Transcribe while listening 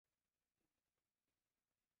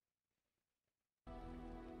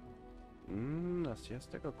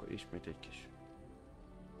Sziasztok, akkor ismét egy kis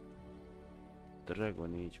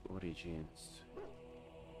Dragon Age Origins.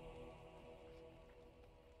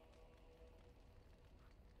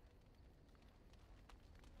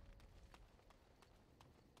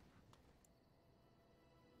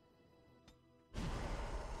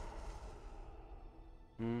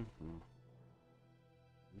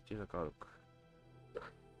 Mit is akarok?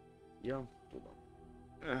 Ja, tudom.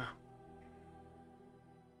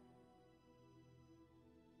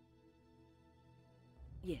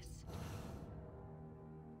 Yes.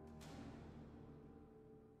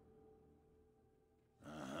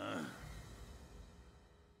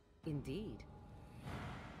 Indeed.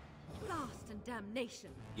 Blast and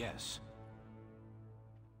damnation. Yes.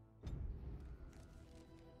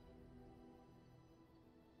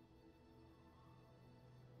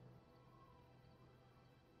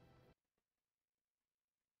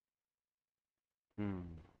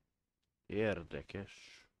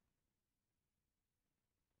 Érdekes.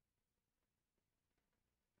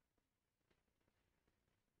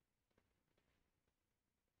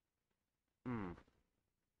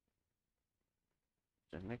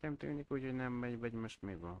 Csak nekem tűnik úgy, hogy nem megy, vagy most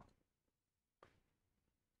mi van?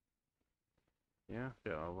 Ja,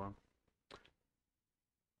 jól van.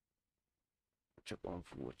 Csak olyan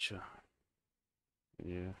furcsa.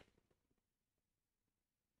 Yeah.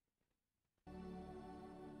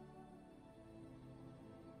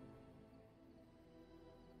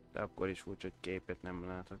 De akkor is furcsa, hogy képet nem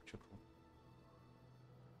látok, csak...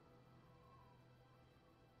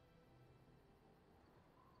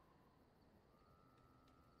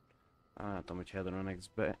 Látom, hogy Hedron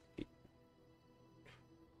X-be...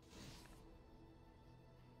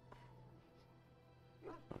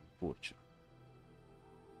 Furcsa.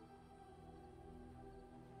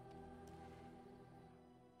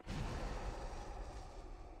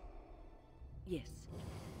 Yes.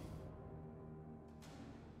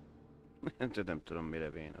 Nem tudom, mire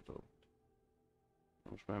vén a dolog.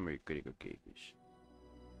 Most már működik a kép is.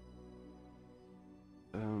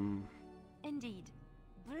 Indeed.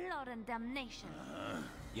 Blood and damnation.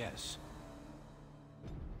 Yes.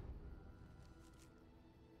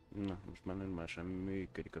 Na, most már nem sem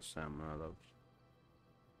működik a számláló.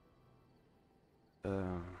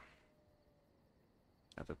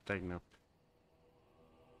 Hát a tegnap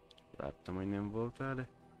láttam, hogy nem voltál, de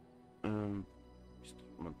biztos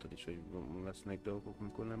mondtad is, hogy lesznek dolgok,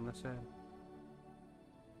 amikor nem leszel.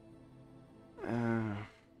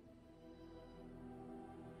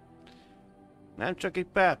 Nem csak egy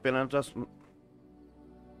pár pillanat, azt...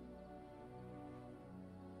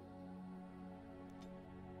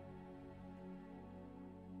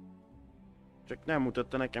 Csak nem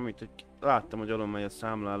mutatta nekem itt, hogy láttam, hogy alul megy a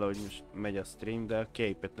számláló, hogy most megy a stream, de a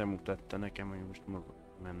képet nem mutatta nekem, hogy most maga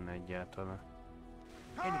menne egyáltalán.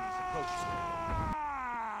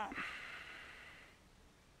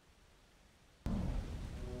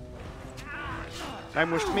 Meg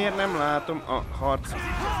most miért nem látom a harc...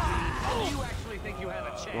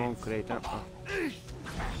 Konkrétan...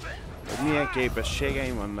 Hogy milyen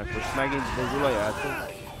képességeim vannak, most megint bozul a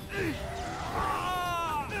játék.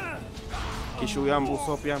 Kis ujjam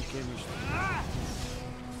buszopjam kérdést.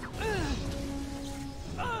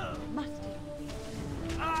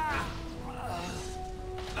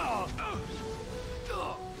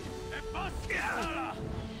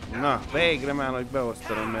 Na, végre már, hogy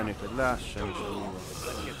beosztom a menüt, hogy lássam is, hogy mi van.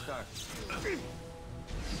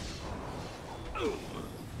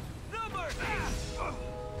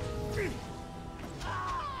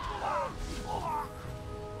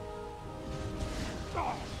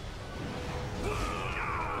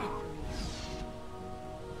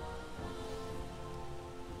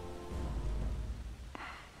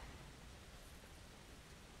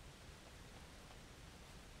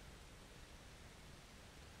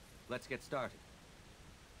 Let's get started.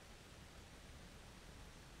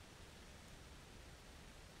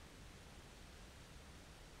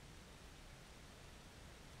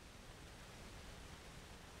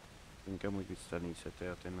 Inkább úgy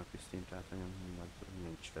visszanézhető a napi szint, tehát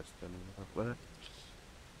nincs feszteni vele.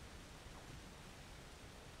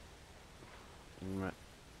 Én már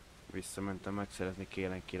visszamentem megszerezni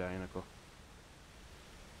Kélen királynak a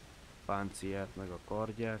pánciát, meg a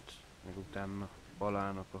kardját, meg utána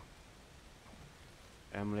Balának a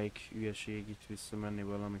emlék hülyeségét visszamenni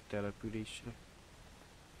valami településre.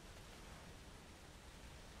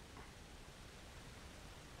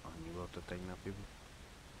 Annyi volt a tegnapiban.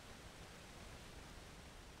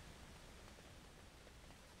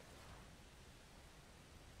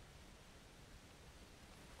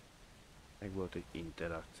 Meg volt egy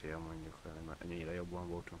interakció mondjuk vele, mert ennyire jobban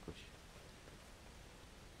voltunk, hogy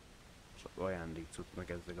ajándékcucc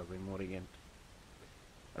meg ezzel az, hogy Morrigant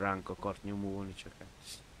ránk akart nyomulni, csak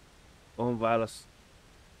hát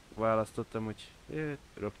választottam, hogy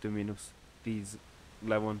rögtön -10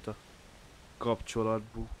 levont a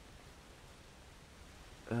kapcsolatból.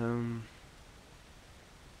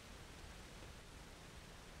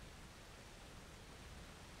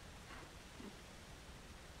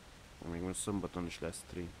 Még most szombaton is lesz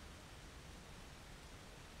stream.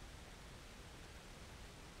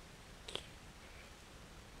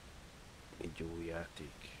 Egy új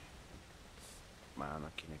játék. Már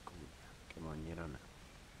akinek úgy, nekem annyira nem.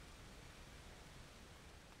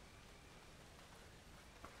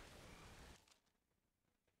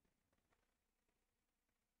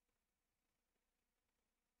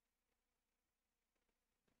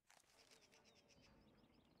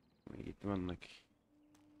 Még itt vannak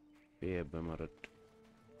félbe maradt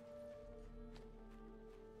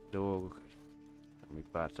dolgok, ami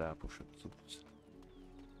pár táposat cucc.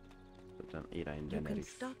 Utána irány You can Daenerys.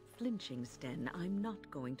 stop flinching, Sten. I'm not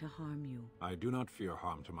going to harm you. I do not fear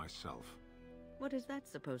harm to myself. What is that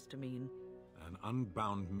supposed to mean? An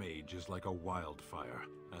unbound mage is like a wildfire,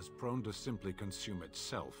 as prone to simply consume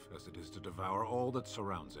itself as it is to devour all that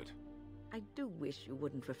surrounds it. I do wish you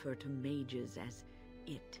wouldn't refer to mages as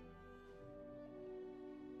it.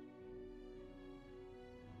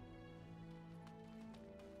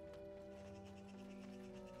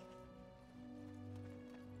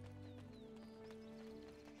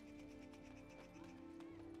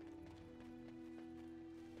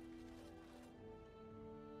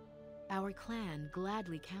 Our clan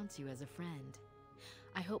gladly counts you as a friend.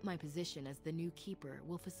 I hope my position as the new keeper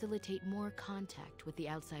will facilitate more contact with the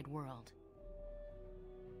outside world.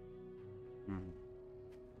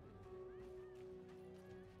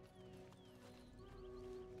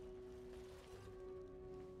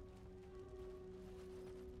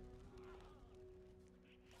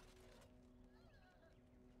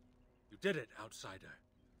 You did it, outsider.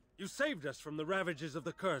 You saved us from the ravages of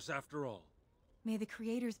the curse after all. May the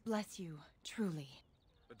creators bless you, truly.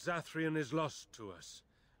 But Zathrian is lost to us,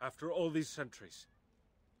 after all these centuries.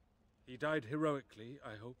 He died heroically,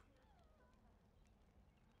 I hope.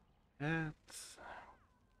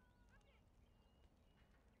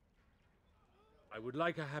 I would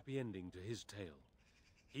like a happy ending to his tale.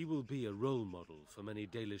 He will be a role model for many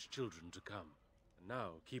Dalish children to come. And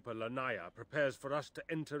now Keeper Lanaya prepares for us to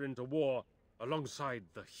enter into war alongside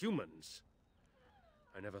the humans.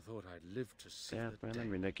 I never thought I'd live to see Tehát the már day.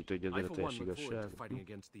 nem mindenki tudja az I for one öletes look forward to igazságot. fighting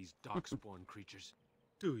against these darkspawn creatures.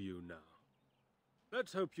 Do you now?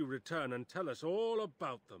 Let's hope you return and tell us all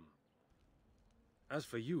about them. As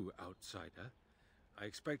for you, outsider, I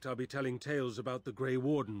expect I'll be telling tales about the Grey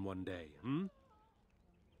Warden one day, hmm?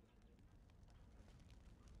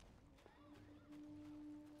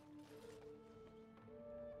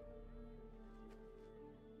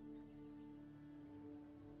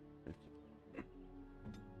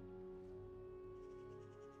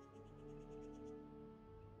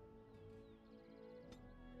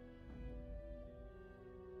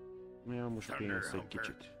 Ja, most pihensz egy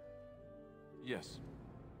kicsit. Yes.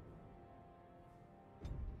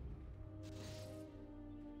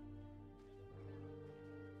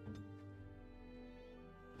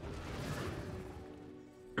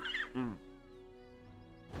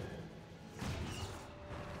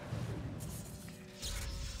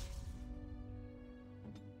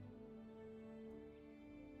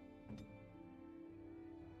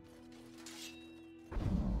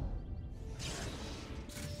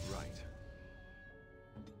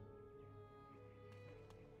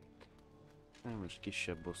 Most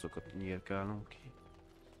kisebb bosszokat nyírkálunk ki.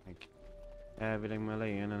 Meg elvileg már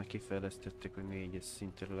lejjön, kifejlesztettek, hogy 4-es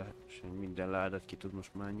szintre lehet, és minden ládát ki tud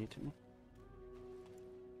most már nyitni.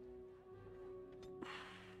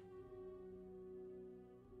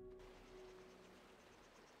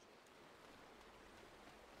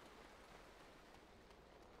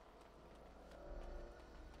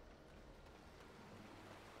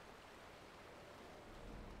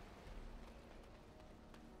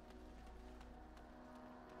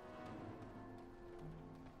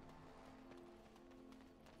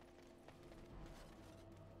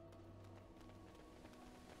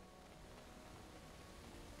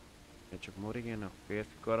 Csak Morrigan a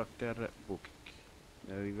férfi karakterre bukik.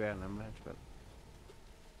 Nőivel nem lehet vele.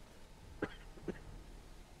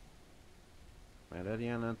 Mert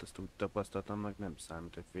eljelent, azt úgy tapasztaltamnak nem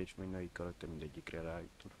számít, hogy férfi vagy női karakter mindegyikre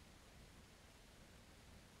rájutott.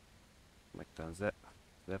 Meg talán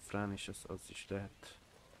Zefrán is az is lehet.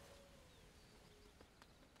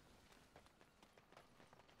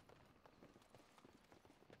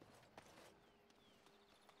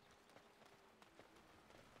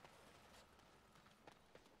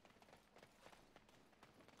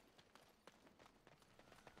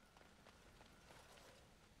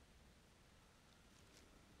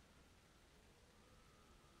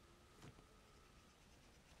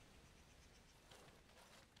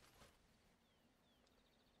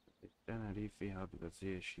 Tenerife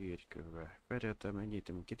hadvezér sírköve. Feljöttem,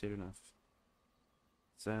 megnyitom, kitérül a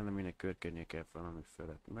szelleminek körkednie kell valami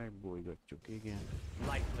felett. Megbújgatjuk, igen.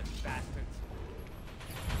 Lifeless bastards.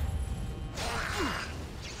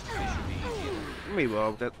 Mi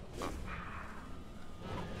van? Tehát...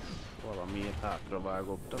 Valamiért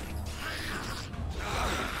hátravágottam.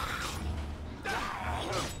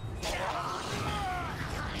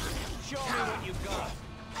 Show me what you've got.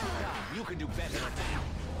 You can do better than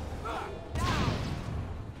that.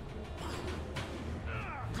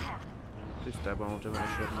 Tisztában voltam vele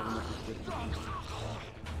sorban, nem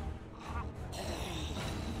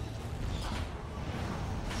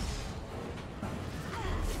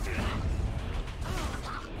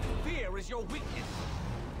Fear is your weakness.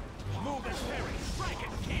 Move and parry, strike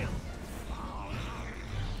and kill.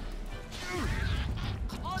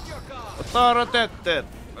 On your guard. Arra tetted!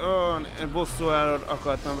 Ó, bosszúállót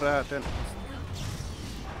akartam rátenni.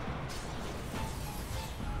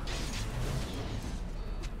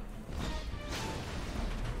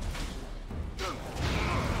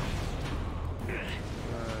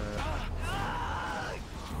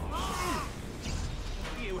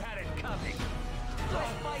 You had it coming.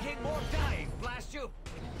 Less fighting, more dying, blast you.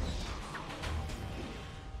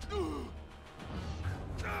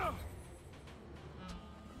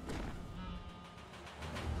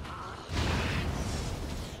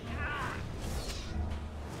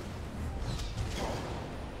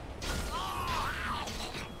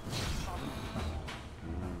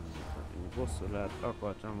 Bosszúállót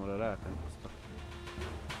akartam volna rátenni azt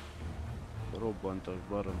a robbantos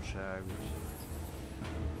baromságot.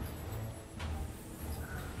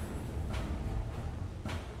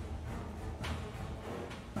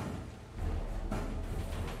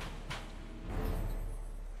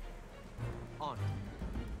 On.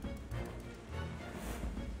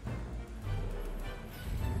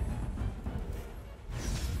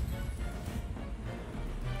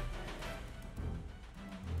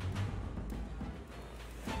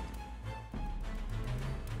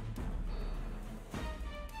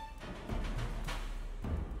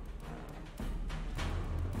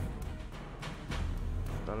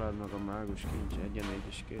 Találd meg a mágus kincs, egyen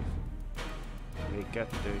is kész. Még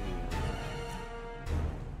 2 hiány.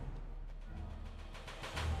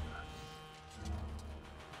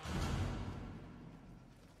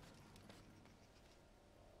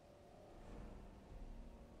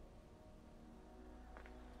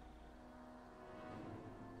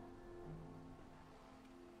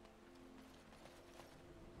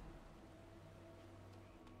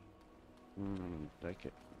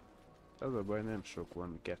 Az a baj, nem sok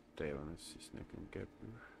van, 2 van, ez hisz nekünk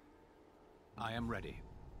ebből. I am ready.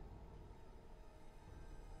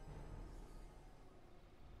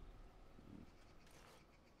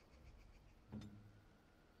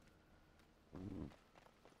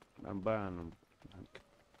 Nem bánom.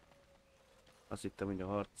 Azt hittem, hogy a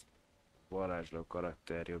harc varázsló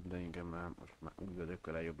karakter jobb, de igen, most már úgy vagyok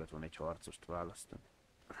vele, jobb lett volna egy harcost választani.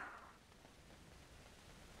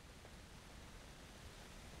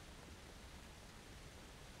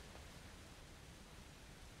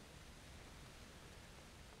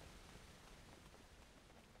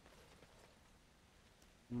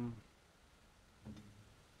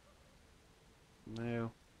 Na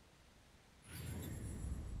jó.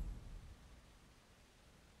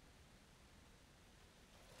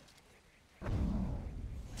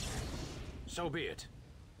 So be it.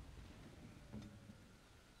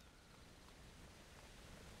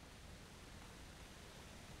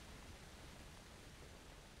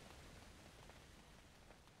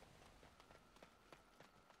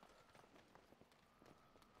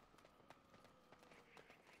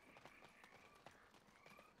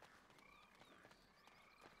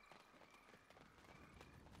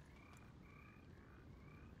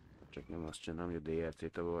 Csak nem azt csinálom, hogy a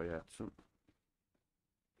DLC-t avval játszom.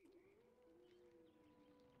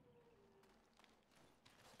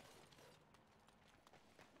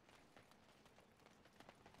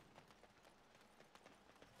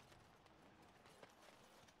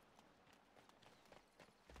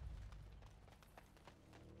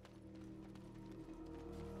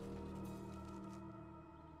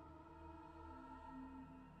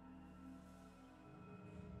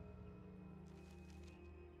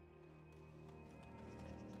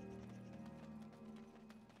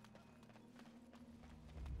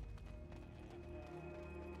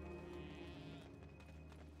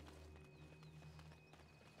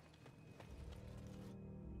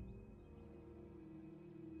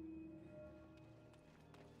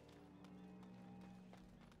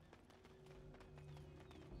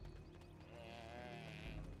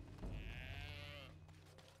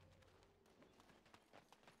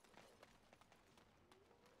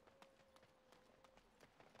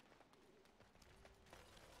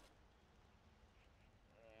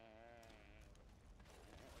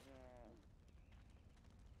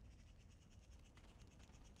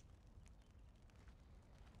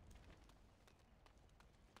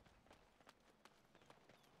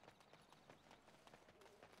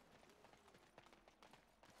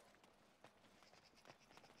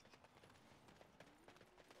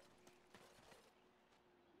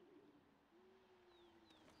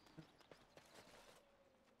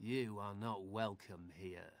 You are not welcome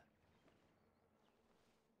here.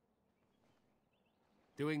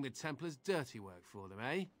 Doing the Templars' dirty work for them,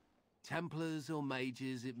 eh? Templars or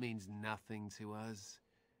mages, it means nothing to us.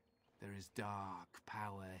 There is dark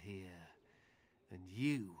power here, and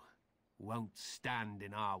you won't stand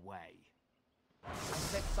in our way. I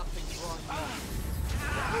said something wrong.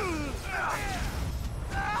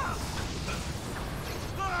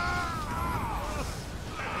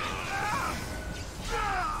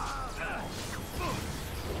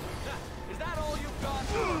 Is that all you've got?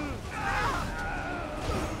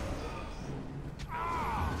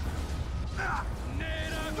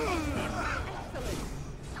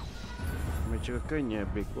 Még csak a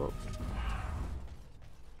könnyebbik volt.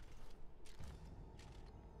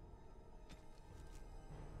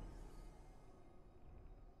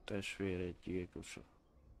 Testvér egy gyilkosa.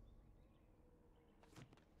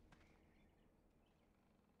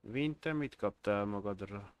 Vin, te mit kaptál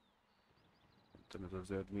magadra? Nem tudom, ez az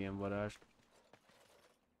zöld milyen varázs.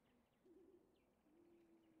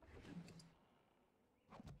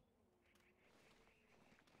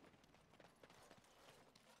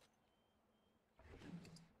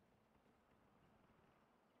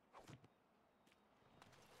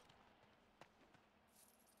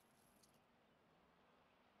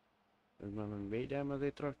 Ez valami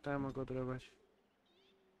védelmezét raktál magadra, vagy?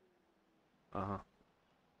 Aha.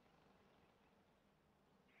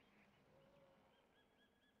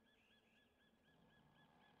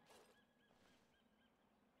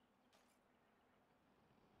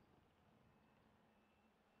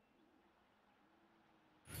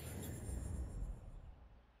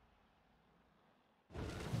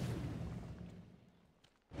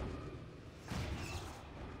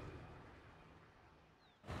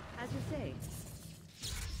 As you say.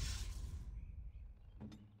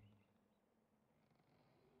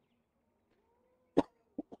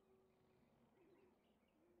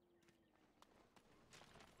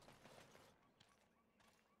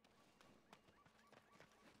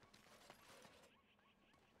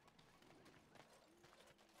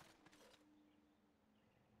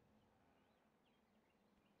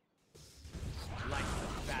 Like the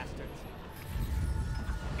bastards.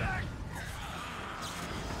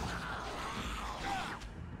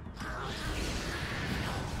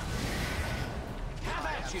 Have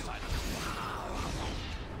at you!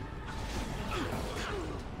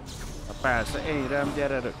 Ha persze, én rám,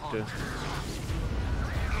 gyere rögtön.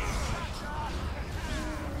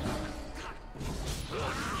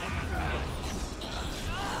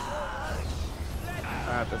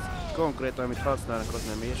 Hát ez konkrétan, amit használnak, az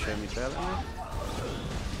nem ér semmit ellene.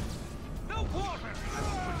 No water!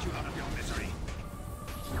 Put you out of your misery.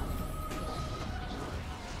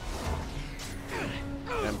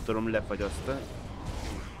 Nem tudom lefagyasztani.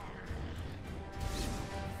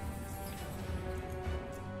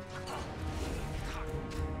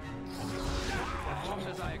 Performed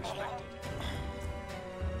as I expected.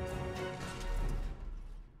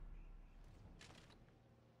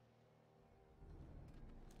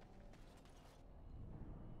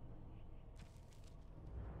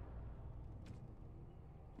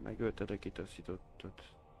 Megölted a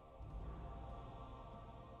kitaszítottat.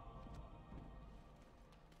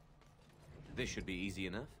 This should be easy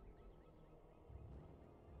enough.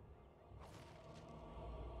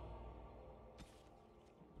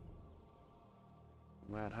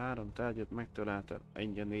 Már 3 tárgyat megtaláltál,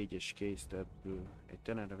 ennyi a 4-es kész ebből. Egy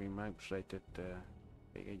teneravi mágus rejtette,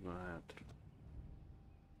 még egy van hátra.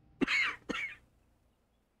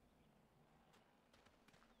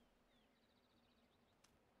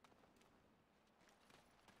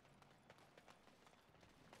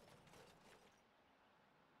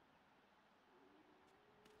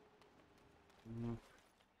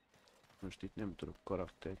 Most itt nem tudok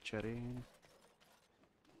karaktert cserélni.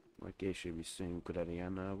 Majd később visszajönk a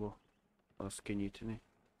Reliánába. Azt kinyitni.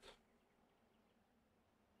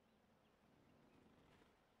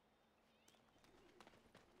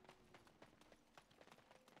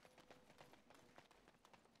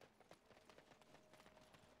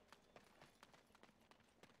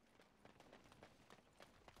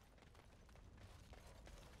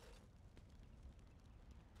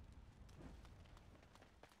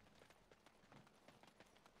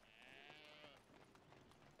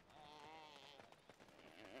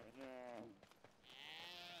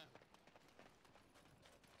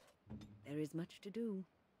 There is much to do.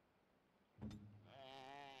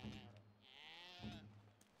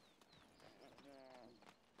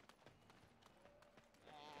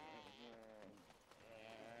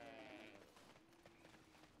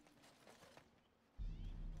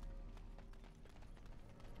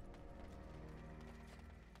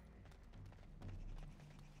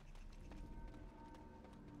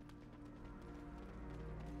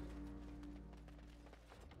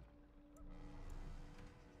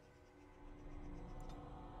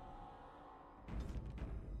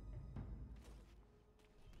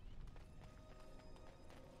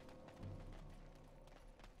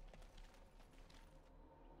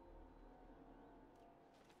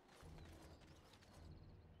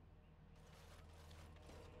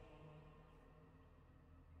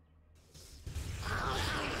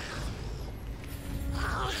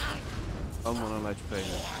 Nagy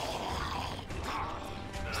fejlődés.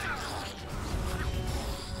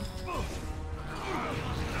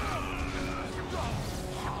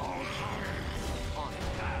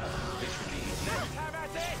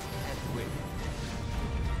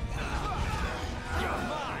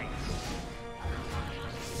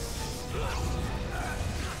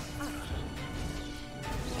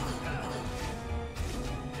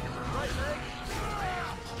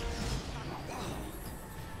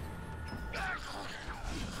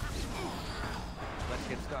 Let's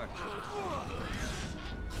get started.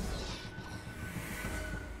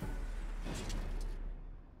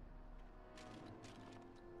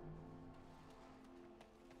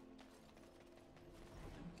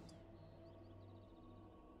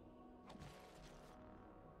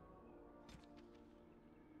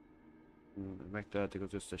 Megtaláltuk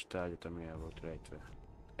az összes tárgyat, ami el volt rejtve.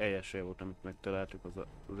 Egyesre volt, amit megtaláltuk,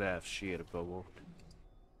 az elf sírba volt.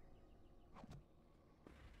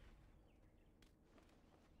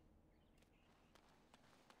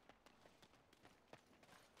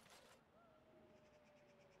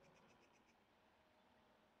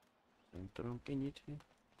 Nem tudom kinyitni.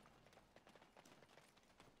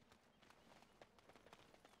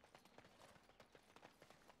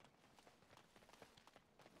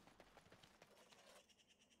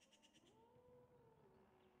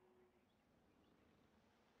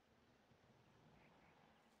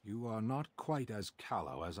 You are not quite as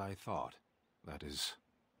callow as I thought. That is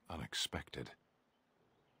unexpected.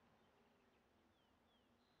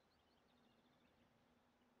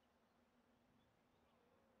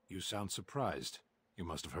 You sound surprised. You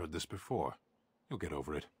must have heard this before. You'll get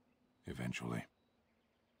over it, eventually.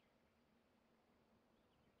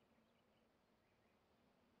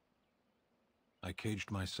 I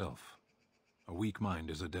caged myself. A weak mind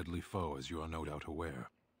is a deadly foe, as you are no doubt aware.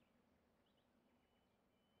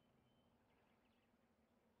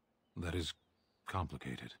 That is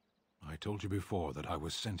complicated. I told you before that I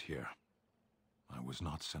was sent here. I was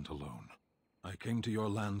not sent alone. I came to your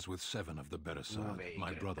lands with 7 of the Beresad,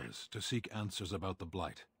 my brothers, to seek answers about the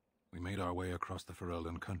Blight. We made our way across the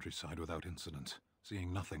Ferelden countryside without incident,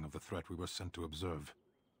 seeing nothing of the threat we were sent to observe.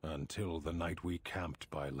 Until the night we camped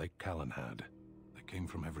by Lake Calenhad. They came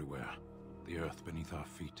from everywhere. The earth beneath our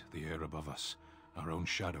feet, the air above us. Our own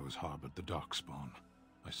shadows harbored the darkspawn.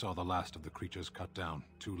 I saw the last of the creatures cut down,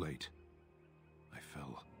 too late. I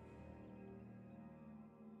fell.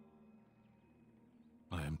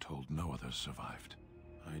 I am told no others survived.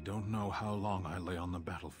 I don't know how long I lay on the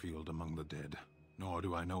battlefield among the dead, nor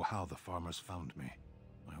do I know how the farmers found me.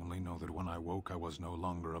 I only know that when I woke I was no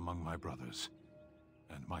longer among my brothers,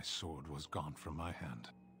 and my sword was gone from my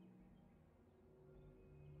hand.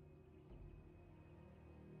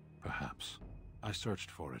 Perhaps. I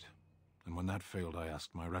searched for it, and when that failed I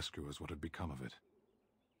asked my rescuers what had become of it.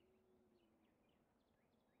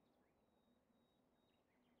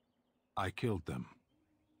 I killed them.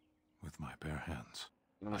 With my bare hands.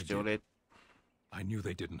 I knew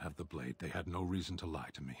they didn't have the blade. They had no reason to lie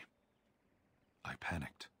to me. I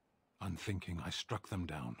panicked. Unthinking, I struck them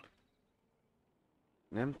down.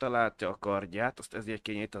 Nem találta a kardját, azt ezért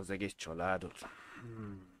kinyírta az egész családot.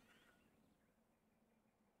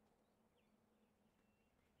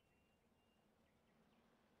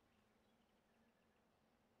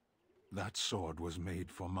 That sword was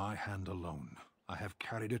made for my hand alone. I have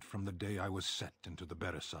carried it from the day I was set into the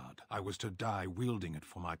Beresad. I was to die wielding it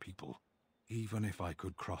for my people. Even if I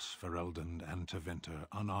could cross Ferelden and Tevinter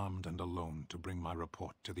unarmed and alone to bring my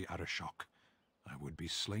report to the Arishok, I would be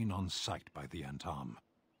slain on sight by the Antam.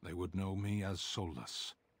 They would know me as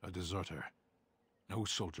soulless, a deserter. No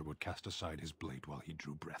soldier would cast aside his blade while he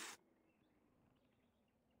drew breath.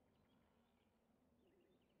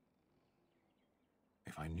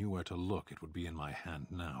 If I knew where to look, it would be in my hand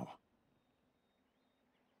now.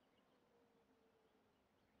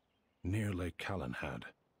 Near Lake Calenhad.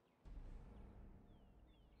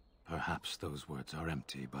 Perhaps those words are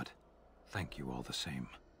empty, but thank you all the same.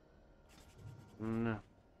 No.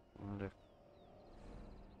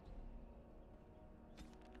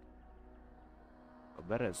 A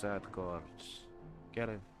Beresad kard.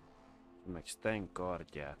 Meg Sten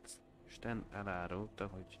kardját. Sten elárulta,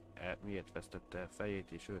 hogy miért vesztette el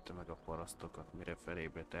fejét és ölte meg a parasztokat, mire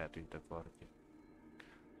felébredt, eltűnt a kardja.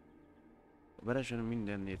 A Beresen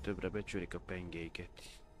mindennél többre becsülik a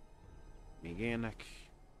pengéiket. Míg élnek,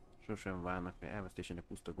 sosem válnak, mert elvesztésének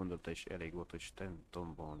puszta gondolata is elég volt, hogy Sten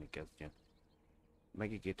tombolni kezdjen.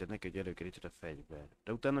 Megígérted neki, hogy előkerített a fegyver.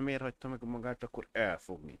 De utána miért hagyta meg magát akkor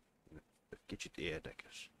elfogni? Kicsit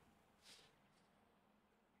érdekes.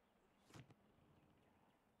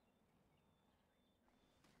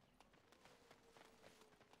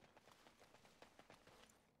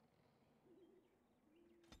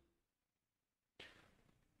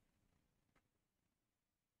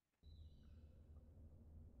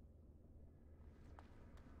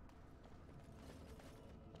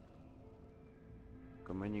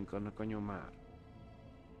 menjünk annak a nyomára.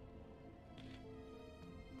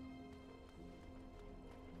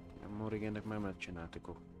 A Morrigannek már megcsináltuk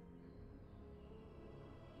a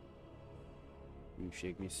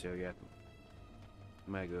műség misszióját.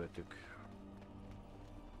 Megöltük.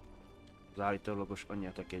 Az állítólagos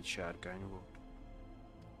anyjátok egy sárkány volt.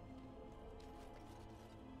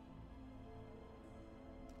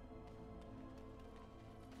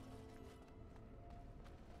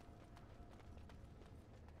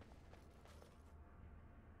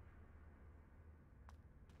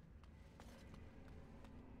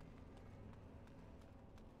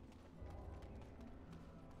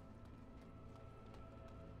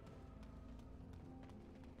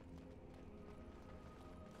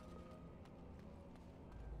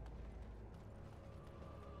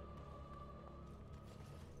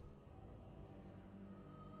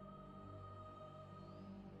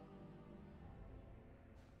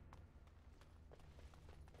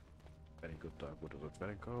 Velünk ott alkodozott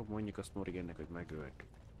velünk, ahol mondjuk azt Morrigannek, hogy megöltük.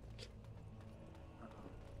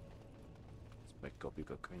 Ezt megkapjuk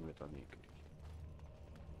a könyvet anélkül.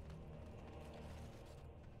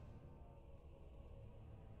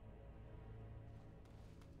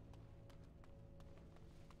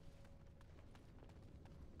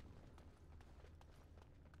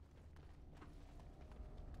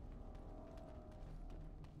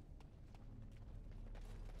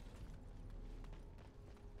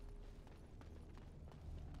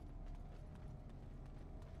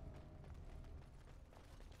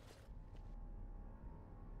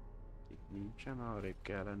 Nincsen, arrébb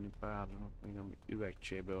kell lenni párnak, még ami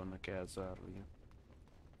üvegcsébe vannak elzárva.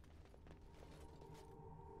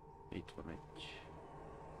 Itt van egy.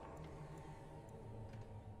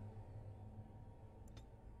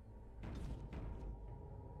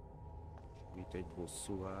 Itt egy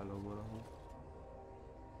bosszú álló valahol.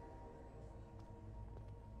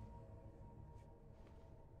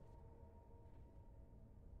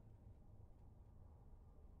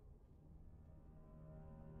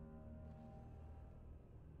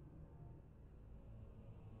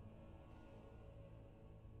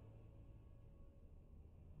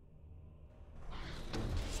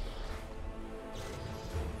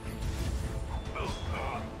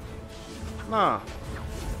 Na!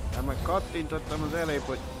 Hát meg kattintottam az elején,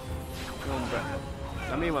 hogy nyomd be.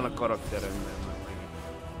 De mi van a karakteremben?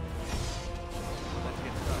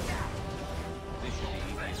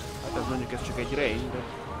 Hát ez mondjuk ez csak egy rain, de...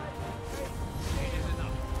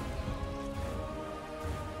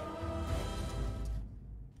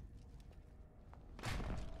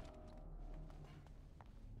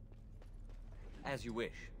 As you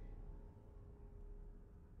wish.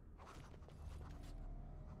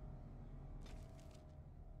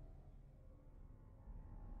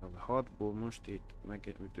 A 6-ból most itt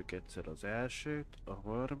megérültük egyszer az elsőt, a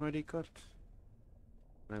harmadikat,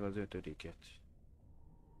 meg az 5-ödiket.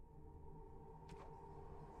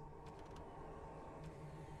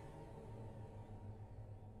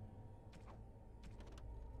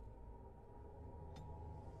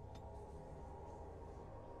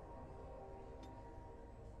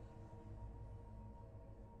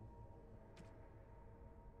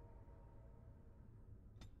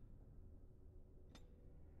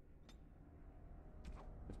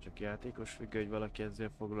 Csak játékos függő, hogy valaki ezzel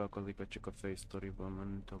foglalkozik, vagy csak a fő sztoriban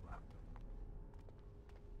menni tovább.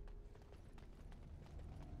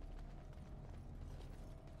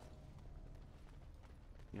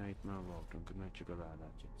 Ja, itt már voltunk, hogy meg csak a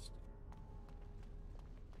ládát játszottuk.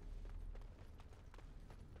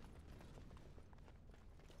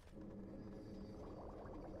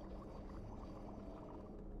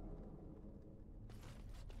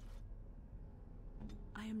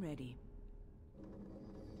 I am ready.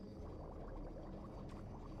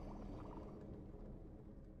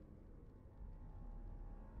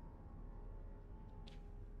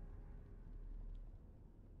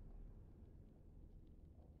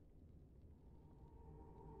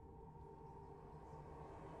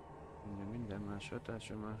 Minden más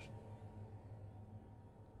hatása más.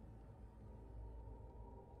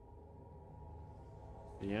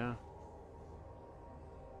 Ja.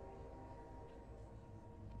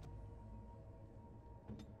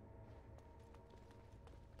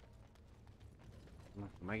 Na,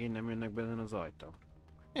 megint nem jönnek be ezen az ajtón.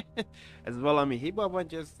 Ez valami hiba,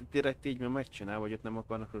 vagy ez direkt így mert megcsinál, vagy ott nem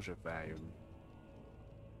akarnak sose feljönni?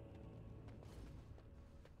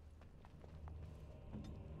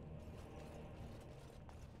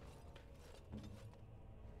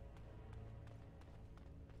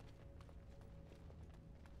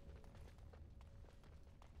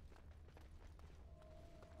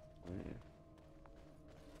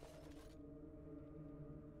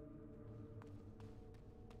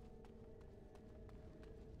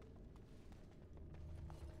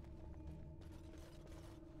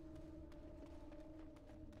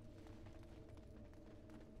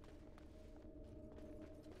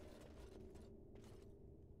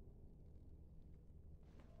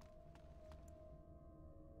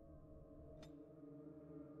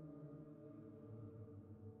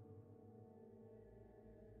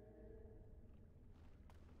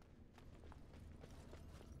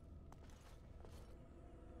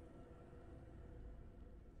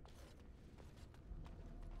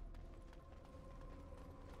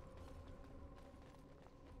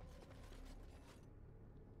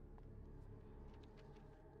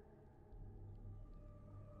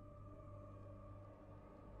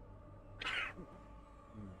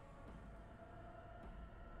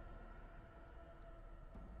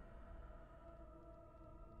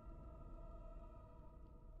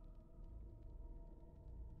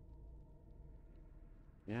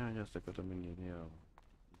 Ja, hogy azt akartam megnézni a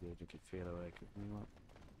gyerek egy félrevelekük mi van.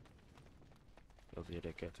 Az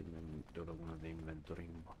érdekelt, hogy mennyi dolog van az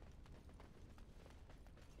inventoringban.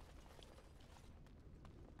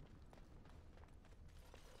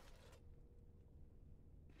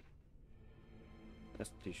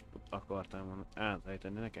 Ezt is akartam volna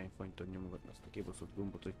átállítani, nekem fontos nyomogatni azt a kibaszott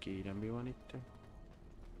gombot, hogy kiírjam mi van itt.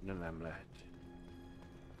 De nem lehet.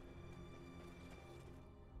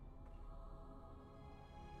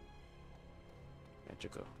 Mert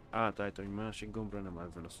csak a átállítom egy másik gombra, nem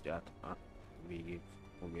az van az, hogy végig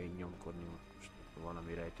fogja így nyomkodni most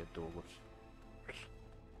valami rejtett dolgot.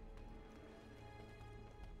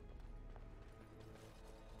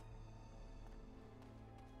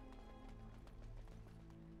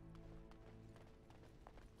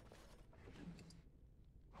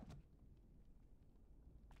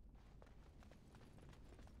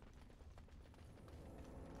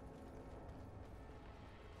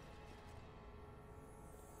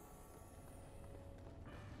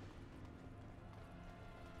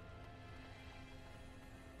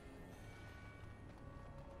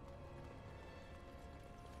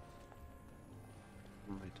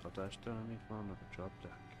 Itt hatástalanik vannak a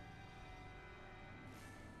csapdák.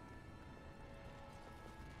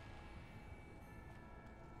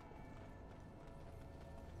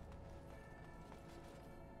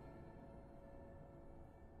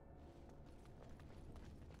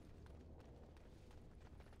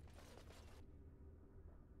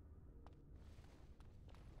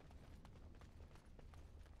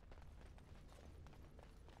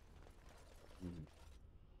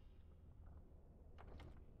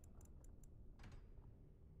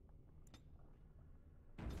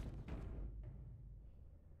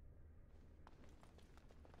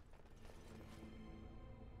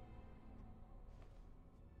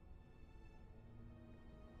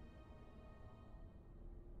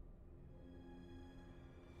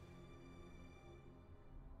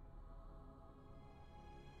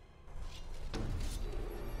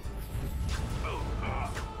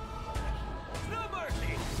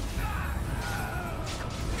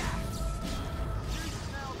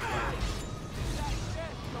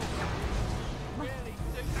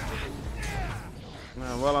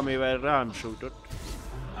 Na, valamivel rám sújtott.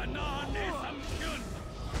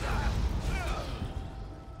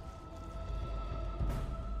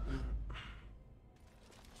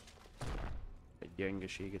 Egy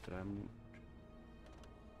gyengeséget rám nyújt.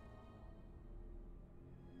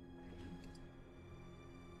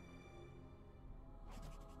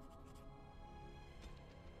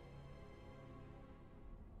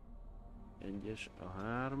 Egyes, a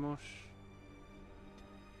 3-as.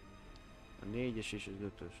 A 4-es és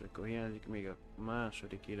az 5-ös, akkor hiányzik még a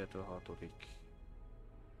második, illetve a 6-odik.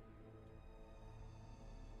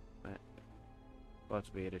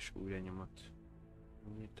 6 véres újra nyomat.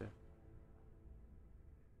 Mit?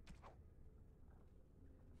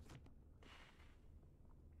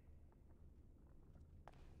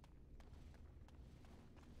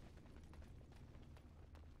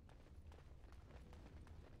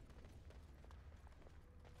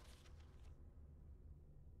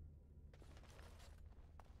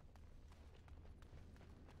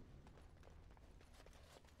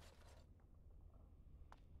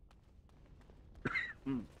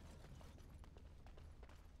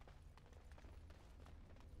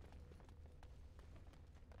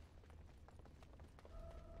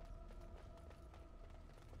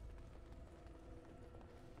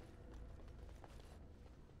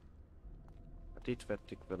 Hát itt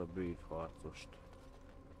vettük fel a bővharcost.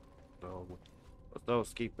 Dolgot. Azt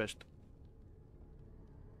ahhoz képest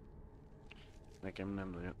nekem nem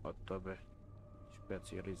nagyon adta be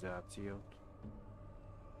specializációt.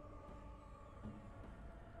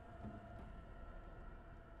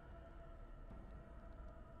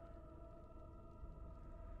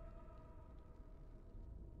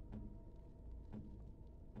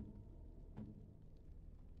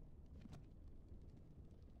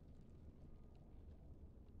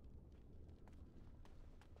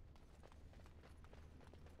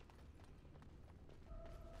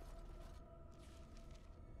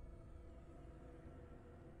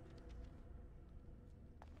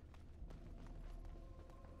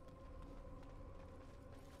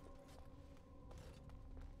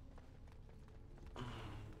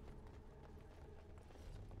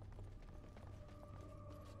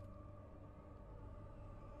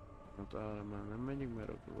 Hát arra már nem megyünk, mert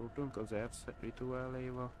ott voltunk az elf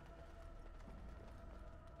rituáléval.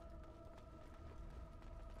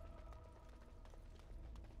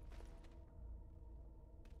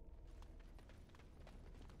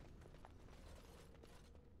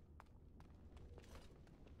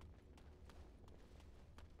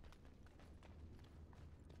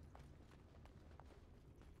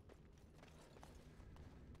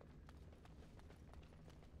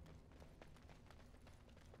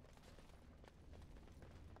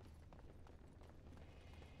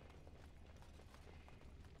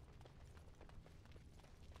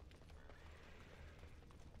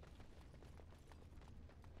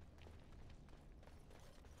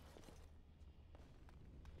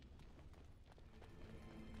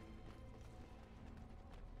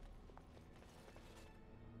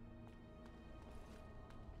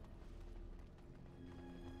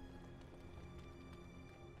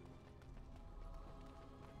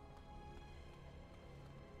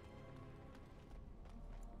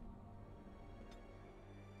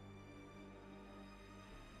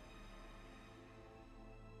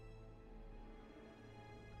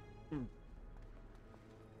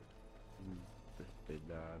 Egy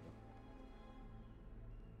dága.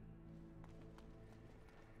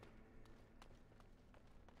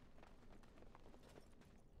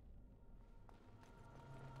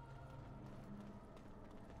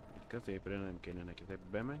 Középre nem kéne neki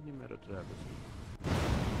bemenni, mert ott rábeszél.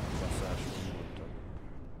 Baszáson mondtam.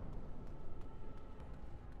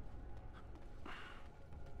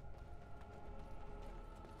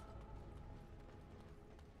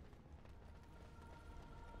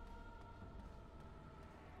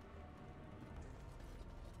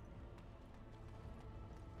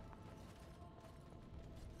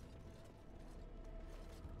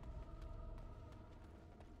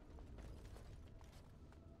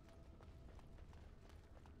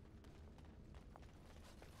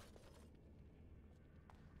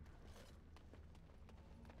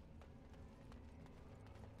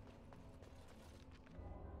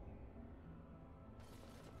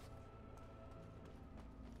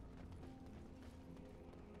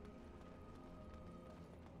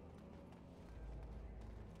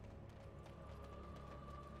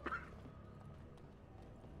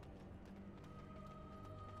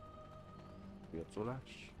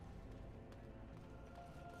 Piacolás.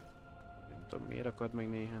 Nem tudom miért akad meg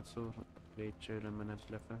néhányszor lépcsőre menet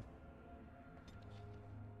lefelé.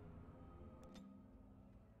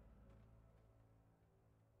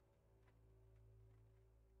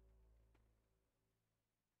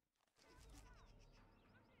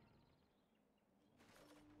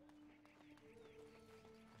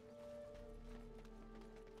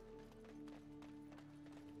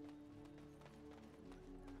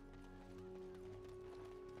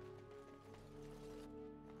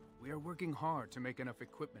 We are working hard to make enough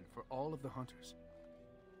equipment for all of the hunters.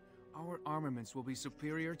 Our armaments will be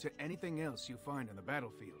superior to anything else you find on the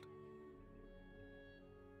battlefield.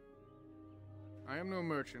 I am no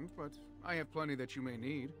merchant, but I have plenty that you may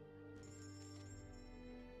need.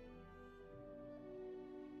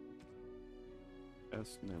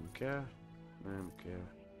 Ezt nem kell, nem kell.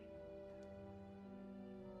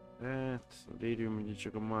 Hát, a lérium ugye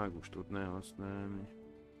csak a mágus tudná használni.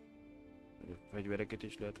 A fegyvereket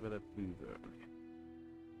is lehet vele bűvölni.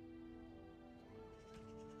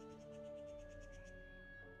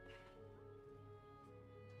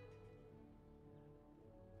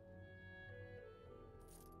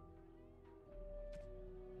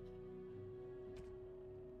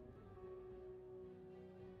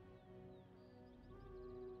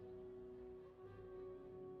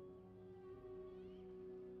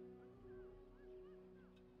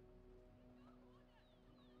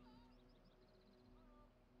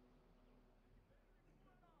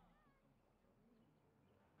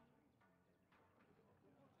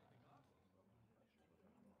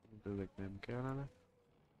 Ezek nem kellene.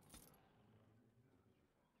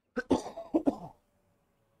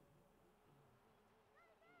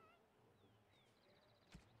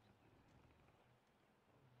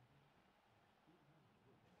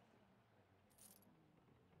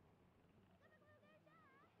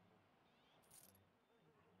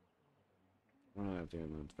 Lehet,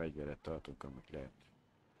 hogy fegyveret tartunk, amit lehet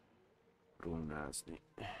runázni.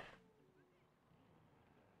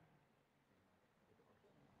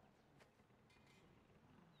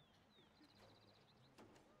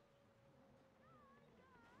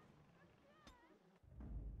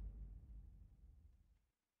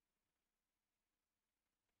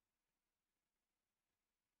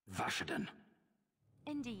 Vashaden.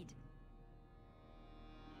 Indeed.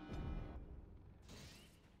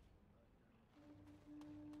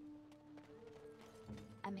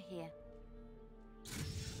 I'm here.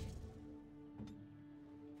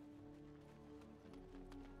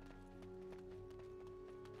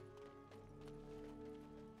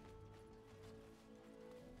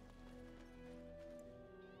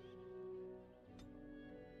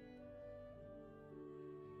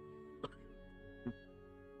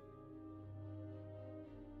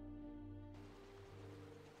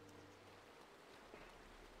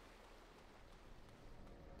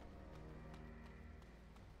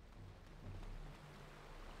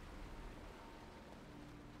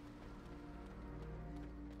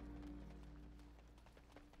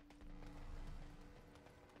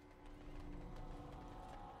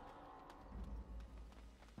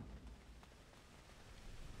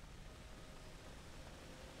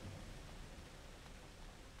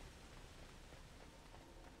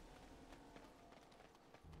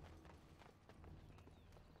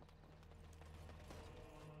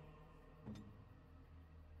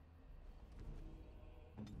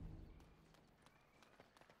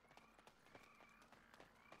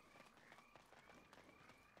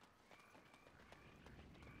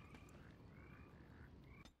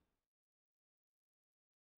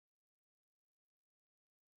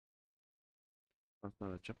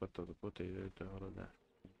 Használod a csapatot a potéjőtől haladás.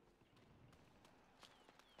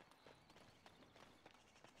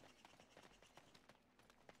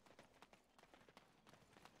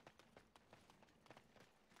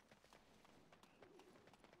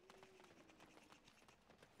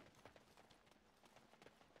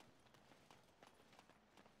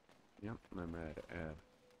 Ja, nem erre.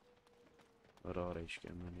 Arra is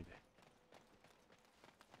kell menni ide.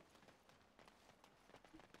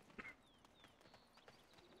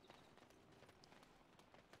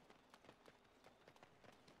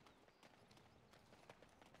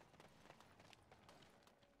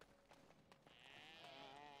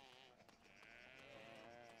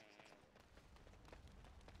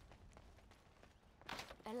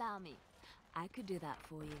 Allow me. I could do that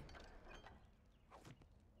for you.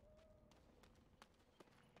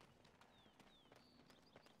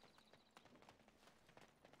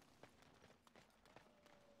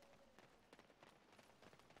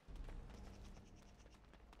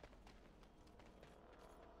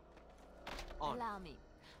 Allow me.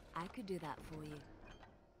 I could do that for you.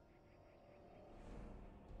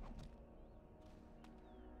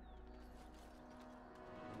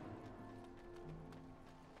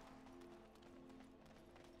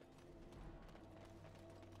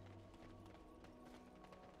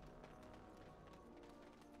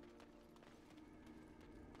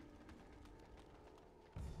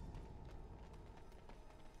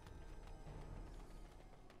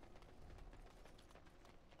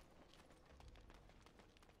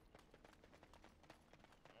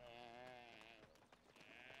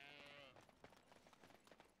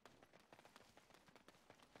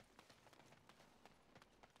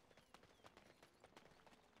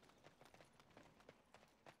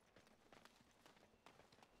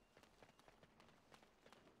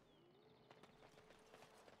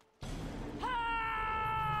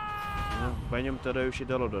 Benyomtad a ősi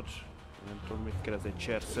dalodat? Nem tudom, mit kell, ez egy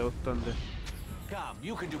csersze ottan, de... Come,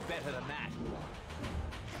 you can do better than that.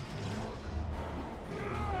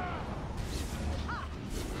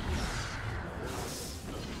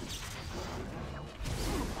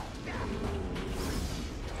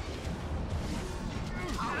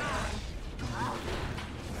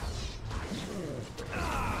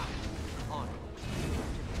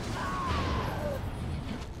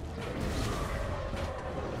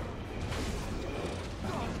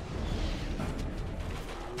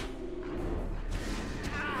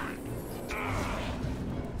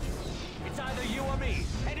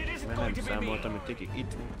 Nem számoltam, hogy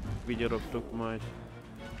itt vigyorogtok majd.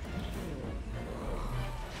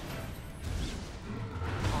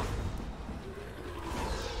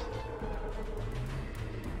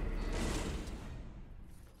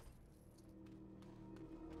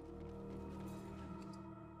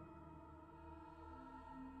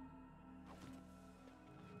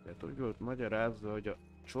 Tehát úgy volt magyarázva, hogy a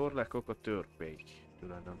csorlákok a törpék.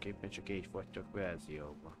 Tulajdonképpen csak így vagytok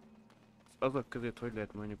verzióban. Azok között hogy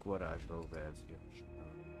lehet mondjuk varázsló verzió?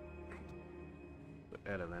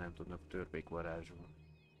 Eleve nem tudnak törpék varázsolni.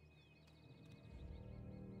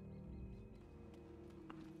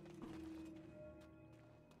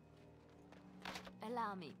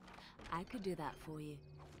 Allow me. I could do that for you.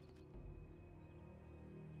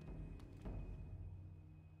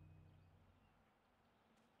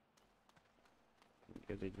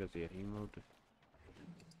 Ez egy vezérhímód.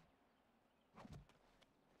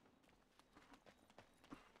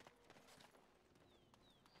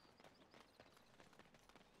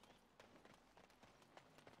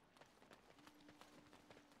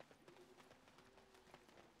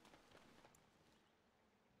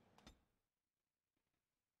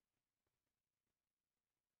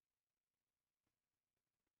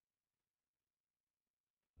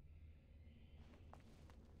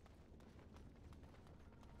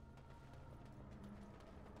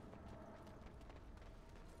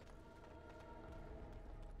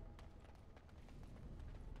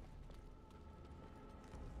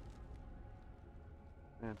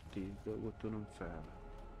 Hát 10 dolgot tudom fel.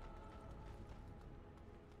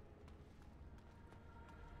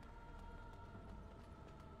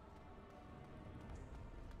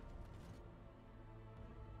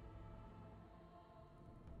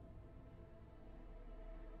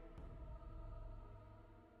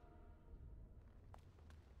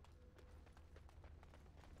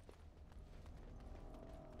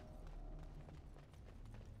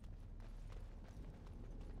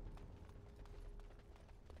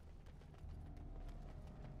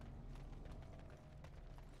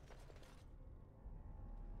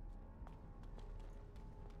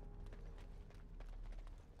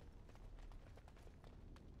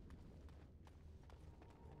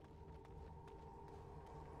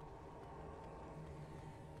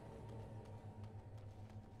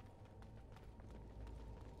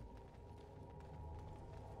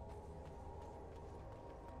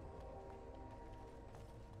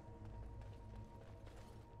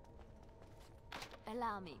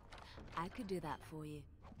 Allow me. I could do that for you.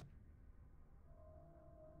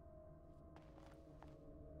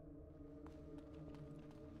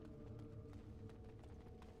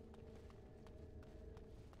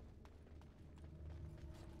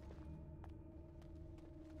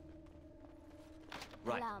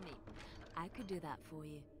 Right. Allow me. I could do that for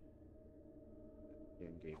you.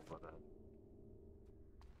 Gyengébb vadáll.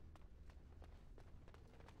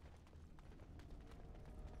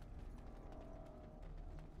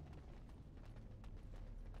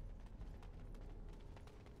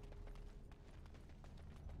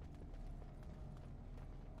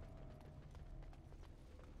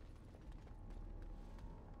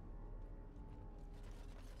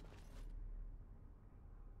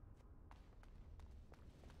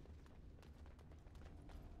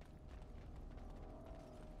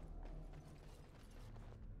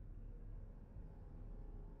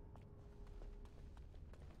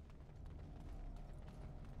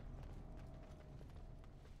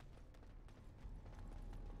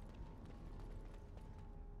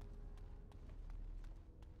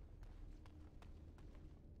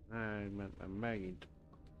 Mentem megint.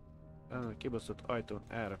 A kibaszott ajtón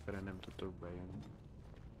errefele nem tudok bejönni.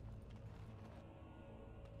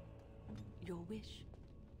 Your wish.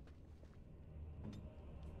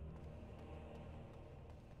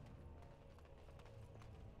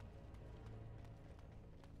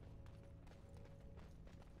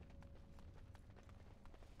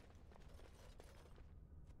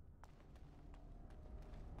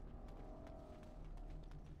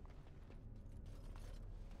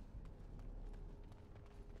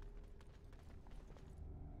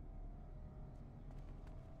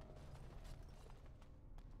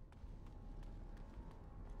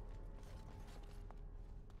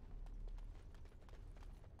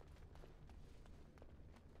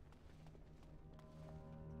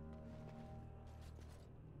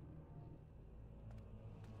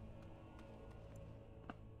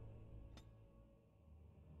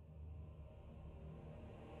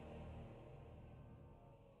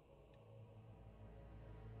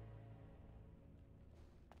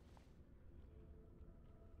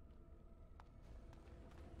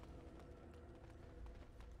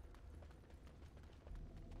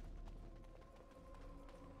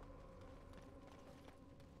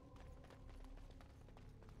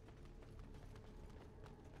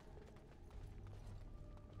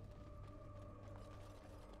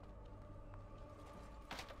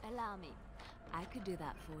 Allow me. I could do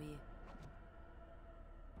that for you.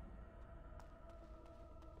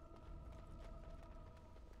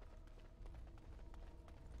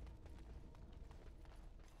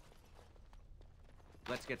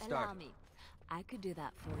 Let's get Allow started. me. I could do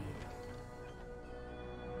that for you.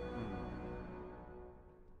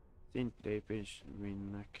 Szintlépés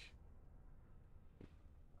vinnek.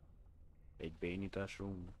 Egy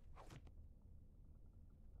bénításunk.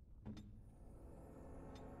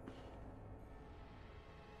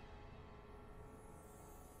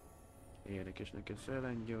 Érdekes nekem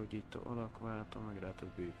szellengyógyító, alakváltó, meg lehet a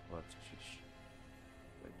bővharcos is.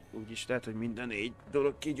 Úgyis lehet, hogy minden 4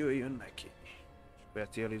 dolog kigyőjön neki.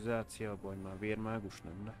 Specializációban, hogy már vérmágus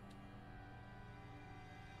nem lett.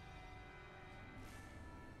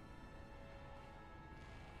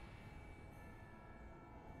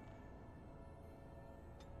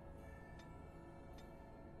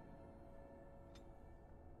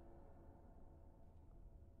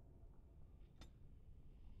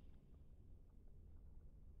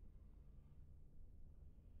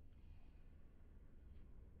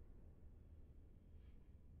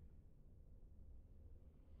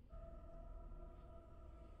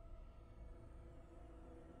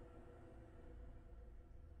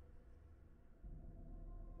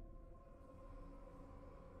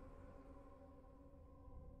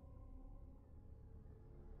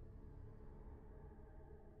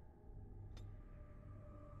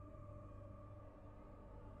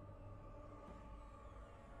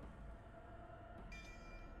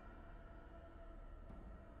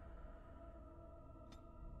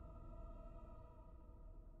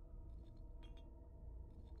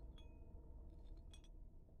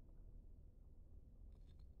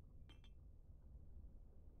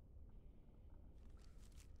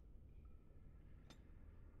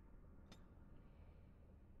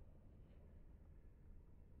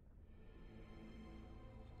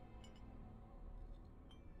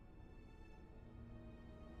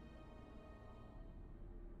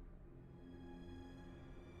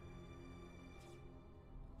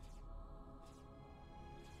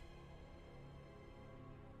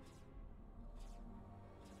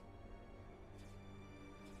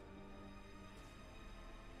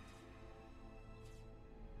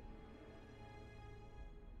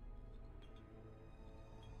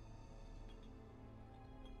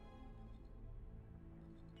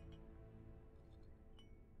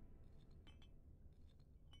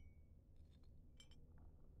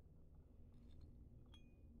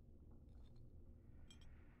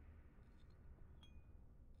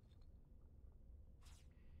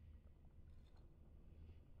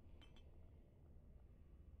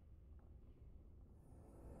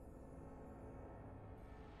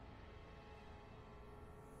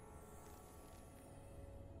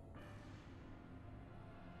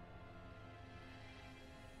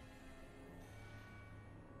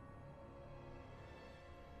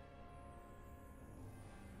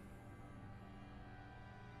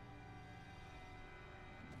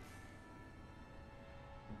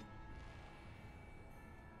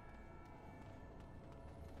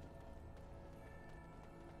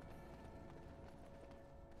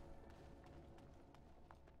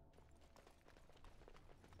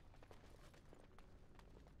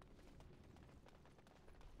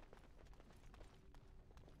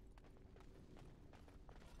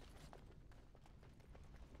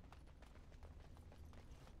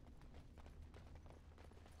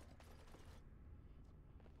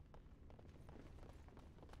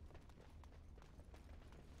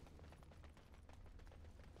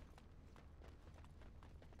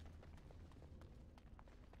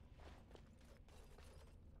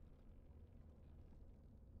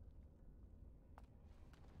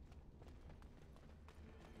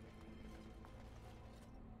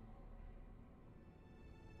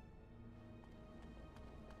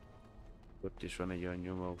 Itt is van egy olyan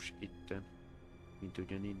nyomós itten, mint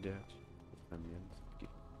ugyanígy, de hát nem jön ki.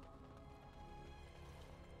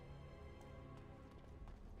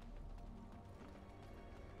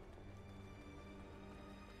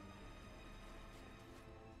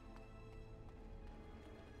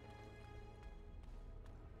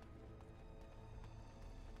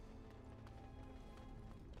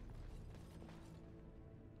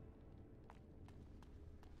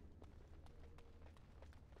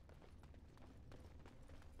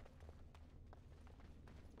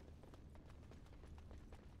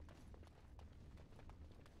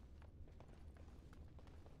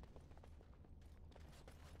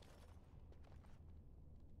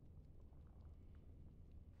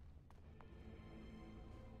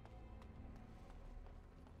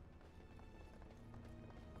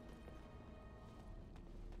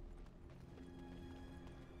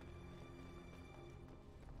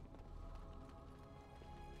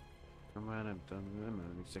 Már nem tudom, nem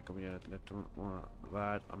emlékszek, hogy el lett volna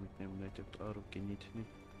vár, amit nem lehetett arról kinyitni.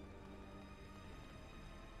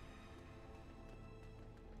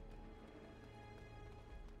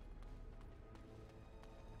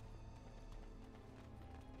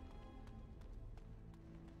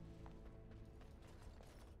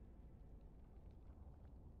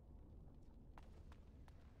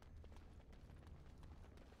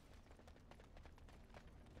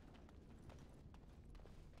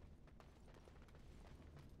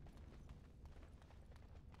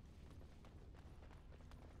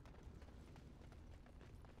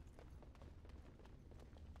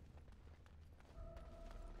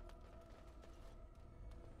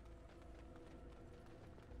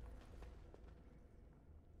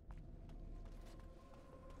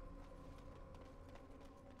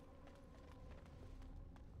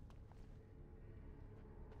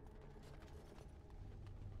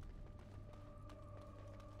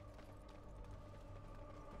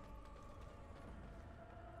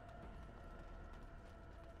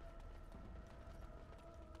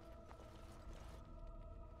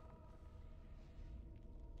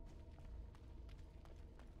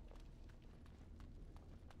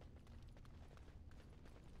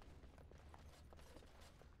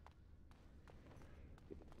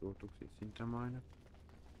 Toltuk szintre majdnem.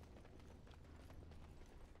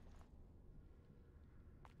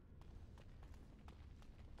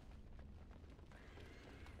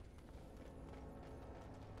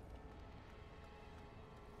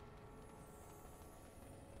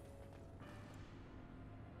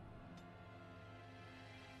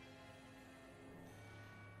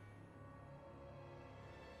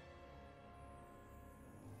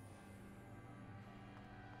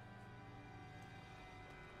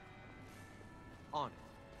 On.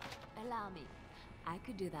 Allow me. I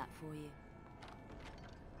could do that for you.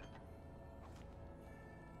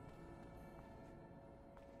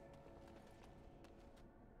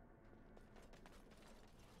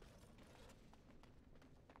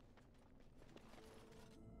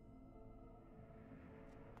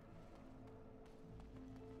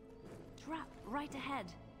 Trap right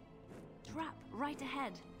ahead. Trap right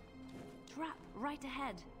ahead. Trap right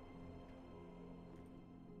ahead.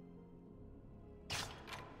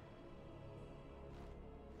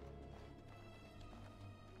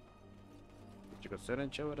 Csak a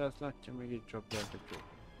szerencsevadász látja, még így csak lehet, hogy jó.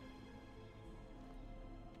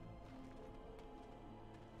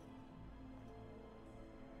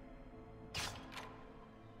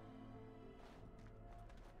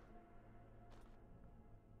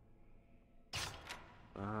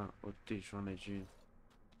 Aha, ott is van egy zsín.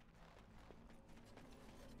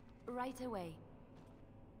 Right away.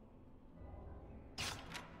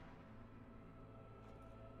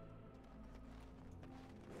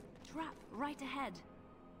 Trap right ahead.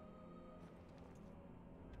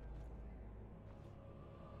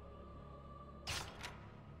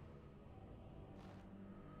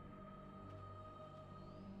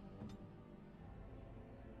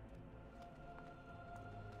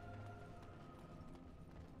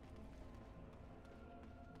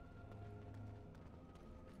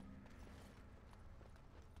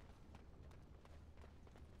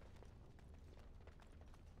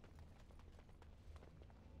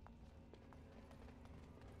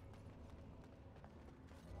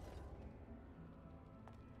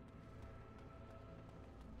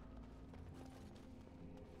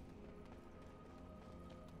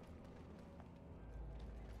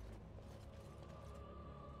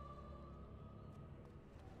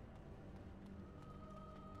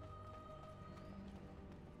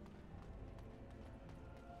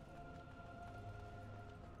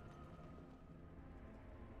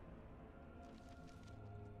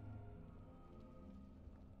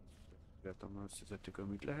 Aztán összeszedtük,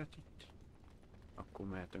 amit lehet itt. Akkor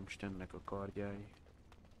mehetünk Stennek a kardjái.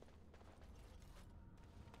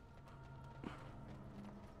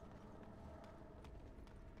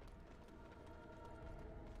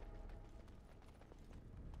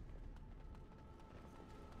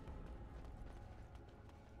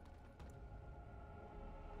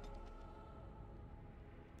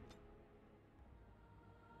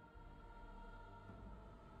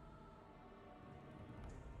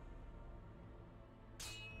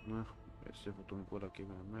 Na, összefutunk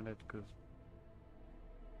valakivel menet köz.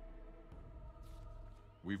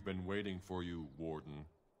 We've been waiting for you, Warden.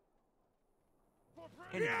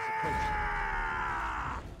 Enemies approaching.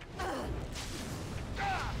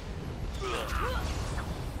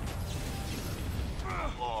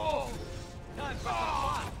 Time for some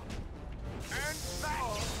fun. And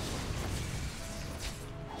back.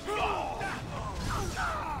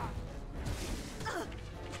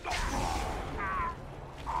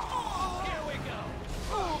 Here we go.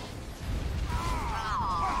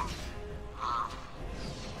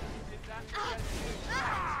 Is that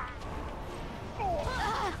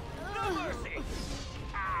no mercy.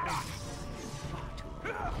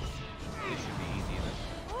 This should be easy enough.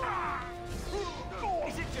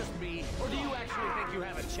 Is it just me, or do you actually think you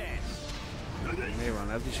have a chance? Mi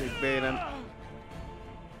van, ez is egy bélen.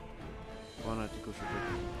 Fanatikusok.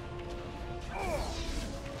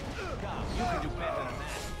 Come, you can do better than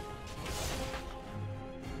that.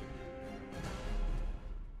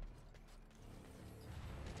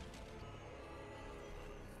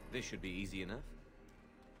 This should be easy enough.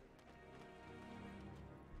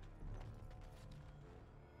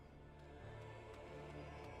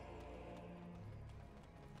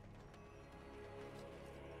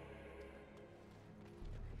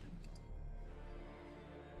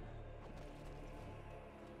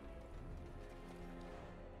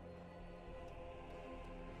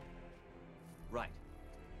 Right.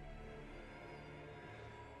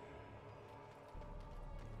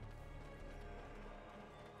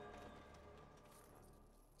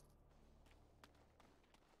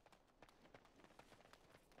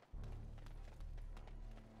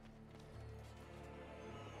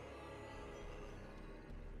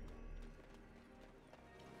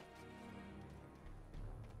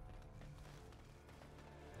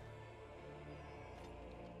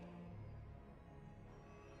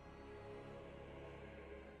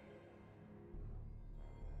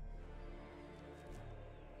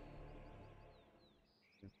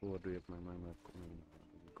 Forduljak meg akkor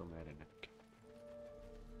amikor merjenek.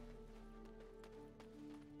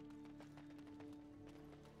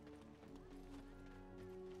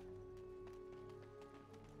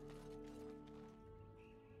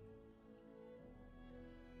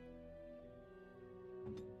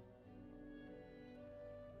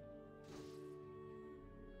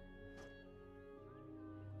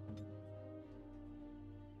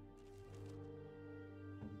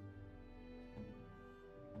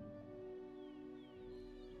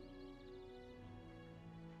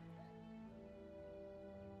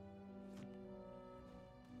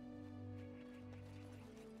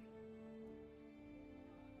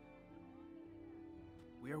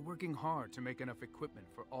 We are working hard to make enough equipment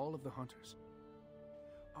for all of the hunters.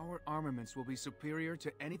 Our armaments will be superior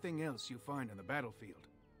to anything else you find on the battlefield.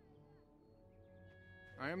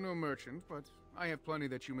 I am no merchant, but I have plenty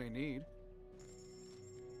that you may need.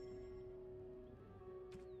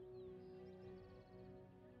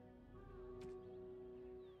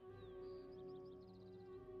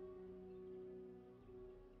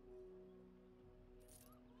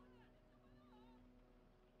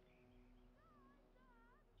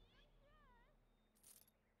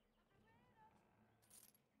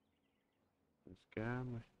 Ez kell,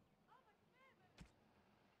 vagy?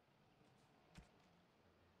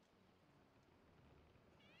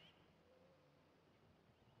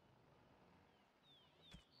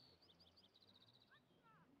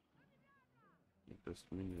 Itt ezt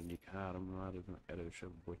mindegyik három már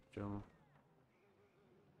erősebb botja.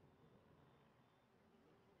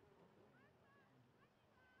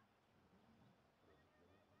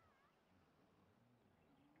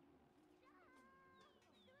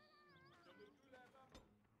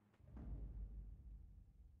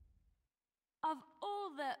 Of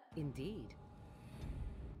all the... Indeed.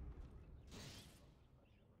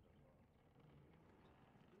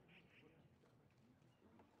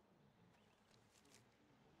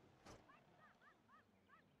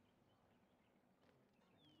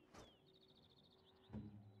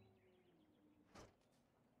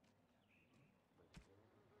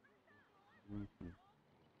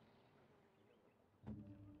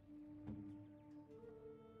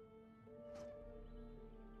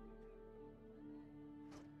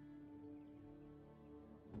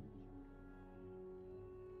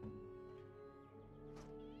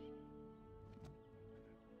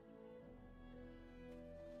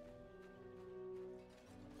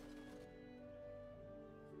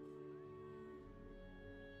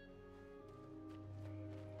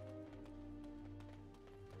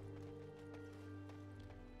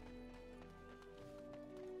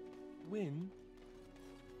 Gwyn?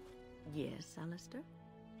 Yes, Alistair?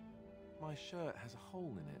 My shirt has a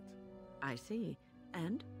hole in it. I see.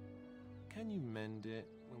 And? Can you mend it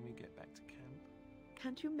when we get back to camp?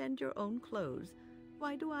 Can't you mend your own clothes?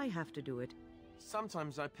 Why do I have to do it?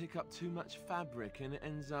 Sometimes I pick up too much fabric and it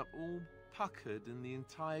ends up all puckered and the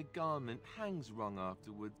entire garment hangs wrong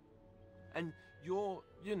afterward. And you're,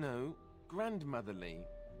 you know, grandmotherly.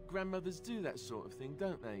 Grandmothers do that sort of thing,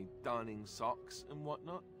 don't they? Darning socks and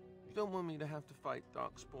whatnot. You don't want me to have to fight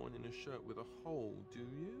Darkspawn in a shirt with a hole, do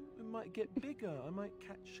you? It might get bigger. I might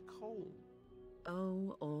catch cold.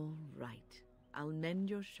 Oh, all right. I'll mend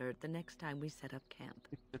your shirt the next time we set up camp.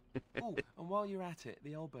 Oh, and while you're at it,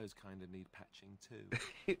 the elbows kind of need patching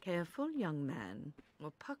too. Careful, young man.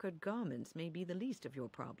 Or puckered garments may be the least of your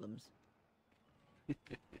problems.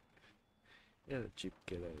 Ez a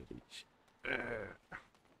csipkelelés.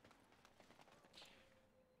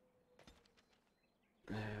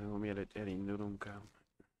 Mielőtt elindulunk ám.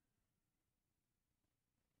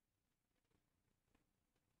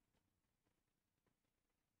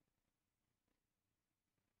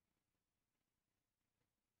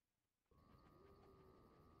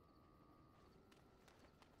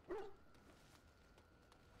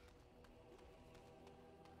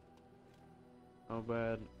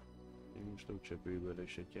 Habár én most úgyse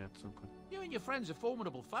bővöléset játszunk. You and your friends are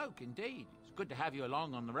formidable folk, indeed. It's good to have you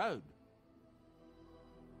along on the road.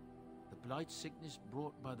 The blight sickness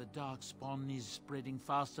brought by the Darkspawn is spreading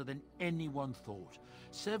faster than anyone thought.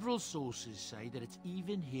 Several sources say that it's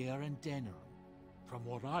even here in Denerim. From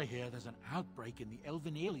what I hear, there's an outbreak in the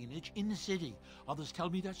elven alienage in the city. Others tell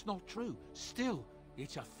me that's not true. Still,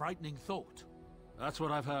 it's a frightening thought. That's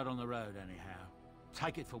what I've heard on the road, anyhow.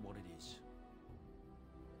 Take it for what it is.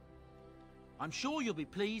 I'm sure you'll be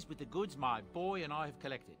pleased with the goods my boy and I have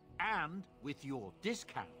collected, and with your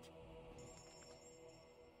discount.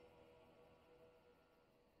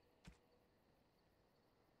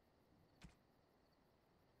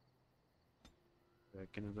 El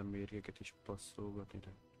kéne a mérgeket is passzolgatni, de...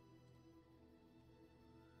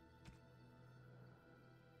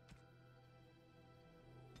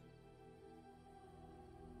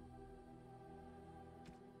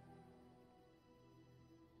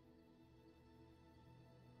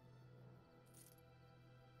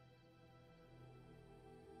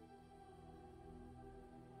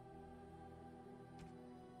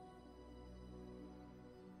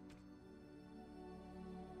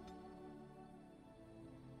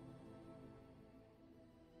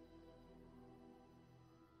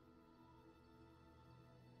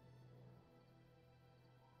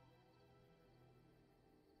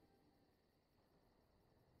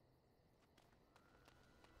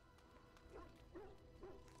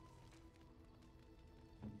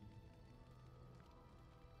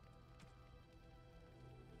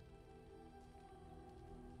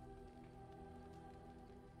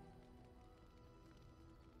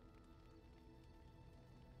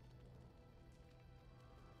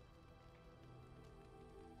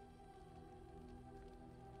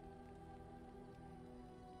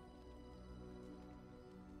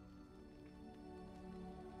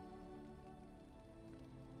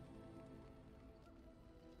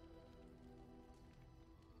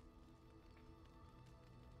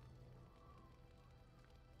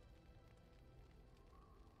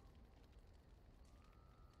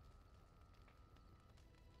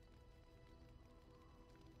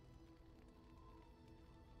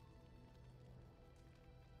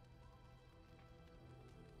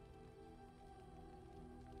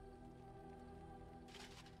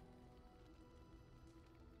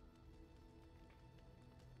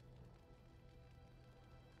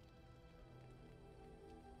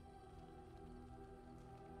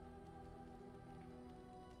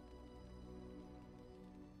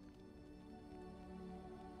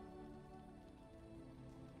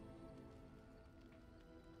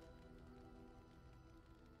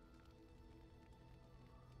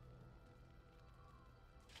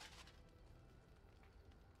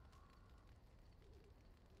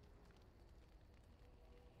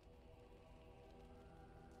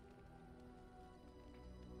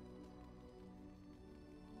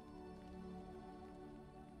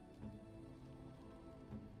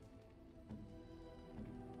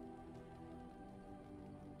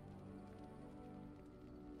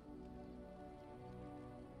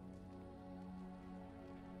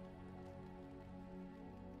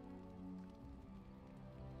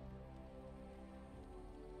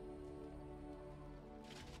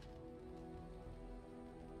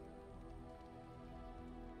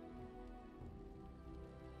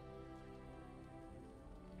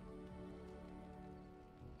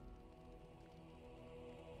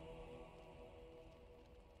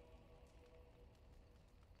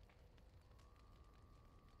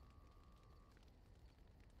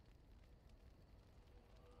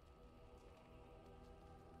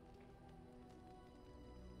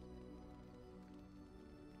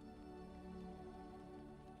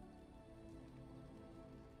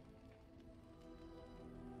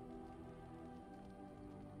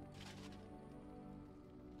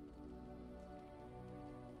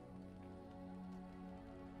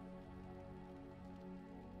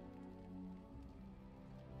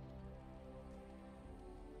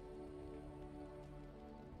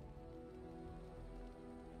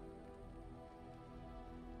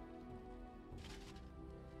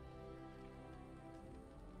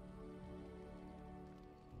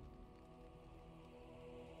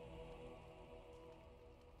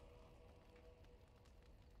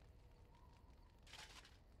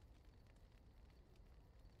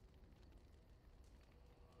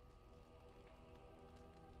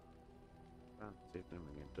 páncélt, nem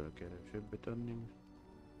megint tudok erősebbet adni.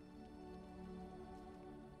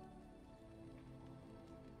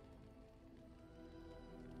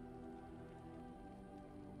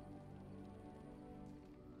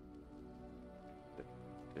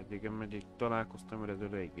 Eddig ameddig találkoztam, ez a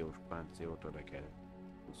légiós páncélt oda kell.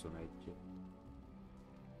 21.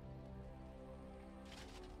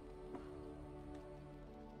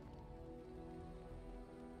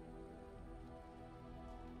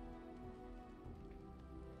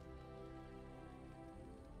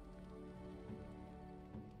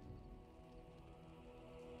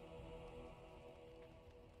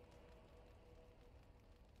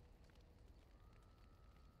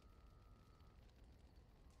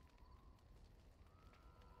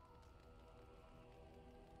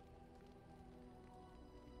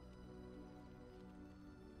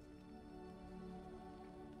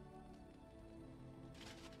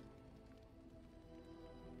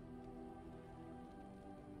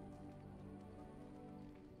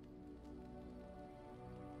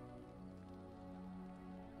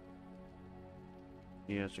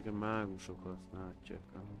 Ilyen csak a mágusok használhatják.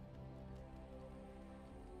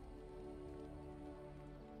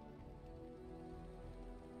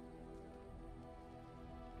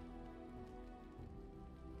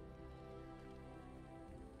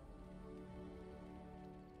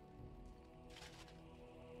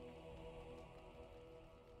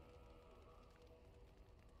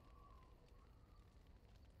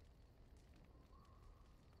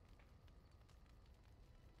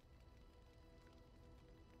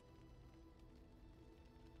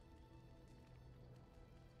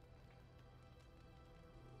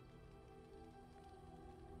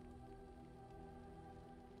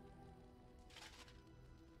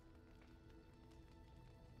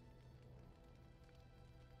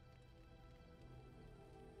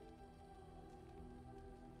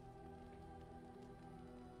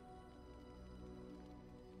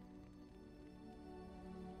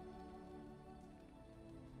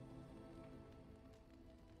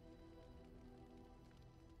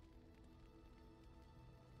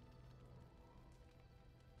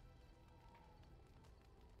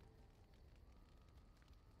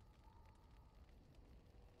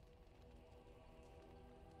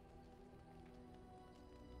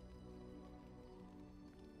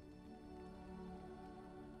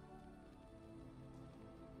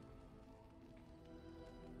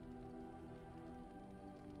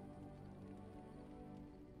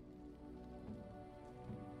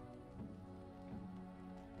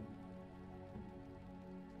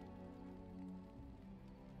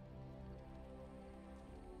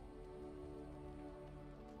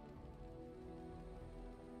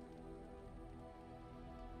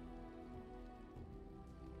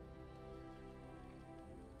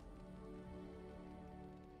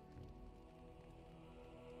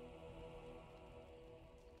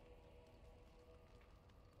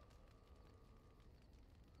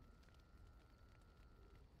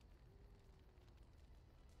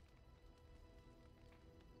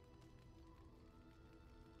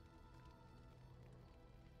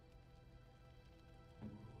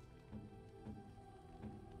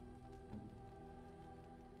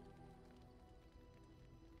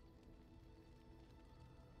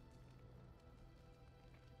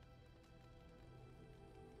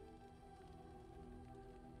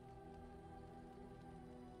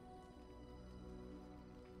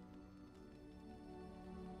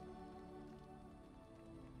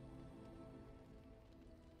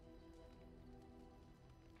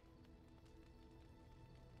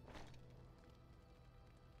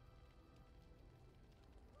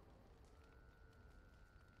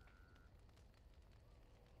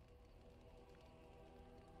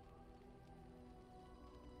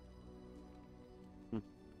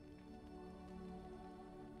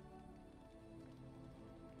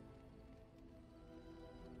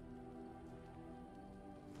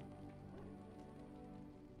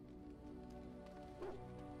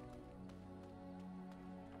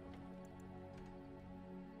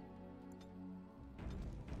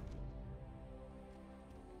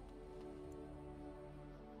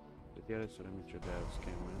 Először micsodához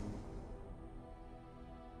kell menni.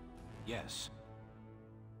 Yes.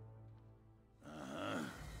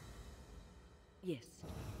 Yes.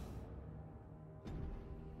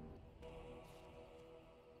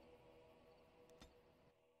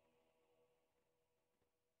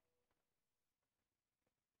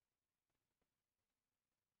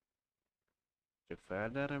 Csak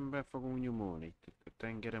felderembe fogunk nyomulni. Itt a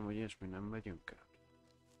tengerem, hogy ilyesmi nem megyünk át.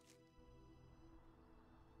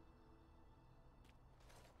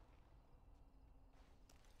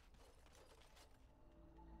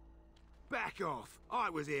 Back off. I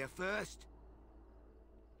was here first.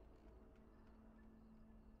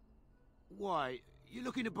 Why, you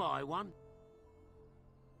looking to buy one?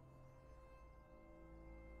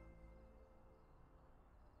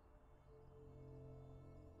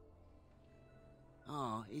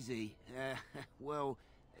 Oh, is he? Well,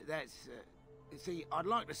 that's... see, I'd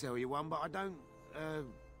like to sell you one, but I don't,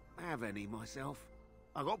 have any myself.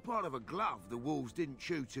 I got part of a glove the wolves didn't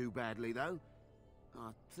chew too badly, though.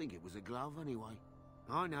 I think it was a glove, anyway.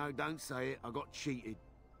 I know, don't say it. I got cheated.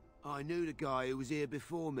 I knew the guy who was here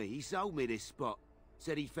before me. He sold me this spot.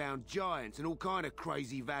 Said he found giants and all kind of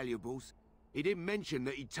crazy valuables. He didn't mention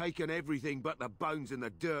that he'd taken everything but the bones and the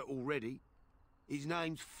dirt already. His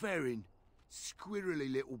name's Ferrin.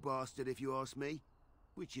 Squirrely little bastard, if you ask me.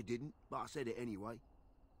 Which you didn't, but I said it anyway.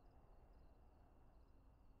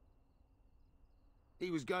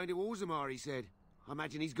 He was going to Orzammar, he said. I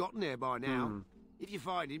imagine he's gotten there by now. If you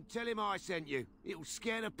find him, tell him I sent you. It'll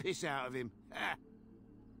scare the piss out of him. Ha!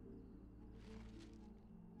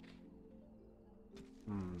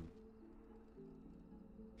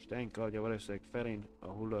 Steinkardja valószínűleg Ferin a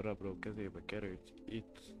hullarabró kezébe került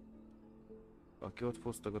itt, aki ott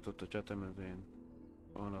fosztogatott a csatamezőn,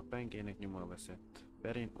 ahol a pengének nyoma veszett.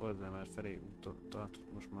 Ferin Orzammar felé útot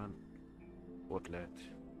tart, most már ott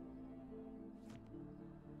lehet.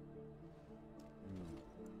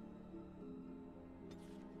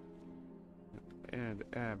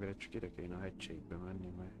 Elvileg csak ide kéne a hegységbe menni,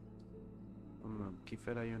 mert onnan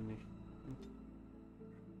kifele jönni.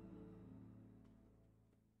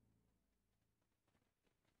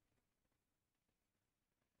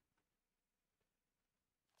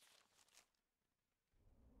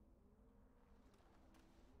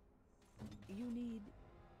 You need...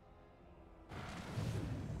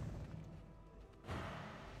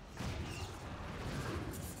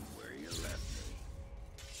 Where you left me.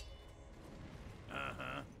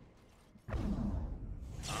 Uh-huh.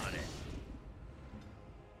 On it.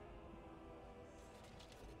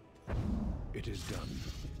 It is done.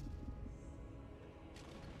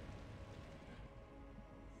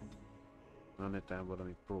 Na netán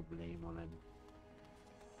valami probléma lenne.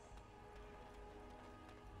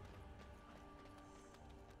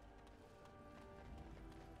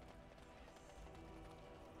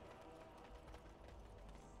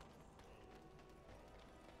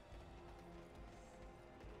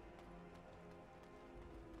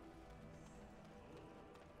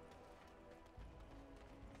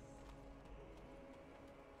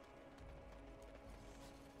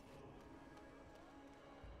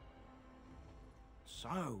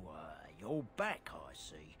 So, you're back, I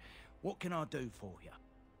see. What can I do for you?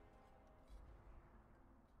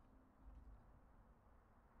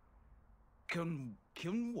 Can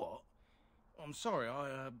what? I'm sorry,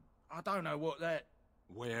 I don't know what that...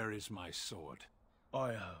 Where is my sword?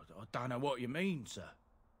 I don't know what you mean, sir.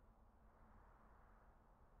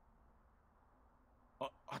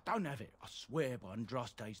 I don't have it, I swear by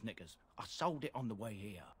Andraste's knickers. I sold it on the way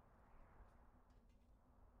here.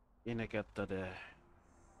 Kinek adtad el?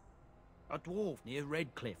 A dwarf near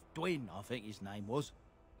Redcliffe. Dwyn, I think his name was.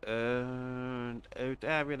 Őt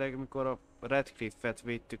elvileg, amikor a Redcliffe-et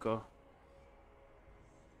védtük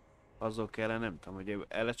azok ellen, nem tudom, hogy ő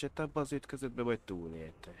elesett abba az ütközetbe, vagy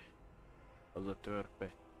túlélte. Az a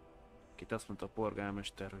törpe. Akit azt mondta a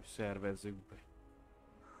polgármester, hogy szervezzük be.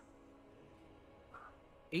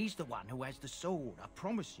 He's the one who has the sword, I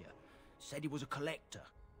promise you. Said he was a collector.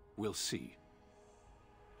 We'll see.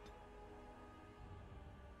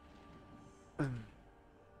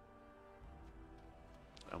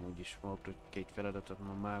 Amúgy is magad két feladatot a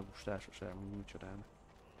mágus társaságban nyújtsadának.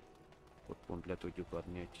 Ott pont le tudjuk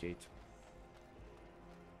adni egy-két.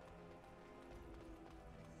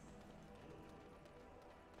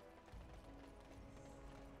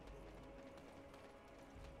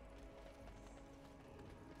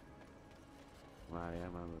 Várjál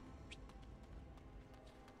már.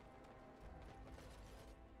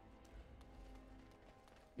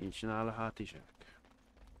 Nincs nála hátizsák.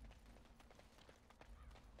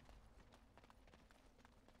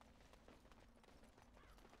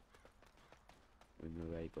 Hogy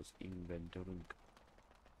növeljük az inventorunk.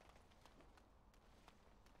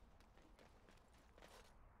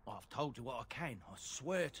 I've told you what I can, I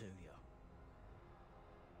swear to you.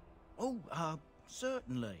 Oh,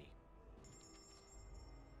 certainly.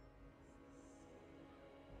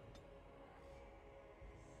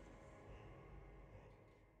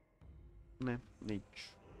 Nem,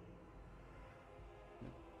 nincs.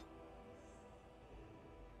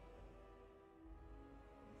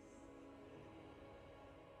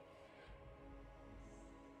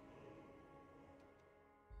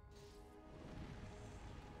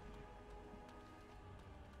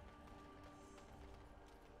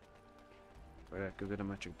 Legközelebb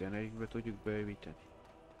már csak Denerikbe tudjuk bővíteni.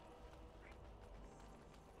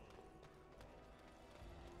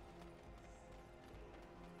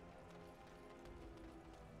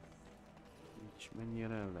 Így mennyi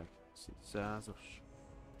jelenleg? 100-as.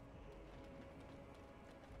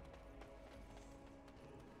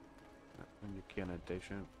 Hát mondjuk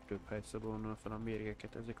jelentősen több helyszabonnal fel a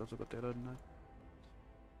mérgeket, ezek azokat eladnak.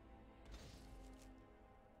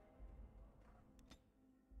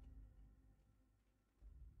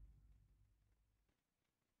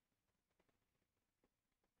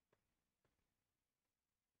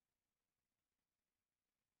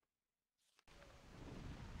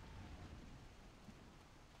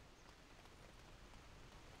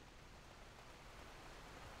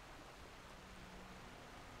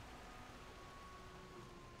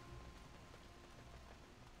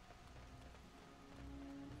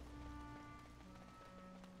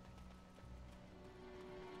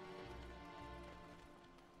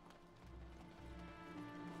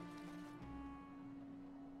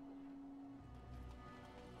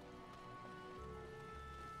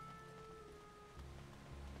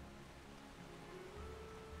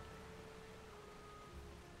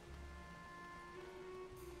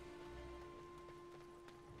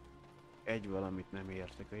 Egy valamit nem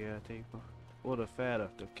értek a játékba. Oda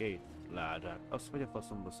felraktak 2 ládát. Azt hogy a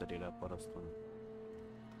faszomba szedi le a paraszton.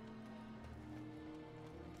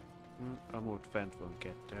 Amúgy fent van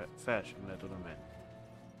 2, fel sem lehet oda menni.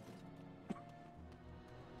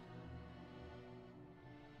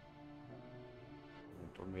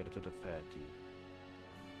 Nem tudom miért oda feltír.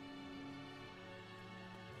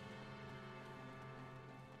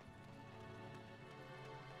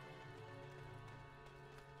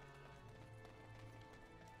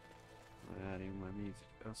 Várjunk már, mi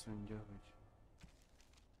azt mondja, hogy...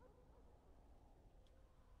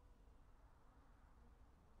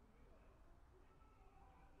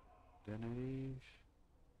 Tenerife...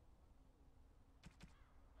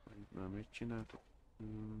 Itt már mit csináltok?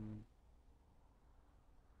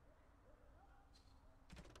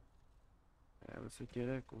 Elvesz a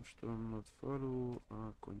gyerek, ostromlott falu,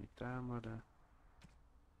 alkonyi támadás...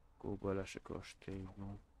 Kóbalás a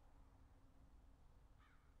kastélyban.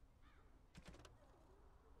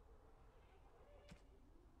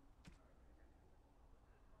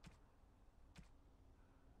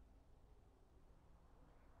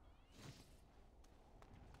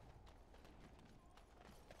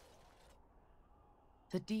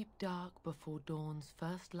 The deep dark before dawn's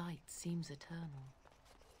first light seems eternal,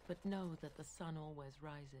 but know that the sun always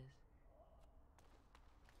rises.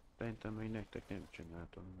 Szerintem még nektek nem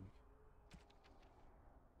csináltam meg.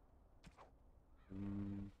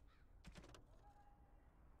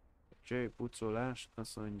 Cső pucolás,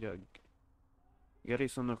 azt mondja,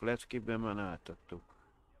 Garrisonnak leckében már átadtuk.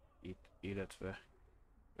 Itt, illetve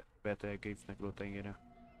Betelgriffnek lótengére.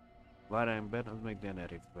 Varányben az meg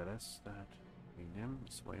Denerifbe lesz, tehát még nem,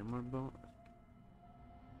 ez folyamatban.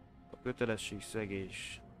 A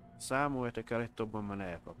kötelességszegés számoltak el, egy tobban már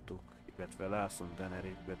elkaptuk, illetve Lászlón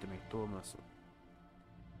Denerifbe, de még Tolmaszon.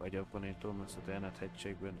 Vagy abban egy Tolmaszot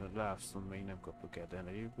elnethegységben, de Lászlón még nem kaptuk el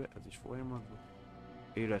Denerifbe, ez is folyamatban.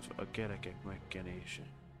 Illetve a kerekek megkenése.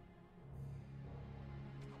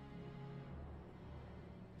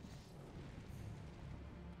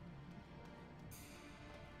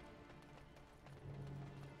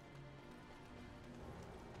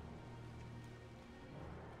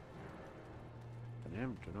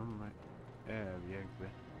 Nem tudom, meg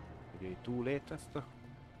elviekbe, hogy egy túlét ezt a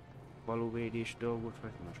faluvédés dolgot,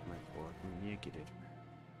 vagy most meg volt, milyen kidét.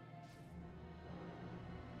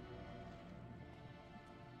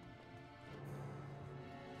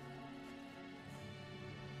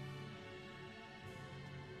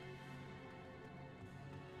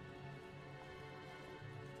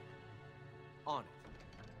 On it.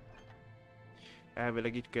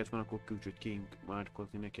 Elvileg itt kellett van akkor külsőt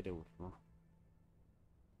kimarkozni neki, de ott van.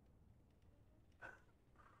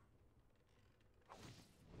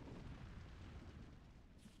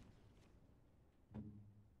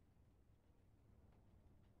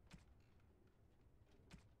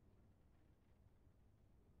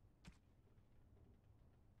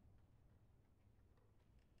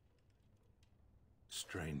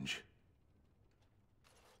 Strange.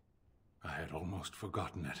 I had almost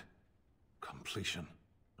forgotten it. Completion.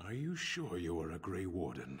 Are you sure you are a Grey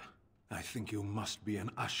Warden? I think you must be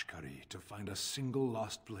an Ashkari to find a single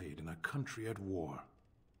lost blade in a country at war.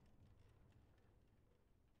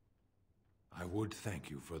 I would thank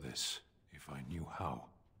you for this, if I knew how.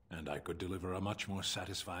 And I could deliver a much more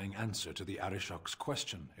satisfying answer to the Arishok's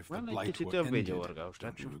question if the blight were ended.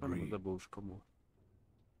 Don't you agree?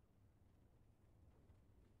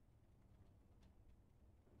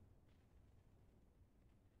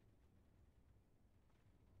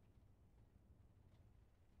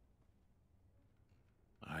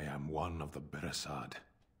 one of the Beresad.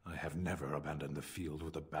 I have never abandoned the field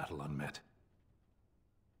with a battle unmet.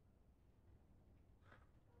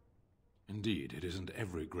 Indeed, it isn't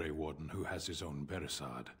every Grey Warden who has his own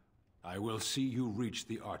Beresad. I will see you reach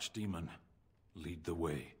the Archdemon. Lead the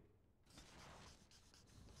way.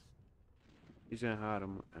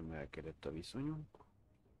 13 emelkedett a viszonyunk.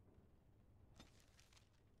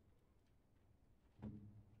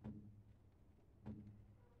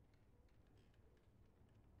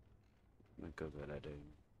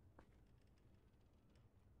 Megközeledünk.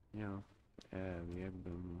 Ja,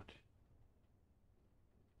 elviekben volt.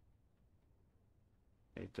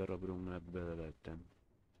 Egy darab rumlát belelettem.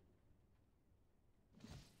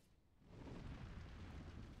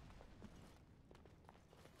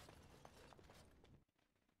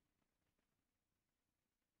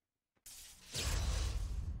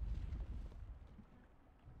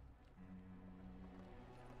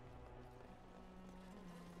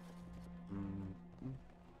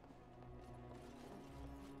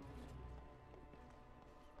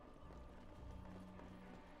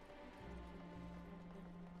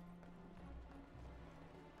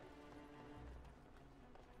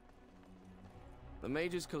 The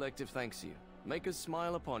Mages Collective thanks you. Make us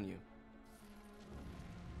smile upon you.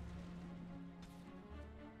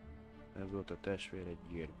 Ez volt a testvér egy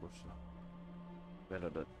gyérbossa.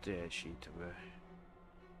 Feladat teljesítve.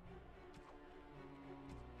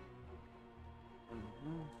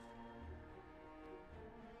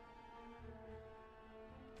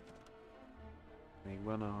 Még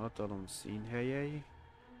van a hatalom színhelyei.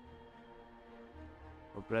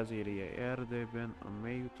 A brazíliai erdőben, a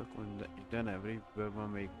mélyutakon, és Denevribben van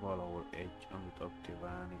még valahol egy, amit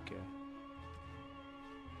aktiválni kell.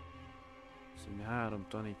 Szóval 3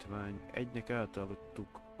 tanítvány, egynek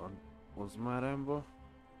átaludtuk a Ozmárámba,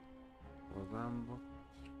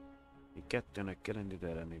 még 2-nek kell lenni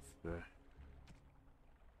Derenivbe.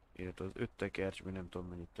 Illetve az 5 tekercsben nem tudom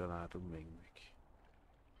mennyit találtunk még meg.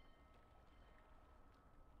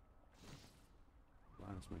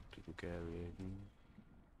 Azt meg tudjuk elvégni.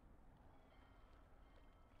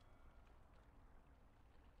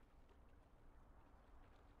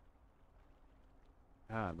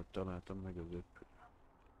 Hármat találtam meg az 5.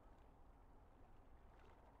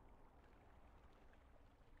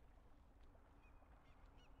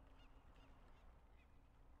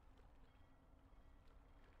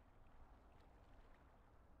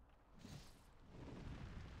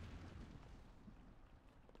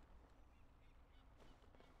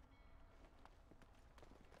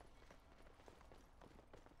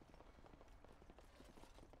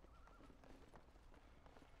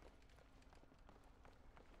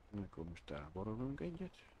 Akkor most táborolunk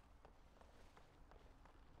egyet.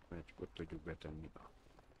 Mert csak ott tudjuk betenni a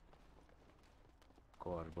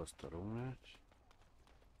karba azt a rumlát.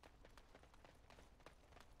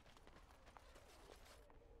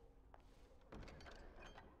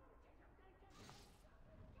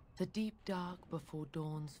 The deep dark before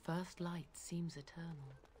dawn's first light seems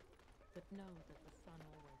eternal, but know that the sun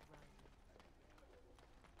always rises.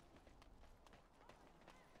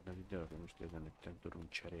 De videóban most ezen nem tudunk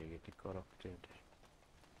cserélgetni karaktert.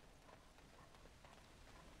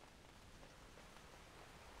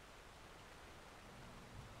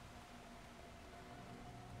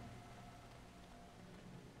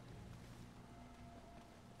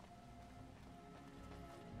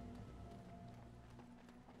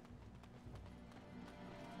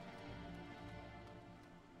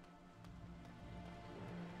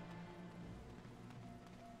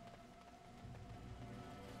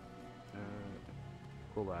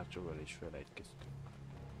 Kovácsóval is felejtkeztünk.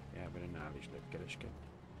 Elbenál is lehet kereskedni.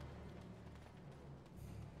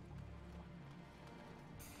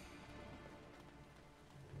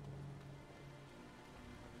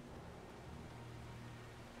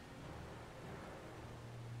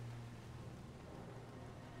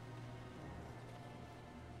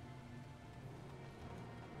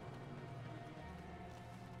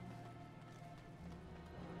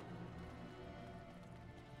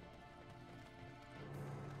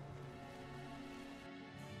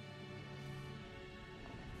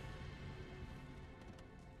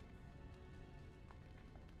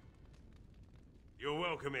 You're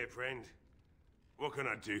welcome here, friend. What can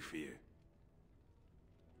I do for you?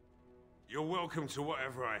 You're welcome to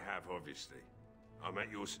whatever I have, obviously. I'm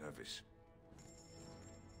at your service.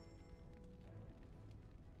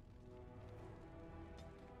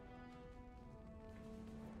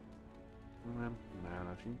 Nem,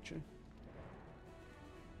 nála sincsen.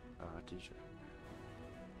 Hát is.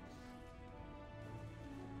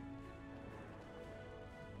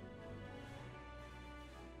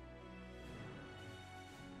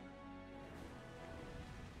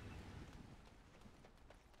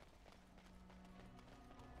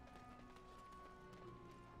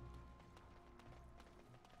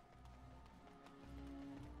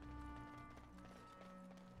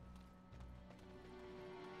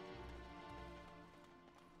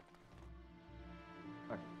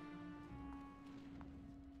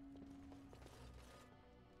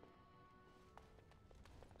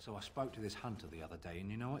 So I spoke to this hunter the other day, and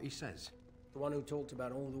you know what he says? The one who talked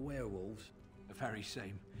about all the werewolves? The very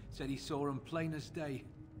same. Said he saw them plain as day.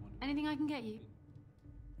 Anything I can get you?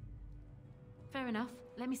 Fair enough.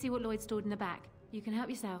 Let me see what Lloyd stored in the back. You can help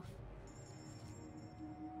yourself.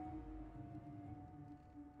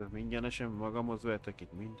 Mindjárt magamhoz vettek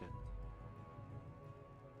itt mindent.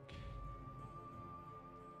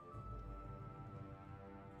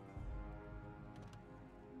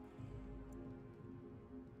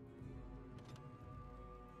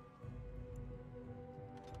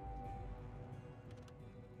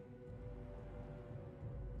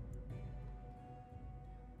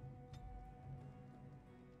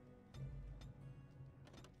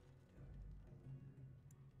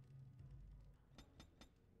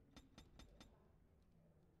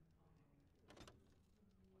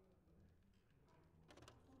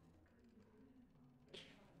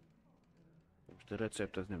 A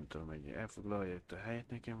recept az nem tudom, hogy elfoglalja itt a helyet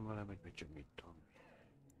nekem valamit, vagy csak mit tudom.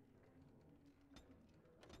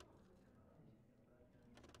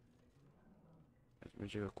 Ez még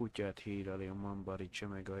csak a kutyát hírali, a mambarítsa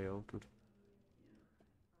meg a jó tud.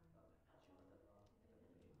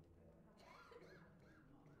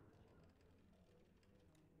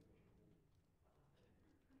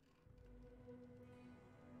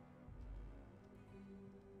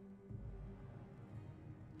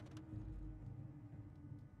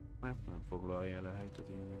 Nem foglalja el a helyet az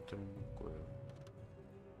inventory, akkor jó.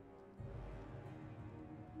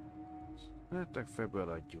 Hát legfeljebb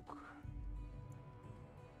eladjuk.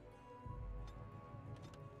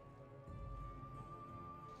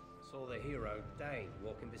 Saw the hero, Dane,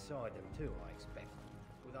 walking beside them too, I expect.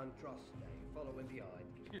 With untrust, Dane, following behind.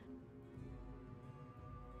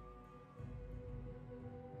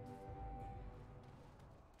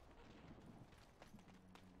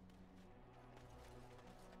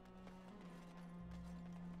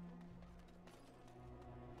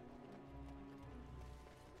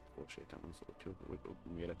 Sétálom az olcsó, vagy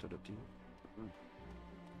méretadott így.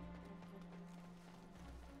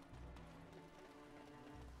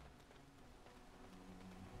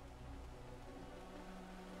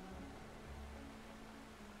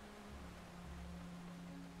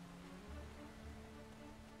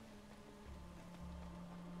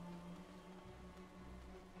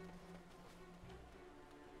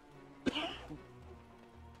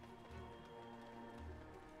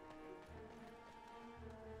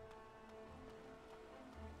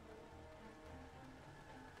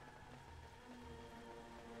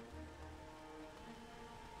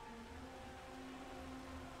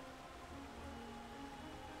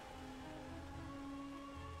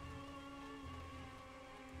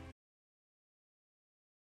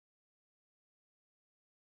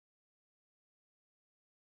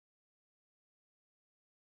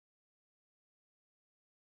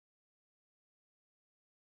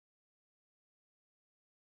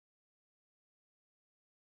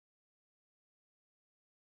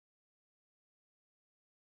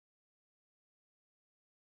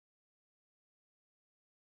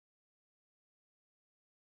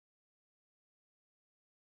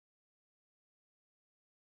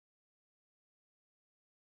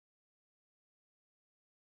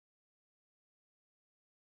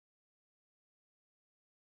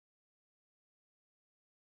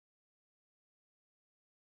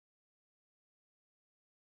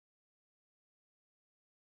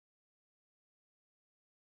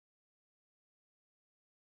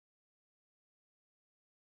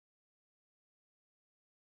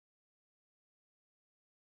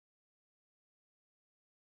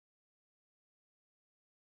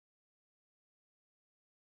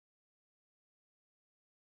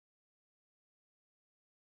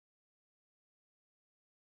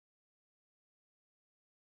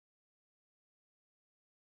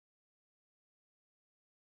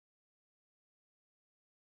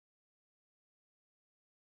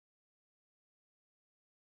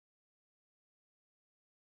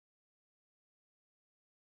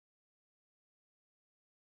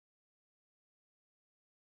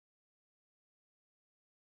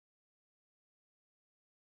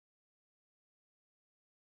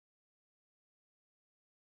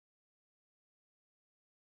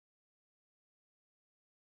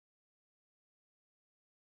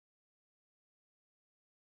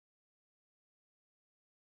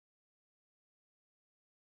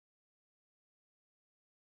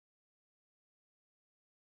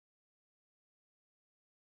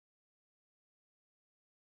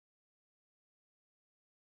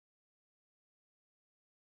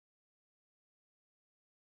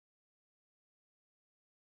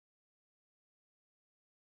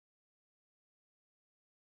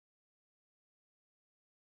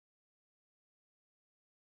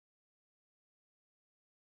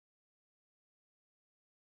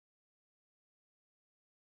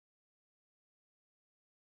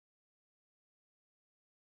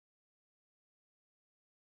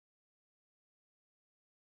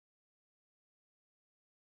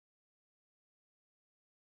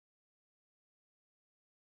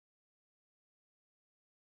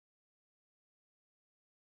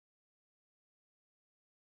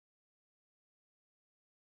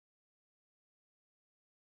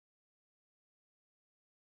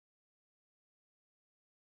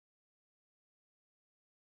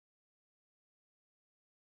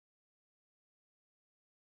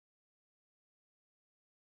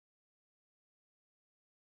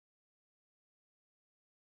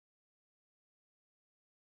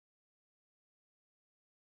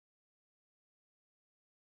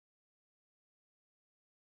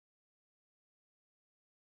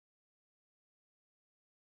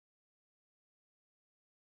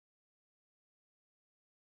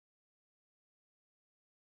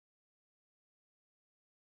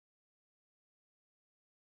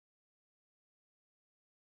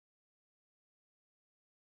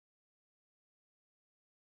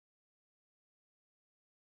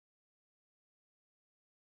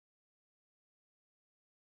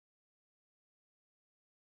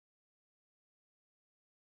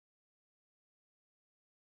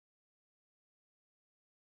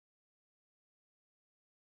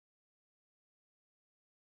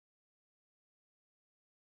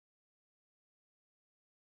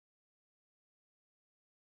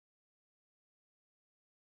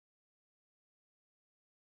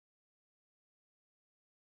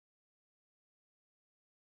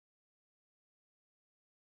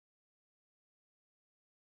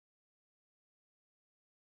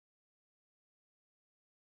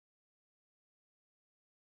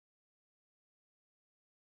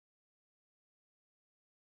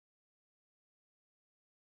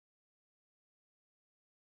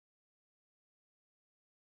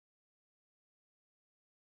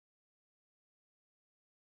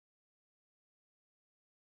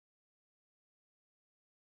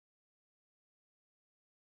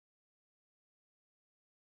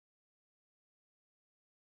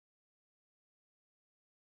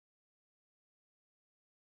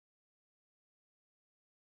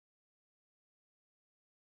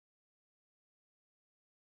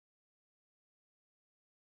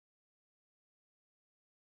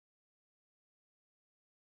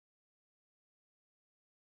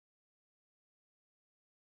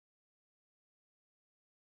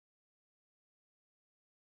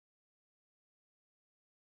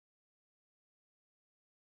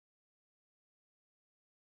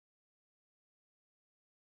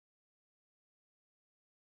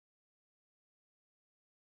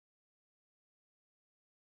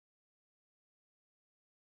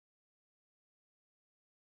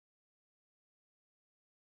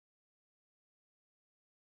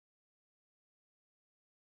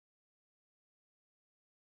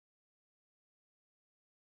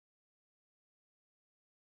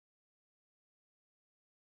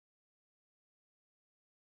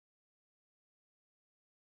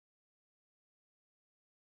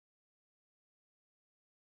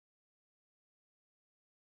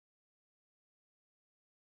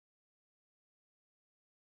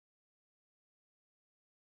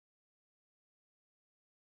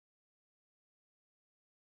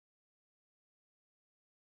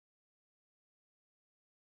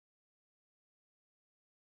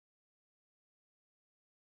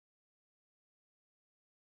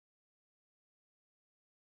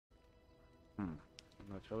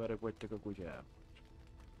 Nagy haverok vagytok a kutyában.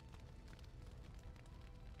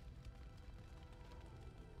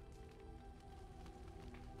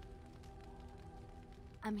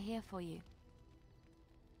 I'm here for you.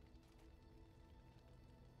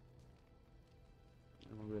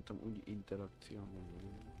 Nem voltam úgy interakció.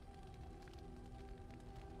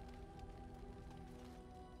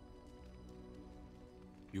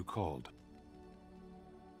 You called.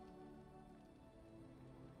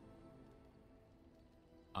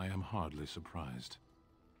 I am hardly surprised.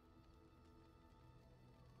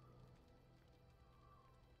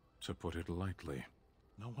 To put it lightly,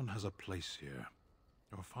 no one has a place here.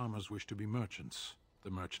 Your farmers wish to be merchants. The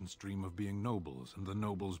merchants dream of being nobles, and the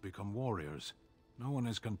nobles become warriors. No one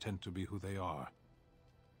is content to be who they are.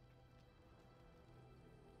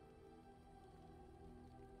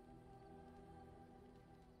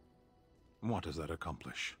 What does that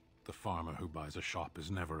accomplish? The farmer who buys a shop is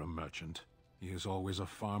never a merchant. He is always a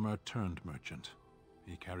farmer turned merchant.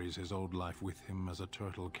 He carries his old life with him as a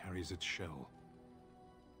turtle carries its shell.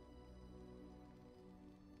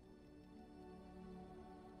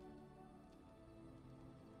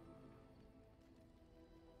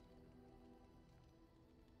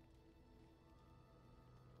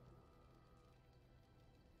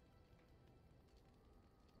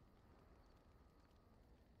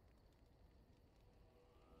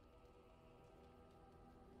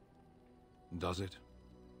 Does it?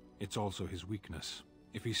 It's also his weakness.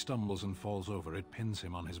 If he stumbles and falls over, it pins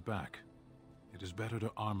him on his back. It is better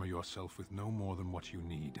to armor yourself with no more than what you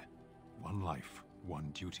need. One life,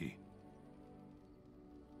 one duty.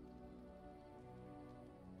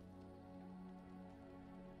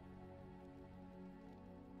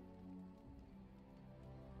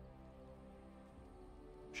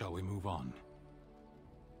 Shall we move on?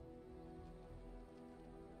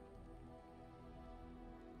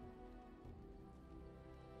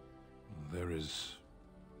 There is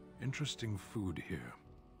interesting food here.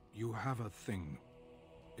 You have a thing.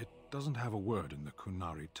 It doesn't have a word in the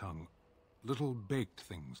Kunari tongue. Little baked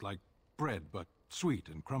things like bread, but sweet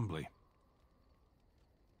and crumbly.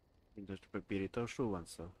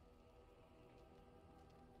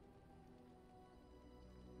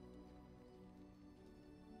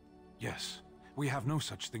 Yes, we have no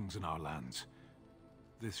such things in our lands.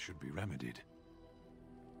 This should be remedied.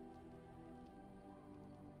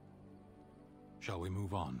 Shall we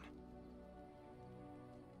move on?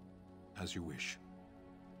 As you wish.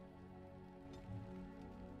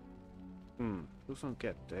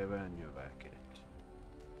 22-ével növelkedett.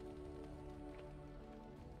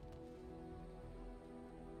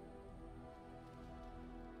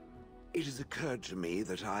 It has occurred to me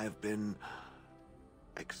that I have been...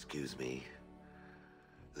 Excuse me.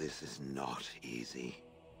 This is not easy.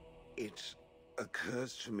 It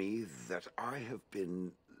occurs to me that I have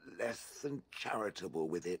been less than charitable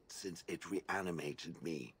with it since it reanimated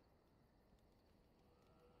me.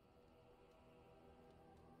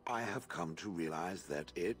 I have come to realize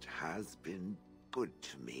that it has been good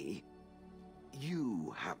to me.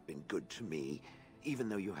 You have been good to me, even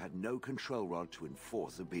though you had no control rod to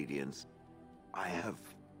enforce obedience. I have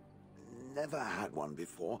never had one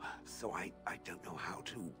before, so I don't know how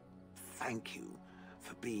to thank you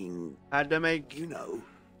for being, you know...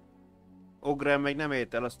 Ográn meg nem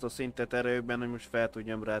ért el azt a szintet erőkben, hogy most fel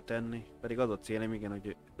tudjam rá tenni. Pedig az a célom, igen,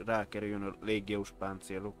 hogy rákerüljön a légiós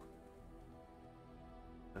páncélok.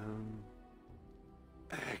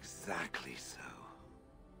 Exactly so.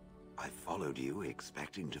 I followed you,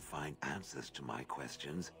 expecting to find answers to my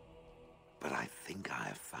questions, but I think I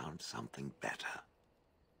have found something better.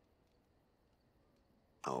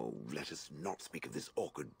 Oh, let us not speak of this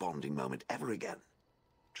awkward bonding moment ever again.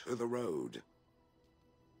 To the road.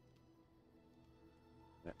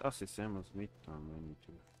 Mert azt hiszem, az mit tudom, mennyit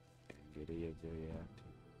engedélyező a játék.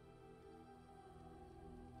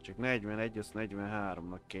 Csak 41, az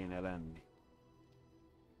 43-nak kéne lenni.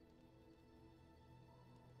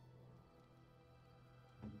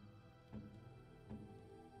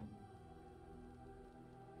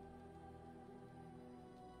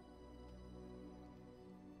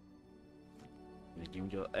 Megyünk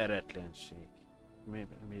ugye az eretlenség.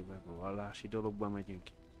 Miben a vallási dologban megyünk?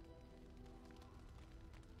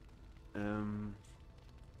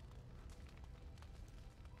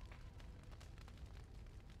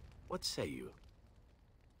 What say you?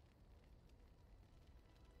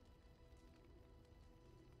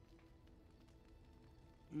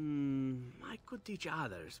 I could teach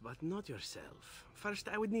others, but not yourself. First,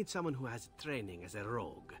 I would need someone who has training as a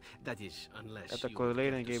rogue. That is, unless Hát you akkor would care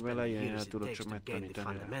to lényegében spend the lejjön years el it tudok takes csak to gain the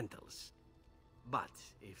megtanítani. fundamentals. But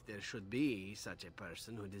if there should be such a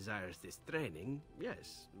person who desires this training,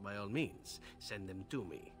 yes, by all means, send them to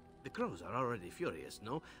me. The crows are already furious,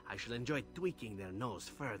 no? I shall enjoy tweaking their nose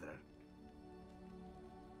further.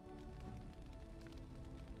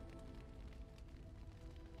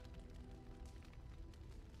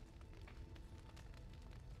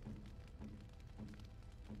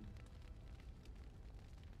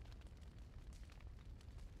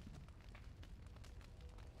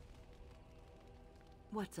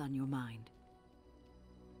 What's on your mind?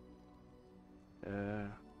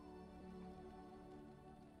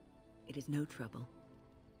 It is no trouble.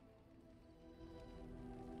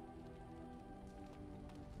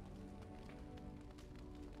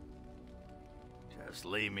 Just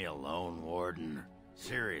leave me alone, Warden.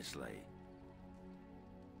 Seriously.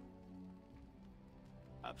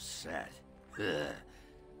 Upset? Ugh.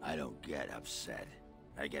 I don't get upset.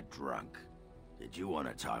 I get drunk. Did you want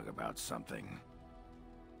to talk about something?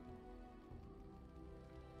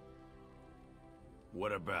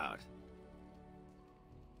 What about?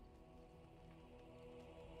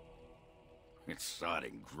 It's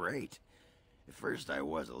sounding great. At first I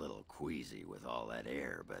was a little queasy with all that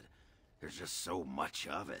air, but there's just so much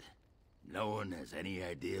of it. No one has any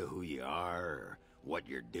idea who you are or what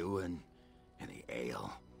you're doing. And the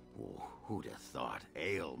ale. Oh, who'd have thought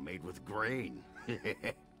ale made with grain?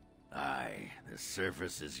 Aye, the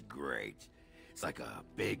surface is great. It's like a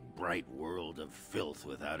big, bright world of filth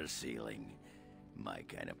without a ceiling. My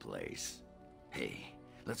kind of place. Hey,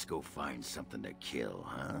 let's go find something to kill,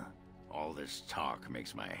 huh? All this talk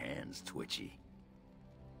makes my hands twitchy.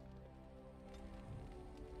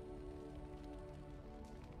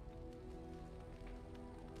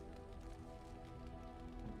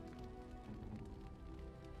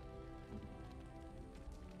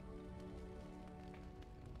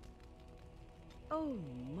 Oh,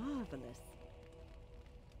 marvelous.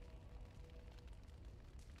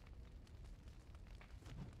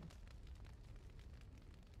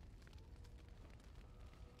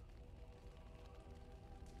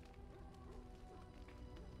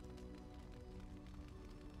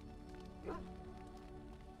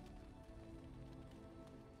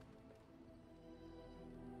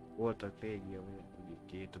 Voltak régi, ugye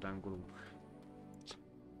két rangolunk.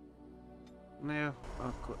 Na jó,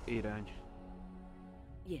 akkor irány.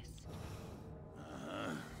 Yes.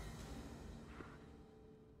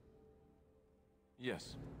 Yes.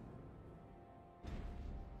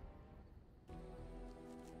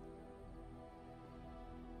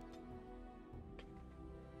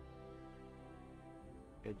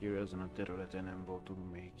 Egyről ezen a területen nem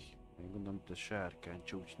voltunk még. Én gondolom, hogy a sárkány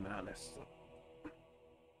csúcsnál lesz a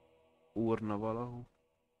urna valahol.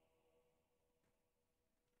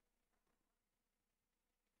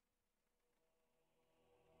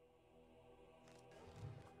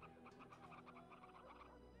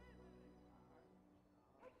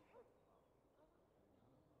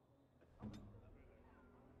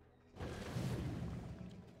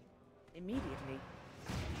 Immediately.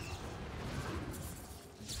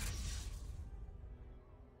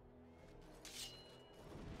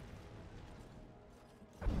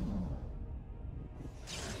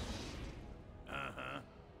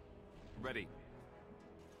 Ready.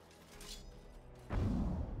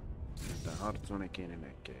 De harcolni kéne,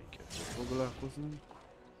 meg kell foglalkozni.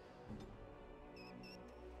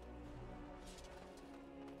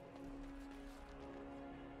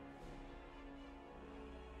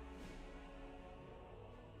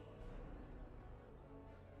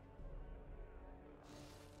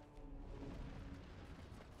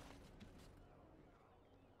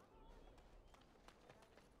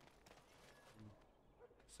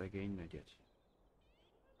 Szegény negyed.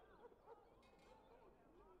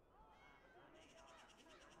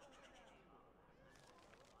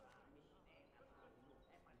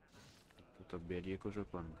 Itt a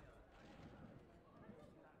bérgyilkosok vannak.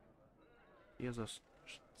 Mi az a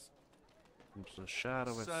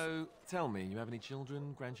sára vesz? So, tell me, you have any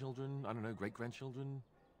children, grandchildren, I don't know, great-grandchildren?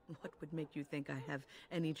 What would make you think I have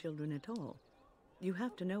any children at all? You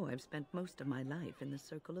have to know I've spent most of my life in the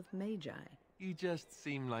circle of magi. You just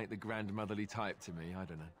seem like the grandmotherly type to me, I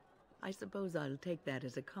don't know. I suppose I'll take that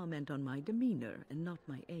as a comment on my demeanor and not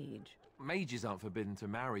my age. Mages aren't forbidden to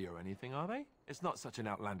marry or anything, are they? It's not such an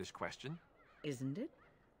outlandish question. Isn't it?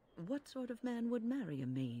 What sort of man would marry a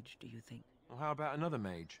mage, do you think? Well, how about another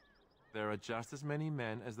mage? There are just as many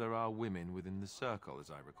men as there are women within the circle,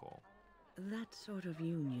 as I recall. That sort of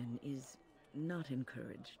union is not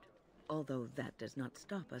encouraged. Although that does not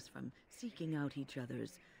stop us from seeking out each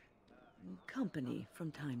other's company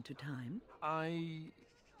from time to time.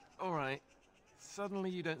 All right. Suddenly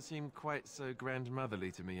you don't seem quite so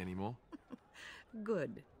grandmotherly to me anymore.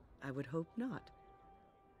 Good. I would hope not.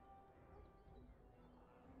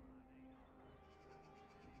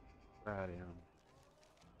 Várjam.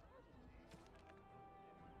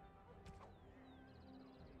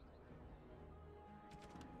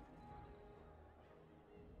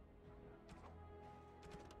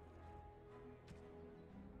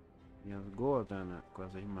 Mi az Golden, akkor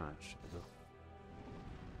az egy más. Ez a...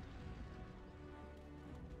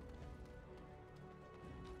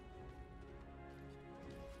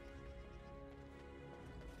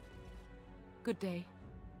 Good day.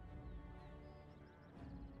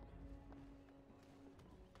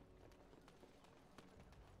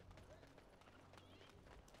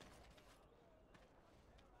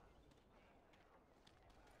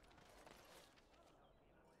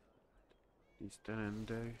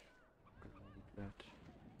 Tisztelendő.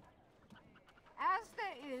 As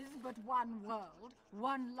there is but one world,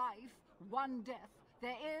 one life, one death,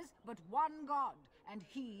 there is but one God, and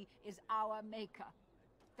He is our Maker.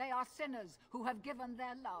 They are sinners who have given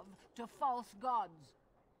their love to false gods.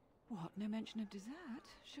 What? No mention of dessert?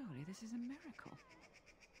 Surely this is a miracle.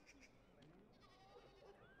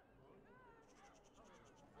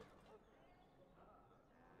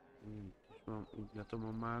 Úgy látom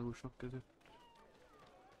a mágusok között.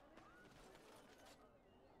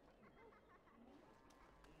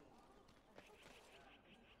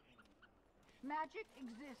 Magic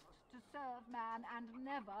exists to serve man and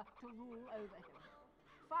never to rule over him.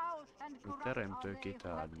 Foul and corrupt are they who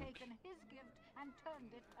have taken his gift and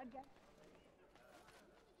turned it against.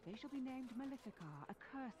 They shall be named Maleficar,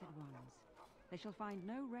 accursed ones. They shall find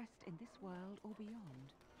no rest in this world or beyond.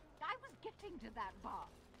 I was getting to that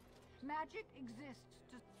part. Magic exists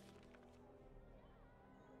to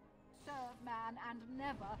serve man and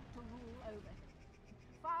never to rule over him.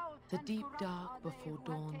 The deep dark before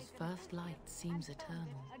dawn's first light seems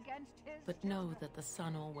eternal, but know that the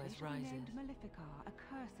sun always rises. Maleficar,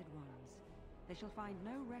 accursed ones. They shall find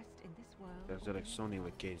no rest in this world. Ezzel Sony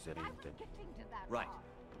vagy kézzel érted. Right.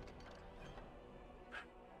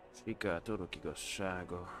 Sikátorok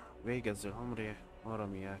igazsága. Végezzel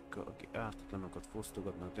haramiákkal, akik ártatlanokat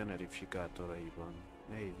fosztogatnak Tenerife sikátoraiban.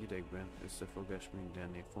 Nehéz idegben összefogás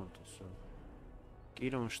mindennél fontosabb.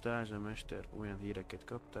 Kíron stázsamester, olyan híreket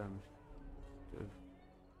kaptál,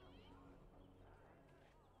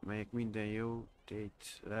 melyek minden jó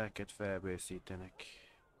tét lelket felbőszítenek.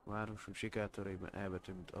 Városunk sikátoraiban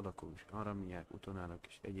elbetömött alakok és haramiák, utonálnak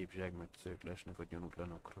és egyéb zsegmetszők lesnek a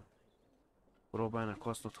gyanútlanokra. Próbálnak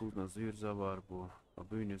hasznot húzni az űrzavarból, a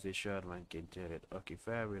bűnözés járványként terjed, aki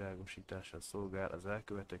felvilágosítással szolgál, az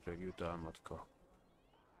elkövetekre jutalmat kap.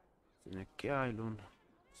 Színek Kiadón,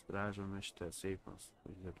 strázsamester szépen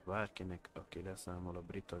szólított bárkinek, aki leszámol a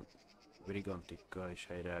brigantikkal és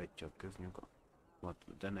helyreállítja a köznyugalmat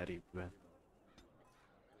Tenerife-ben.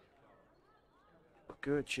 A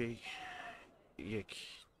költségek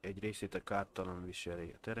egy részét a kártalan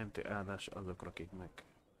viseli, a teremtő áldás azokra, akik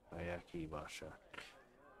meghallják hívását.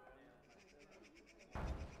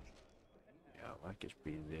 Ja, egy kis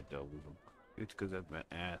pénzért dolgozunk. Ütközetben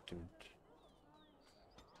eltűnt.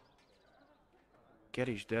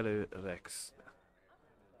 Kerítsd elő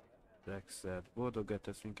Rexet. Boldoggá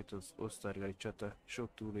tesz minket az osztályai csata,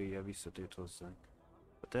 sok túlélje visszatért hozzánk.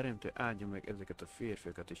 A teremtő áldja meg ezeket a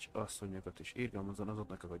férfiakat és asszonyokat, és irgalmazzon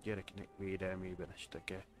azoknak a gyereknek védelmében estek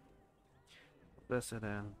el.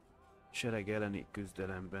 Veszelem sereg elleni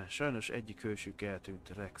küzdelemben. Sajnos egyik hősük eltűnt,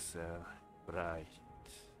 Rexel Bright.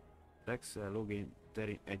 Rexel Login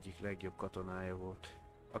terén egyik legjobb katonája volt,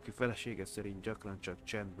 aki felesége szerint gyakran csak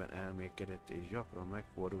csendben elmélkedett és gyakran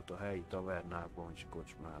megfordult a helyi tavernában és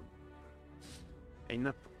kocsmában. Egy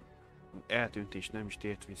nap eltűnt és nem is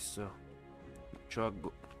tért vissza.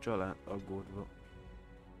 Család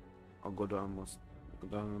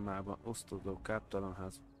aggodalmában osztozó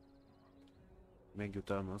káptalanház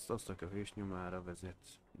megjutalmazta azt, aki a hős nyomára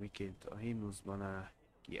vezet, miként a himnuszban áll,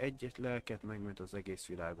 ki egyet lelket megment, az egész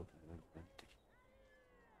világot megmenti.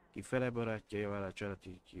 Ki fele barátja javára a család,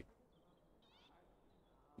 ki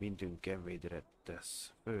mindünk kenvédre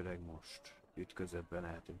tesz, főleg most ütközetben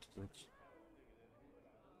eltűnt. Ez egy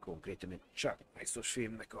konkrétan egy Chuck Norris-os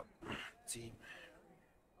filmnek a cím,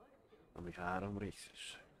 ami 3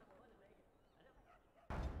 részes.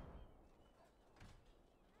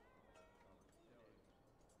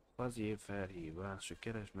 Fazier felhívás,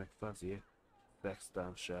 keresd meg Fazier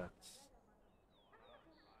Sextánsát.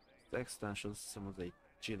 Sextáns, azt hiszem, az egy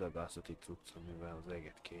csillagászati cucc, amivel az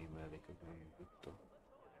eget kémellik,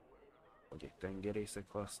 hogy egy tengerészek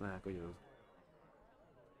használják, hogy az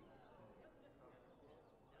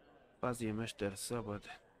Fazil mester szabad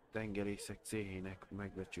tengerészek céhének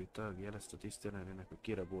megbecsült tagja, jelezte a tiszteletnek, hogy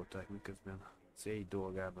kirabolták, miközben cél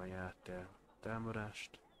dolgában járt el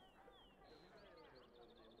támadást.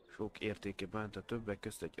 Sok értéke bánta, többek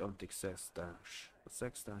közt egy antik szextáns. A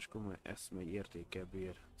szextáns komoly eszmei értéke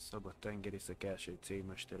bír. Szabad tengerészek első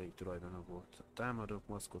célmesterei tulajdona volt. A támadók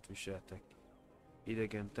maszkot viseltek.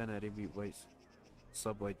 Idegen teneribi vagy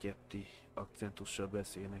szabadjetti akcentussal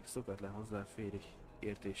beszélnek. Szokatlan hozzáféri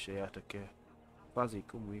értéssel jártak el. Fazil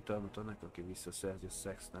komoly jutalmat annak, aki visszaszerzi a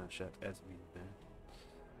szextánsát, ez minden.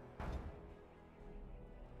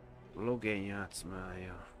 Logan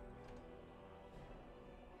játszmája.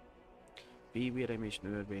 Bíbérem és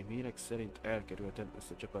nőrvény hírek szerint elkerülten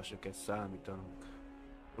összecsapásra kell számítanunk.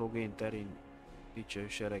 Logan terén dicső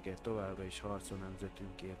serege továbbra is harcol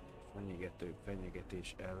nemzetünkért fenyegető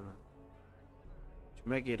fenyegetés ellen. És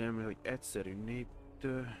megérdemli, hogy egyszerű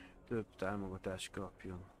néptől több támogatást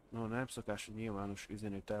kapjon. No, nem szokás, hogy nyilvános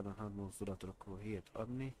üzenőtárban hadmozdulatokról hírt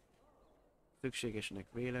adni.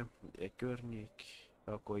 Szükségesnek vélem, hogy egy környék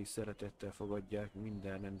lakói szeretettel fogadják,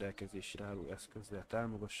 minden rendelkezésre álló eszközzel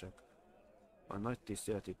támogassák a nagy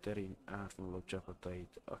tiszteleti terén átvonuló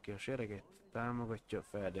csapatait, aki a sereget támogatja,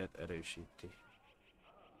 feldelt erősíti.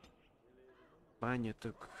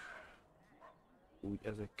 Bánjatok úgy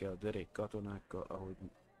ezekkel a derék katonákkal, ahogy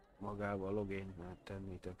magával Logénnál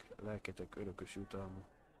tennétek, lelketek örökös jutalma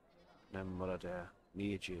nem marad el,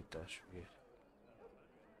 négy testvér.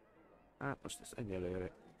 Hát most ez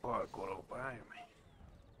egyelőre alkoló pálya.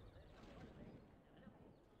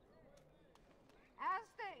 As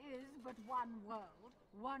there is but one world,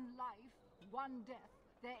 one life, one death,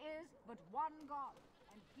 there is but one God,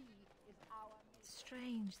 and he is our...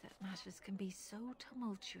 Strange that matters can be so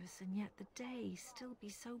tumultuous and yet the day still be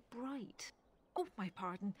so bright. Oh, my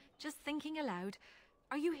pardon, just thinking aloud.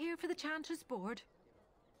 Are you here for the Chanter's Board?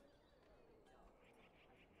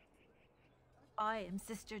 I am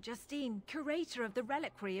Sister Justine, curator of the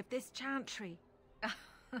reliquary of this chantry.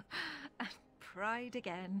 And pride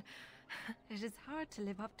again. It is hard to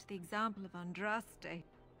live up to the example of Andraste.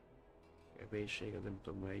 Kevéség, az nem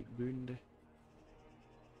tudom melyik bűn, de...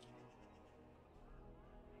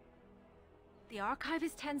 The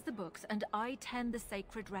archivist tends the books, and I tend the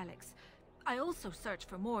sacred relics. I also search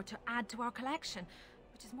for more to add to our collection,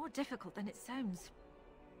 which is more difficult than it sounds.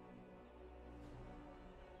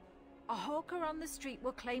 A hawker on the street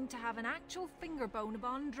will claim to have an actual finger bone of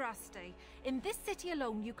Andraste. In this city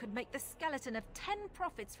alone, you could make the skeleton of 10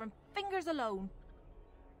 prophets from fingers alone.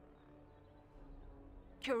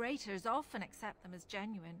 Curators often accept them as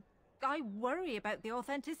genuine. I worry about the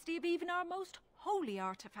authenticity of even our most holy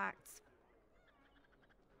artifacts.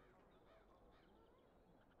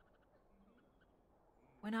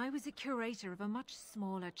 When I was a curator of a much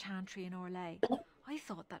smaller chantry in Orlais, I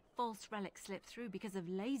thought that false relics slipped through because of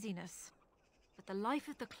laziness. But the life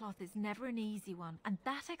of the cloth is never an easy one, and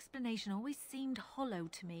that explanation always seemed hollow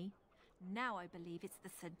to me. Now I believe it's the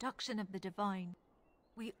seduction of the divine.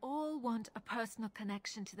 We all want a personal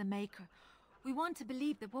connection to the Maker. We want to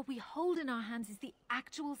believe that what we hold in our hands is the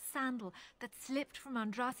actual sandal that slipped from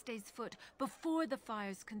Andraste's foot before the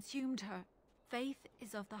fires consumed her. Faith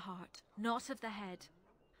is of the heart, not of the head.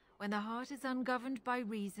 When the heart is ungoverned by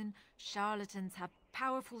reason, charlatans have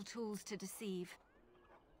powerful tools to deceive.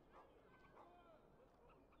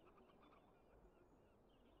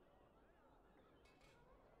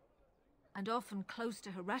 And often close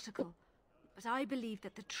to heretical. But I believe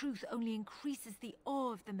that the truth only increases the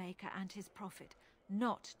awe of the Maker and his prophet,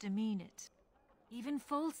 not demean it. Even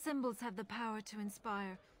false symbols have the power to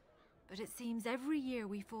inspire, but it seems every year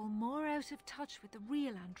we fall more out of touch with the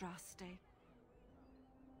real Andraste.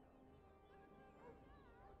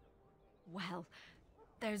 Well,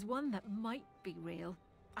 there's one that might be real.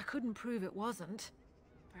 I couldn't prove it wasn't.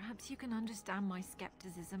 Perhaps you can understand my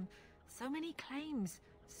skepticism. So many claims,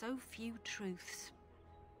 so few truths.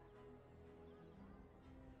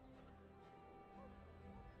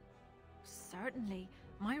 Certainly,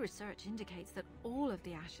 my research indicates that all of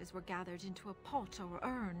the ashes were gathered into a pot or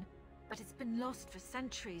urn, but it's been lost for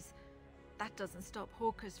centuries. That doesn't stop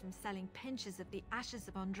hawkers from selling pinches of the ashes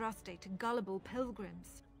of Andraste to gullible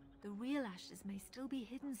pilgrims. The real ashes may still be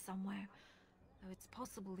hidden somewhere, though it's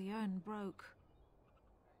possible the urn broke.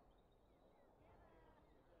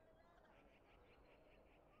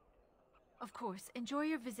 Of course, enjoy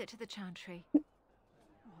your visit to the chantry.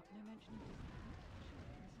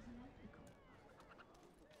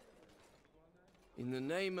 In the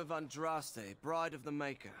name of Andraste, Bride of the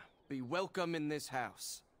Maker, be welcome in this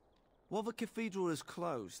house. While the cathedral is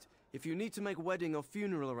closed, if you need to make wedding or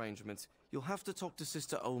funeral arrangements, you'll have to talk to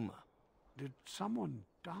Sister Olma. Did someone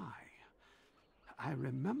die? I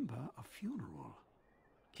remember a funeral.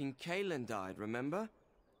 King Kalen died, remember?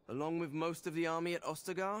 Along with most of the army at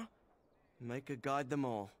Ostagar? Maker guide them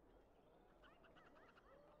all.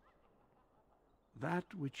 That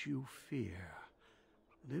which you fear,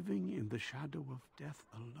 living in the shadow of death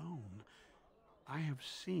alone, I have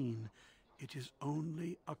seen it is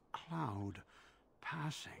only a cloud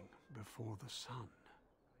passing before the sun.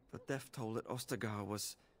 The death toll at Ostagar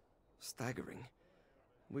was staggering.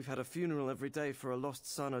 We've had a funeral every day for a lost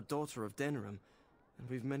son or daughter of Denerim, and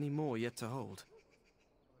we've many more yet to hold.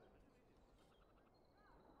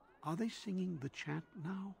 Are they singing the chant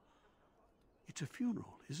now? It's a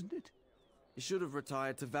funeral, isn't it? He should have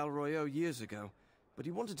retired to Valroyo years ago, but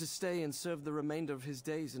he wanted to stay and serve the remainder of his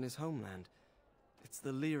days in his homeland. It's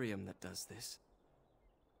the lyrium that does this.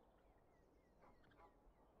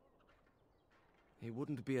 He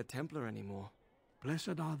wouldn't be a Templar anymore.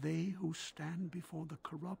 Blessed are they who stand before the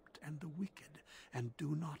corrupt and the wicked, and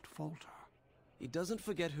do not falter. He doesn't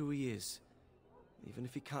forget who he is, even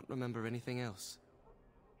if he can't remember anything else.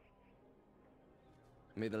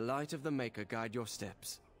 May the light of the Maker guide your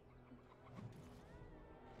steps.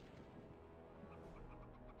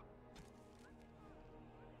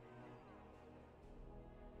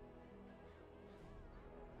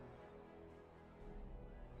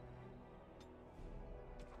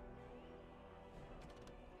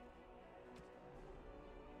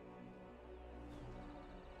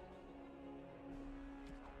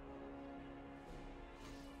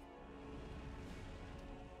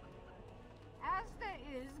 As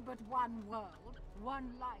there is but one world, one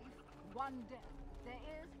life, one death, there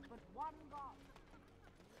is but one God.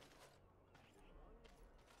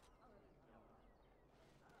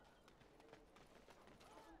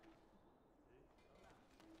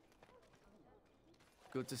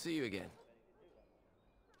 Good to see you again.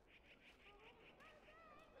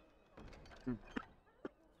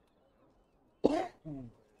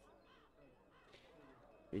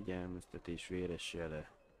 Figyelmeztetés véres jele.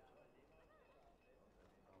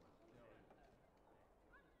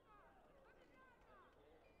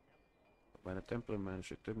 Bár a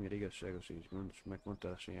templomárosok többnyire igazságos és gondos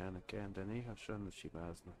megfontolásra járnak el, de néha sajnos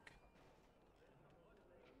hibáznak.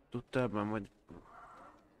 Tudtában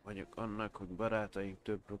vagyok annak, hogy barátaink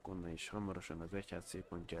több rokonna is hamarosan az egyház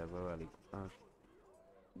széppontjával válik.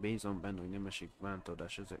 Bízom benne, hogy nem esik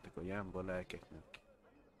bántódás ezeknek a jámba lelkeknek.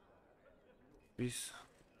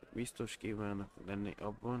 Biztos kívánok lenni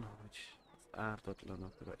abban, hogy az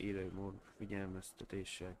ártatlanokra élő mód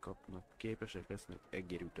figyelmeztetéssel kapnak, képesek lesznek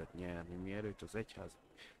egérutat nyerni, mielőtt az egyház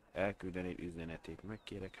elküldeni üzenetét.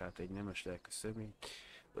 Megkérek hát egy nemes lelkű személyt,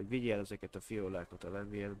 hogy vigye el ezeket a fiolákat a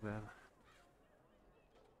levélben,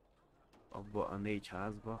 abba a 4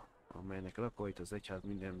 házba, amelynek lakóit az egyház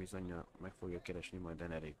minden bizonnyal meg fogja keresni majd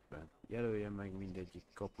Denerimben. Jelölje meg mindegyik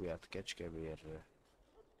kapuját kecskevérre.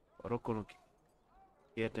 A rokonok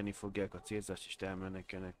érteni fogják a célzást és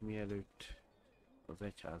elmenekkelnek, mielőtt az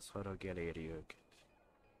egyház harag eléri őket.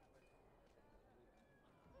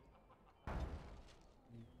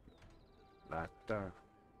 Láttál?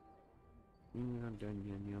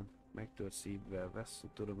 Mindannyian megtört szívvel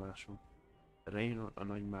vesszük tudomásul. Reynor a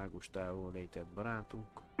nagy mágus távol létett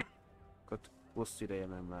barátunkat hosszú ideje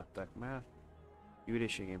nem látták már,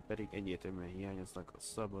 gyűléségén pedig egyértelműen hiányoznak a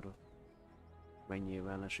szabadok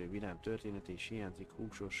megnyilvánulású vidám történet, és hiányzik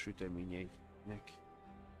húsos süteményeinek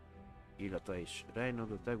illata is.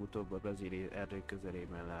 Reynordot legutóbb a brazíliai erdő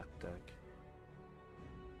közelében látták.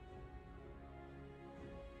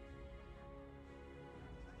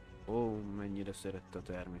 Ó, mennyire szerette a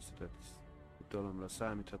természetet. Utalomra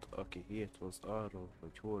számíthat, aki hírt hoz arról,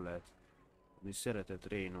 hogy hol lehet, mi szeretett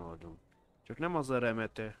Reynordunk. Csak nem az a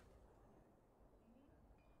remete,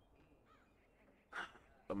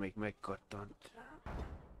 amelyik megkattant.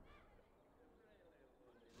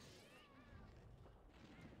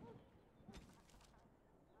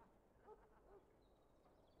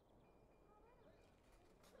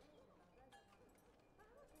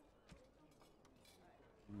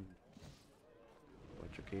 Vagy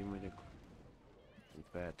csak én vagyok egy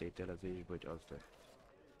feltételezés, vagy az lehet.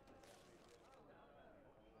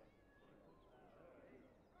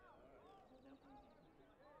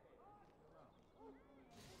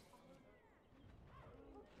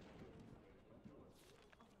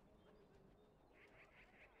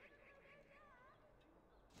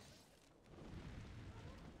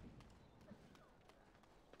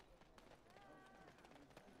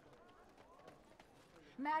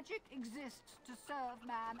 Magic exists to serve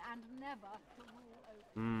man and never to rule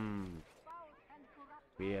over. Foul and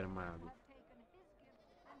corrupt Vérmágus. have taken his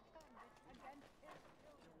gift and turned it against his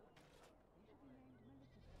children.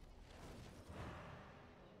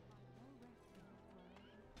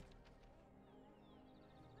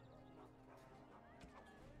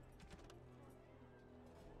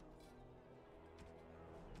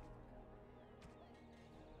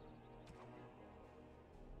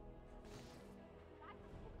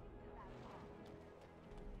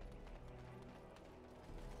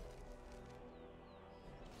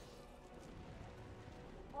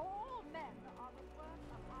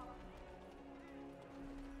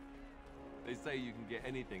 They say you can get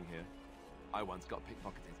anything here. I once got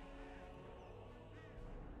pickpocketed.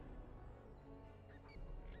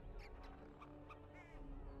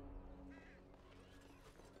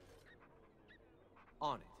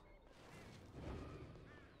 On it.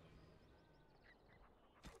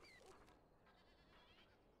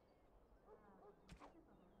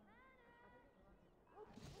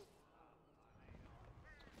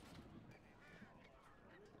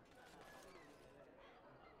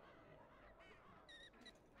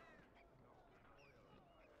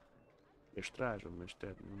 És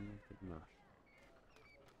strázsomester, hogy más.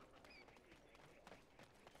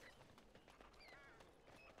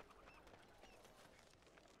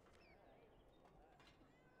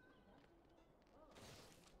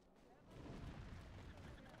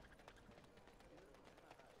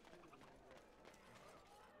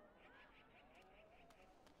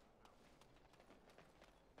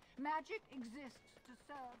 Magic exists to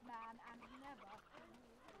serve man and never to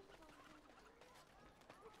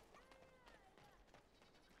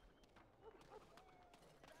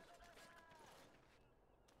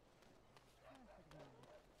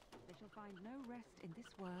They shall find no rest in this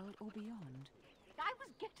world or beyond. I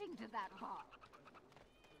was getting to that part.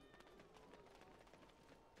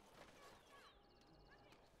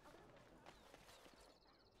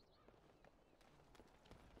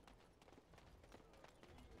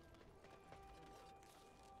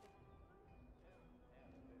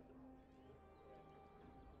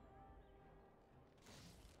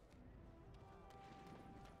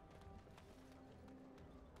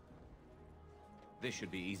 This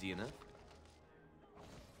should be easy enough.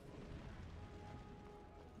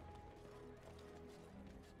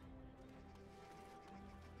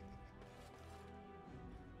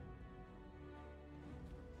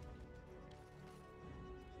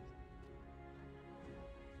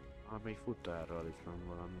 Még futárral is van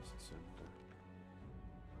valami, szerintem.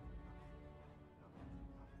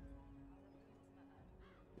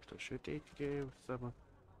 Itt a sötétke szabad.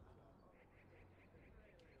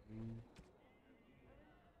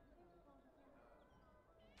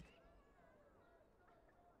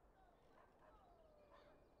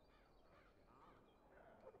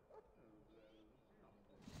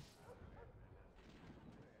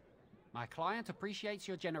 My client appreciates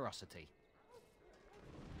your generosity.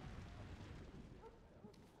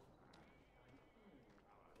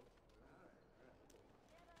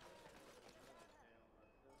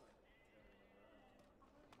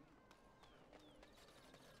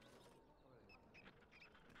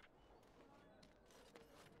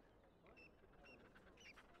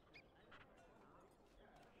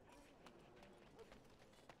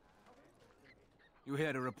 You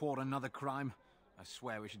here to report another crime? I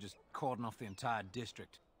swear we should just cordon off the entire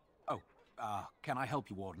district. Oh, can I help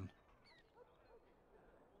you, Warden?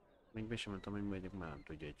 Még be sem mondtam, hogy megyek, már nem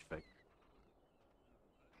tudja egy fek.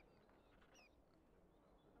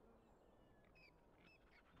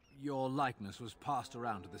 Your likeness was passed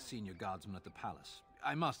around to the senior guardsman at the palace.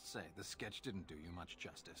 I must say, the sketch didn't do you much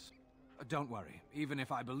justice. Don't worry, even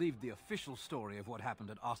if I believed the official story of what happened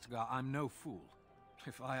at Ostagar, I'm no fool.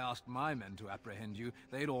 If I asked my men to apprehend you,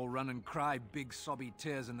 they'd all run and cry big sobby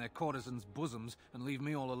tears in their courtesans' bosoms and leave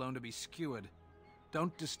me all alone to be skewered.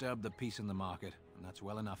 Don't disturb the peace in the market, and that's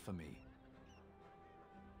well enough for me.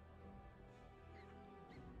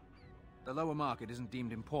 The lower market isn't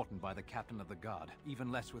deemed important by the captain of the guard,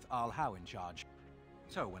 even less with Arl Howe in charge.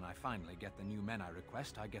 So when I finally get the new men I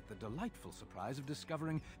request, I get the delightful surprise of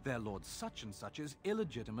discovering their Lord Such-and-Such's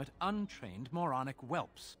illegitimate, untrained, moronic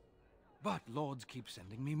whelps. But lords keep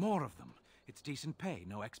sending me more of them. It's decent pay,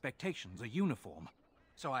 no expectations, a uniform.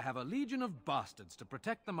 So I have a legion of bastards to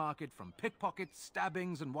protect the market from pickpockets,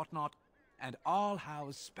 stabbings, and whatnot. And Arl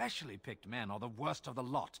Howe's specially picked men are the worst of the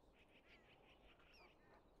lot.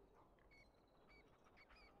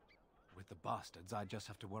 With the bastards, I just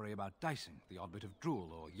have to worry about dicing, the odd bit of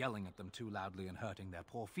drool, or yelling at them too loudly and hurting their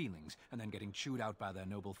poor feelings, and then getting chewed out by their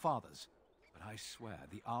noble fathers. But I swear,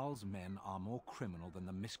 the Arl's men are more criminal than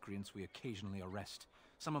the miscreants we occasionally arrest.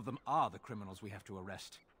 Some of them are the criminals we have to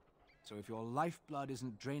arrest. So if your lifeblood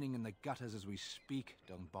isn't draining in the gutters as we speak,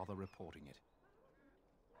 don't bother reporting it.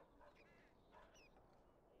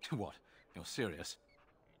 What? You're serious?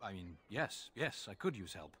 I mean, yes, I could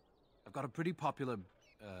use help. I've got a pretty popular,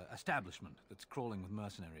 establishment that's crawling with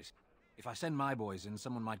mercenaries. If I send my boys in,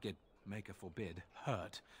 someone might get, maker forbid,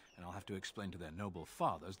 hurt, and I'll have to explain to their noble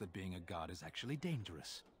fathers that being a guard is actually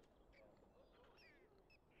dangerous.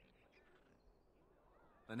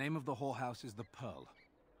 The name of the whorehouse is the Pearl.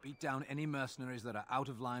 Beat down any mercenaries that are out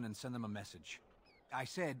of line and send them a message. I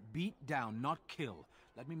said beat down, not kill.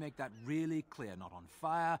 Let me make that really clear. Not on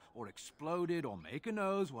fire, or exploded, or make a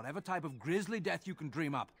nose, whatever type of grisly death you can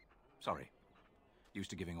dream up. Sorry. Used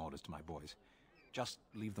to giving orders to my boys. Just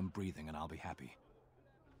leave them breathing and I'll be happy.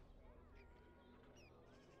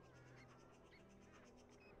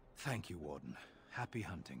 Thank you, Warden. Happy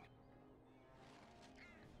hunting.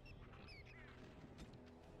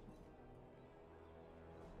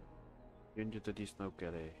 Gyöngyöt a disznók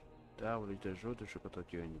elé. Távolítsd a zsoldosokat a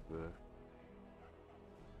gyöngyből.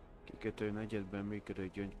 Kikötő negyedben működő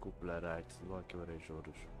gyöngykuplá állít, valaki van egy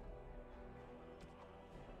zsoldos.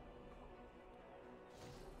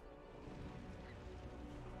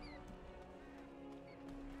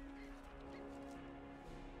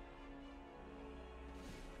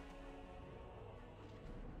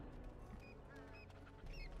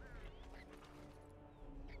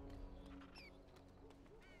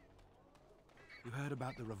 You heard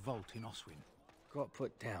about the revolt in Oswin? Got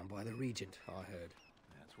put down by the Regent, I heard.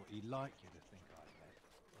 That's what he'd like you to think, I bet.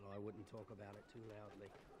 Well, I wouldn't talk about it too loudly.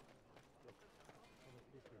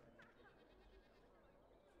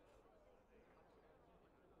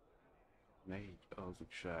 Ne így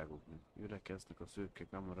hazugságoknak. Ürekeznek a szőke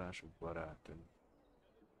kamarások barátai.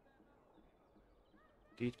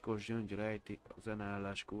 Titkos gyöngy rejti a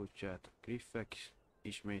zeneállás kulcsát. A griffek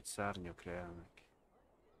ismét szárnyakra elnek.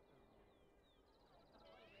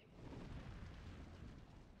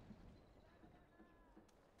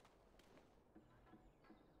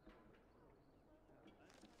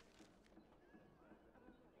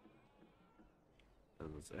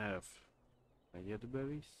 Ez az elf negyedbe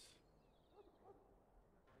visz.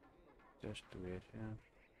 Testvérje.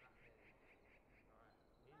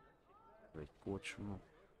 Vagy kocsma.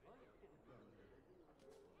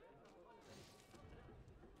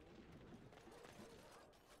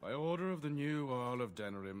 By order of the new Earl of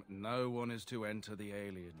Denerim, no one is to enter the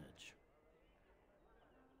alienage.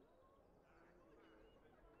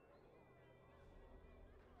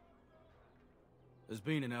 There's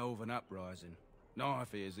been an elven uprising.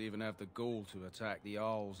 Knifeears even have the gall to attack the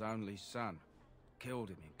Jarl's only son. Killed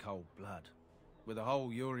him in cold blood. With the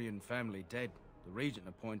whole Urian family dead, the regent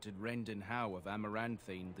appointed Rendon Howe of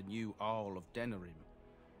Amaranthine the new Jarl of Denerim.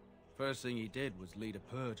 First thing he did was lead a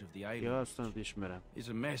purge of the aliens. It's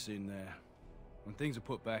a mess in there. When things are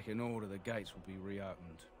put back in order, the gates will be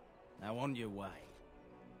reopened. Now on your way.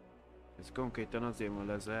 Ez konkrétan azért van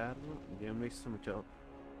lezárva, ugye emlékszem, hogyha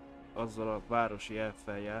azzal a városi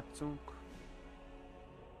elffel játszunk,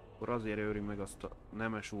 akkor azért őri meg azt a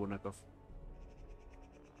nemes úrnak a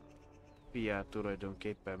fiát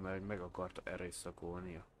tulajdonképpen, mert meg akarta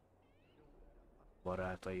erőszakolni a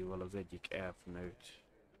barátaival az egyik elfnőt,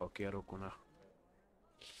 aki a rokona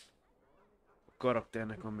a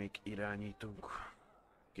karakternek, amelyik irányítunk,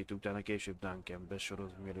 akit utána később Duncan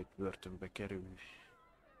besoroz, mielőtt börtönbe kerülni.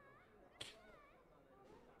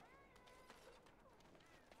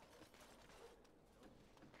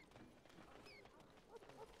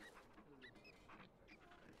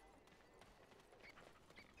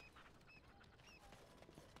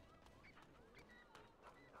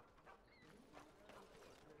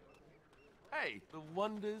 Hey, the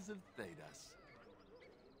wonders of Thedas.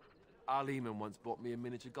 Arleman once bought me a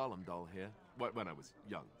miniature Gollum doll here, when I was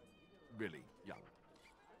young. Really young.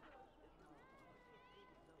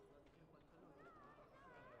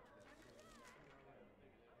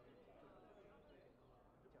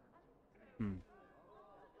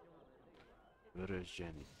 Vörös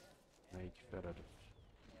Jenny. Melyik feladat?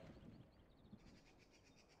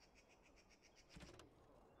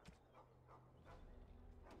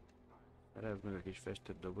 Szerezd meg a kis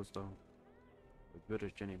festett dobozban, hogy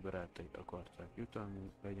Vörös Jenny barátai akarták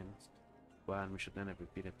jutalni, legyen ezt bármi is a denevű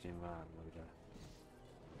piretén várnak rá.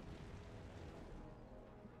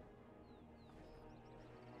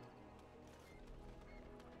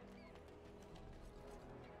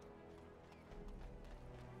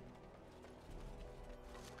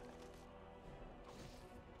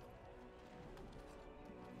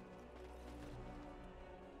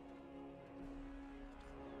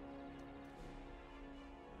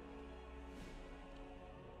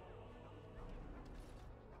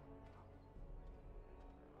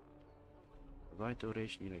 Az ajtó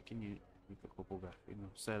résnyire kinyílik a kopogás,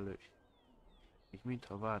 finom szellő, így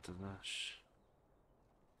mintha változás,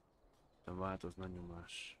 de változna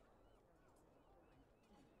nyomás.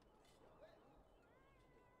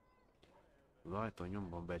 Az ajtó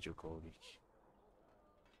nyomban becsukódik.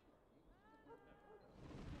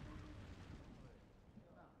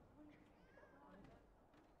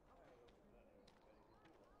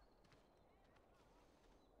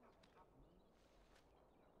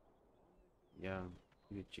 Ja,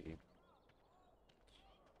 hülyeség.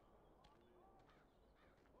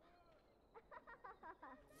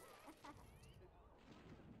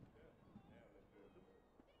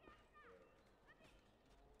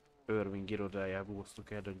 Irving irodájába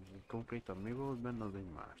hoztuk el, hogy konkrétan mi volt benne, az egy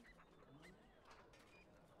más.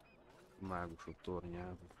 Mágusok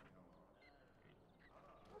tornyában.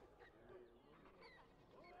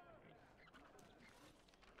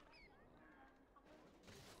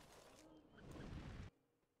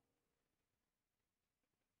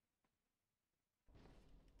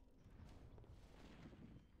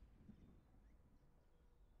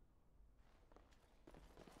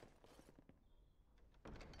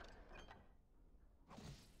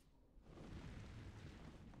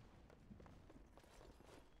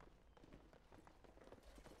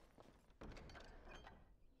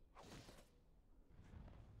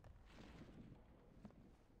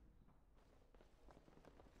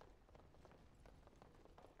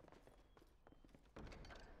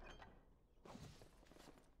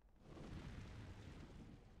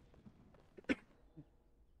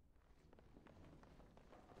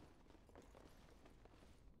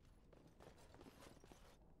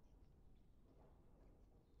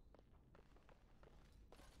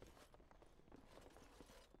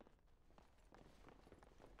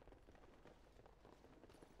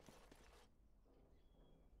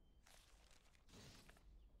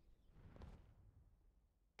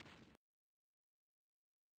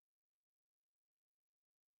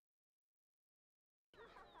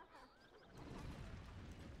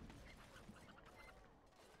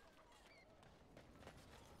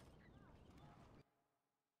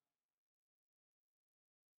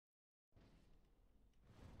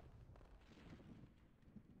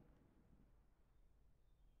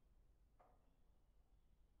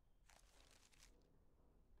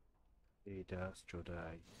 Édász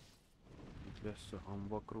csodái. Itt lesz a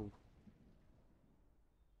hamvakró.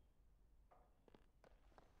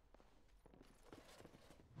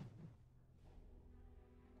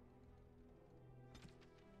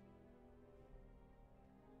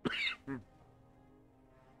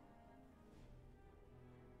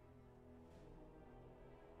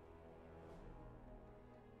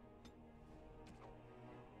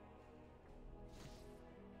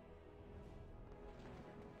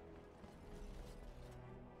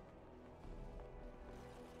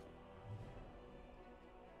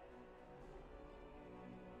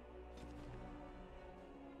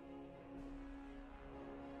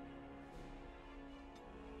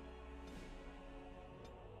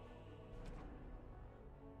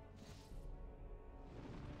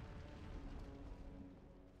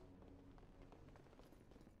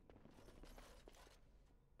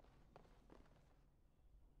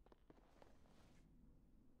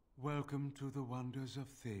 Welcome to the wonders of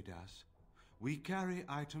Thedas. We carry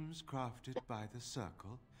items crafted by the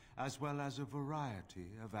Circle, as well as a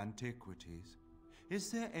variety of antiquities. Is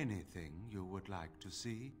there anything you would like to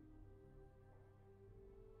see?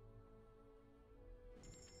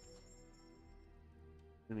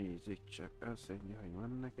 Nézzük csak, azt mondja, hogy van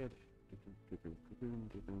neked.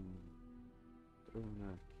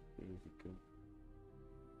 Trónák, kézikön.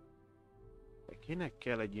 Kinek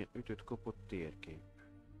kell egy ilyen ütött kopott térkép?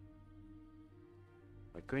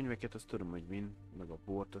 A könyveket azt tudom, hogy mind, meg a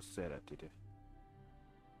bort azt szeret ide.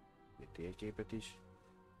 Egy térképet is.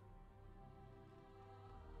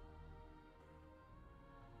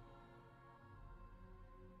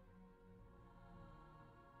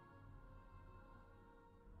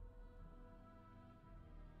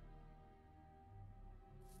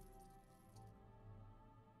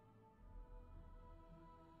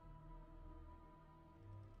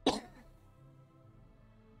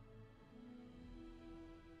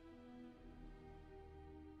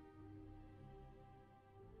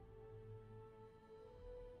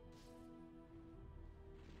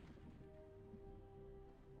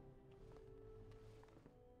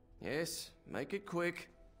 Yes, make it quick.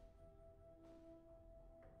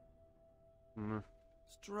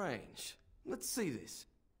 Strange. Let's see this.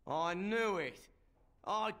 I knew it.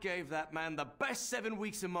 I gave that man the best 7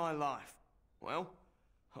 weeks of my life. Well,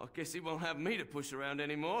 I guess he won't have me to push around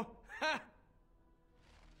anymore. Ha!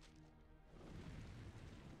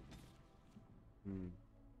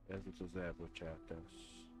 Ez itt az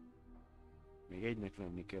elbocsátás. Még egynek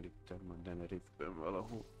lenni kell itt a Tenerife-ben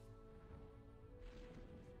valahol.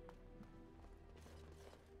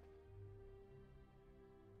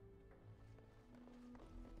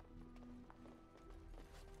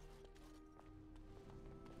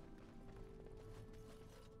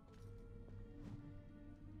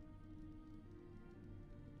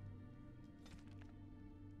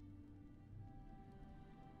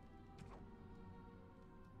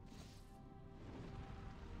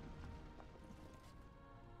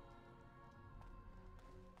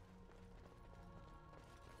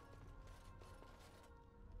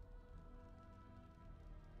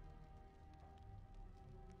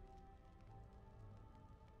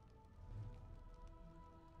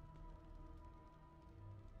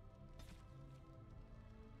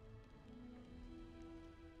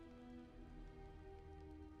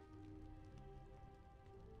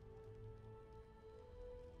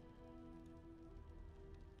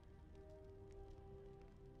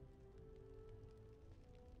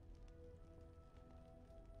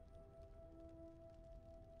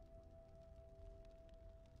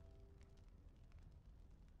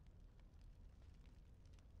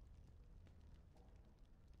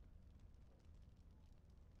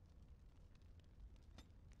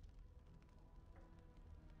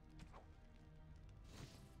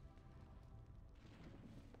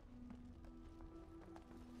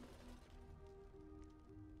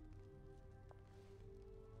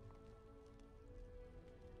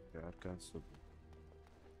 sárkány szoba.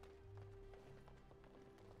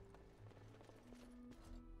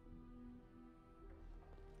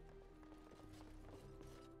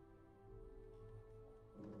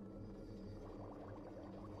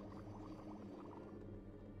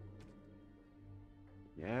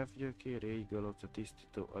 Nyelvgyökér, régigalapta,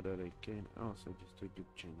 tisztító adalékén, ahhoz, hogy ezt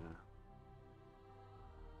tudjuk csinálni.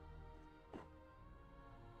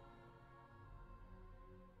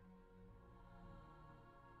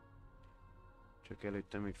 Csak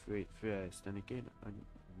előtte még fejleszteni kéne a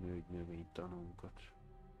növénytanunkat.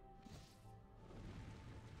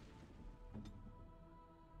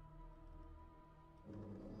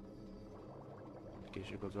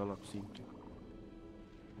 Később az alapszintű.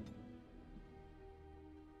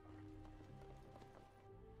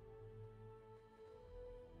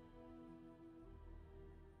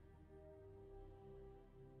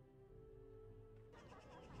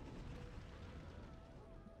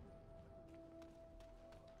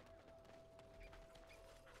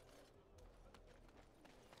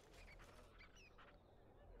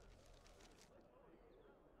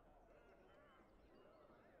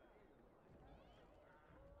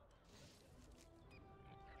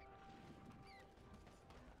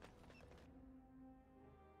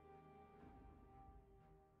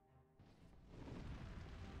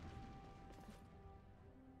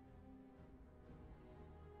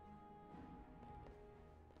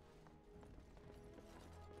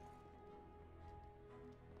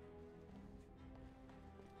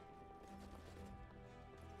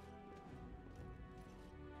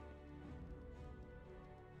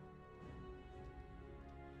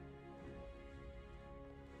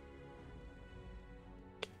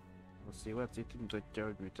 A szívac itt mutatja,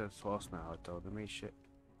 hogy mit ezt használható, de mégse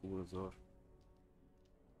kurzor.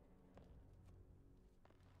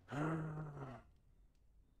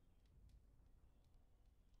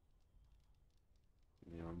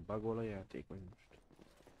 Mi van, bugol a játék vagy most?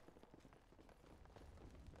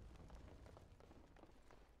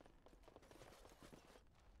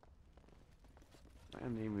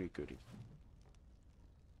 Nem működik.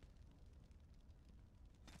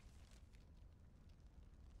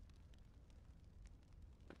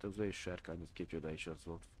 Hát az ő sárkány, az kicsoda is az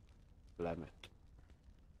volt. Lemett.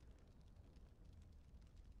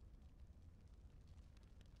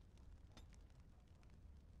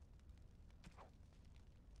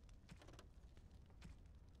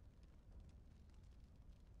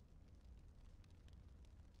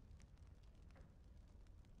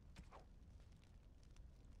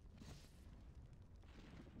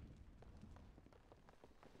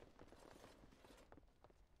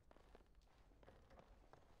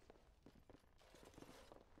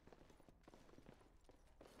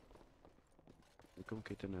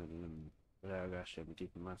 Konkrétan nem reagál semmit,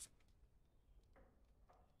 itt már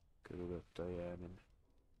körülötte járni.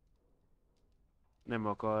 Nem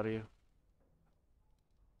akarja.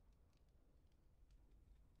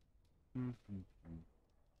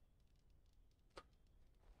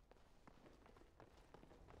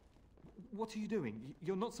 What are you doing?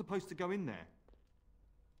 You're not supposed to go in there.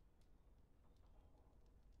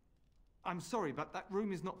 I'm sorry, but that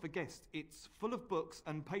room is not for guests. It's full of books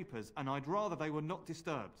and papers, and I'd rather they were not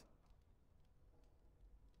disturbed.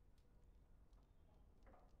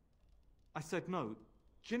 I said no.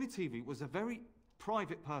 Genitivi was a very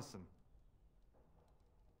private person.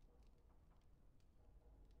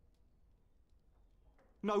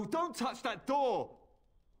 No, don't touch that door!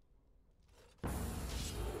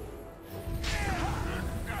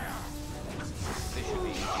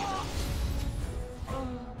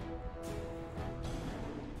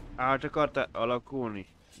 Át akartál alakulni?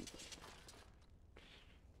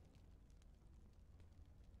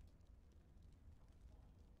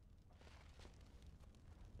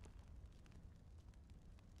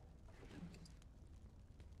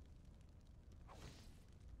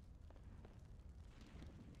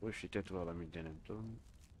 Frissített valamit, de nem tudom.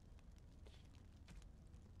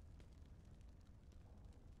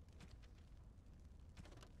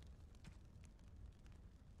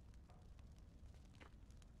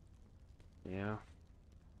 Ja.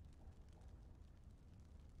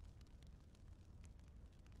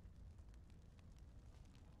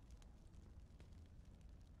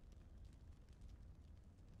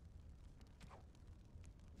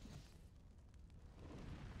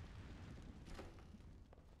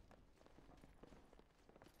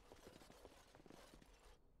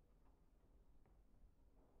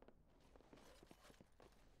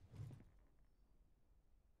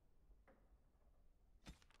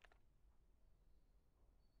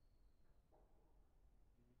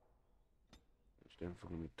 Nem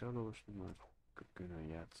fogom itt elolvasni, már Akkor külön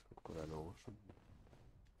játszok, akkor elolvasom.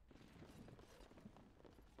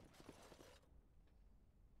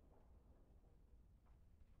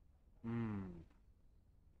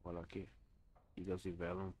 Valaki igazi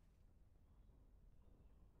velem.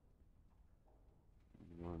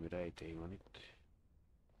 Valami rejtély van itt.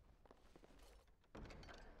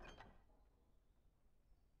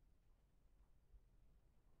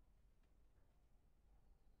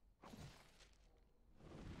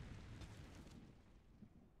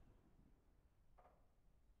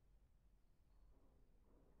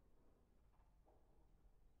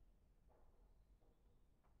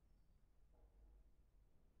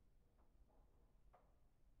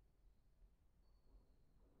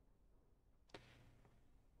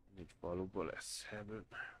 Egy faluból lesz ebből.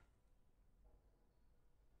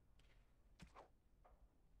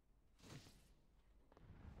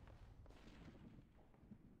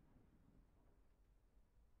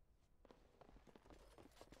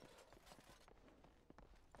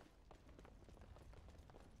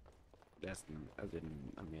 De ezt azért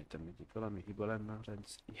nem értem, hogy itt valami hiba lenne a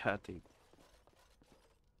játék.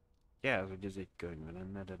 Jelz, hogy ez egy könyv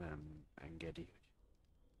lenne, de nem engedi, hogy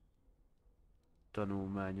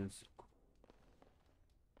tanulmányozzuk.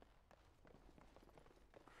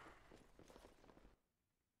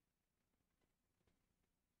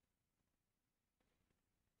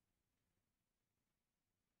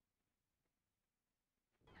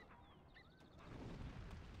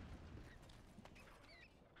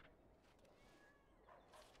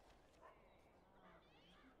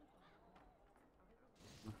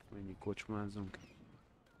 Mennyi kocsmázunk.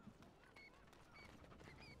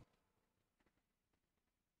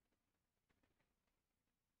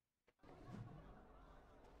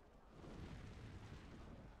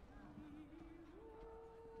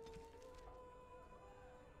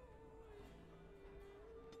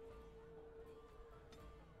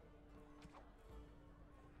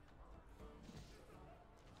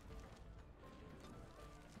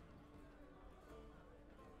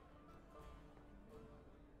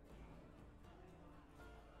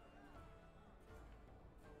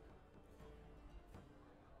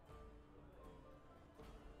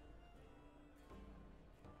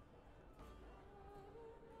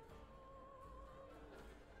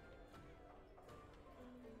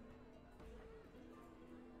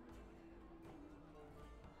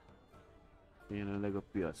 Jelenleg a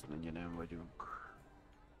piacnegyeden vagyunk.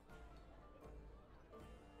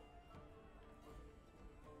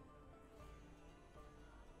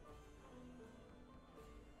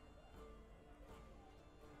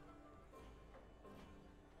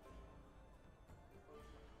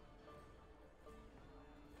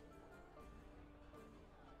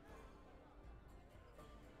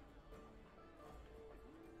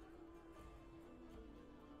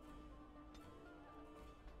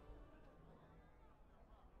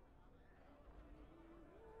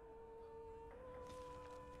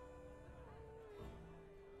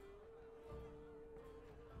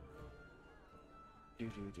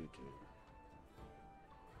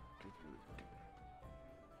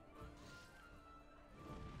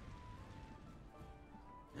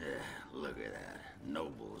 Look at that.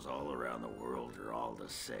 Nobles all around the world are all the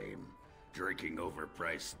same. Drinking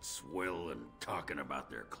overpriced swill and talking about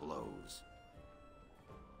their clothes.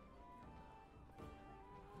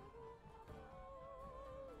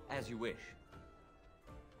 As you wish.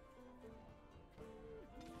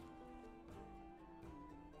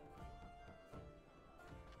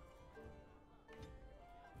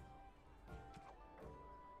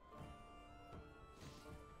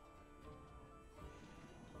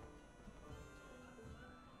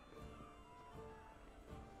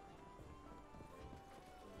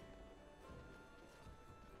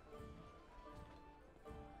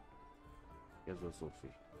 Ez a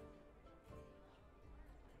Sophie.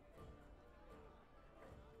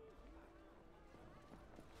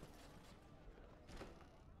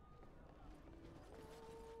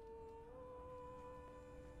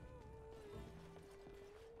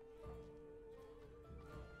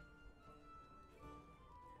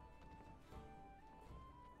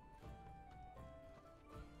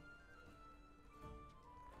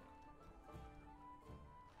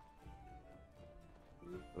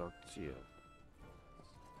 Frakció.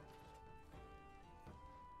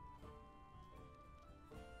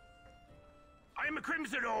 I'm a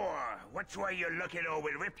Crimson Ore. Which way you looking, or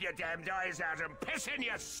we'll rip your damned eyes out and piss in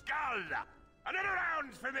your skull? Another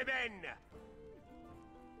round for me men!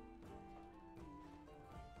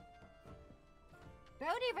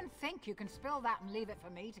 Don't even think you can spill that and leave it for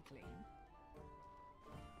me to clean.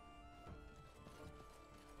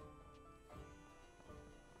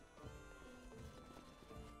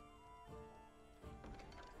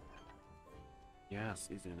 Jász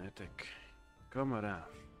üzenetek.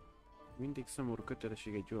 Kamarás. Mindig szomorú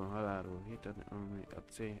kötelesség egy olyan halálról hitetni, ami a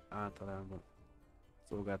C általában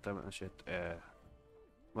szolgáltában esett el.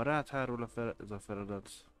 Ma rád hárul ez a feladat,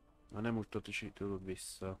 ha nem úgy tudod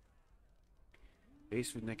vissza.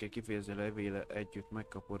 Részvéd neked kifejezni levéle együtt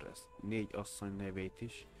megkapod ezt 4 asszony nevét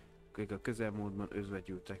is, akik a közelmúltban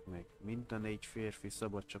özvegyültek meg. Mind a 4 férfi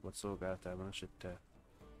szabad csapat szolgáltában esett el.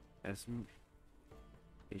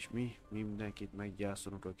 És mi mindenkit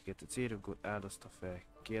meggyászolunk, akiket a célunkon áldozta fel.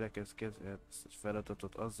 Kérlek, ezt a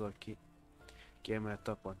feladatot azzal kiemelt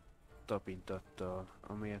tapintattal,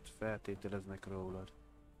 amelyet feltételeznek rólad.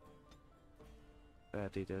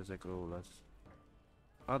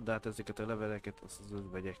 Add át ezeket a leveleket az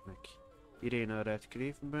özvegyeknek. Irene a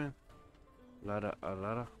Redcliffe-ben, Lara a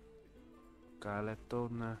Lara,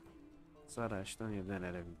 Carlettonnál, Sarah és Tanya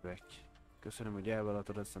Denerevibe. Köszönöm, hogy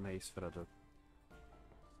elvállaltad ezt a nehéz feladat.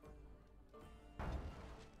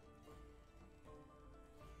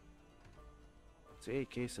 Cég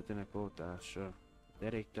készletének pótlása.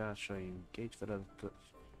 Deréktársaim, 2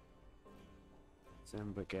 feladatot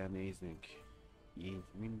szembe kell néznünk. Így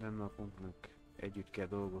minden napunknak együtt kell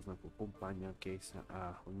dolgoznak, a kompánnyal készen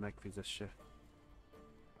áll, hogy megfizesse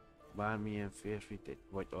bármilyen férfit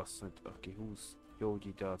vagy asszonyt, aki 20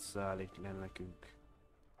 gyógyitalt szállít le nekünk.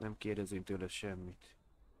 Nem kérdezünk tőle semmit.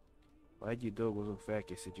 Ha együtt dolgozunk,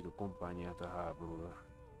 felkészítjük a kompányát a háborúra.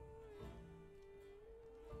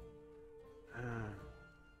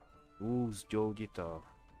 20 gyógyital.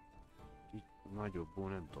 Itt nagyobbból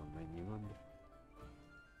nem tudom mennyi van, de...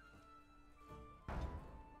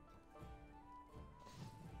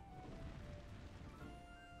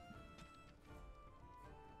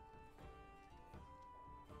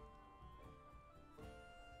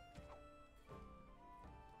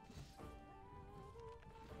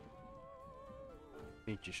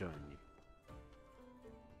 Nincs is annyi.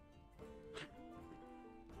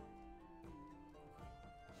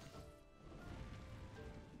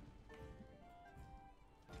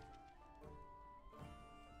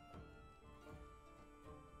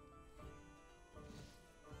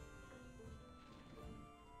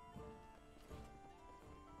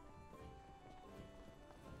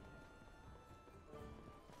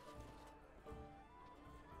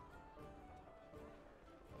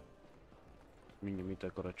 Mindjárt mit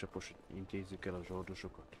akar a csapos, hogy intézzük el a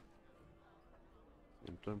zsoldosokat.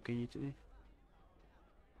 Nem tudom kinyitni.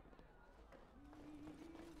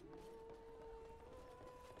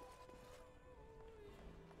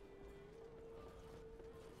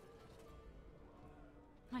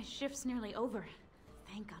 My shift's nearly over.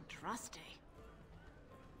 Thank Andraste.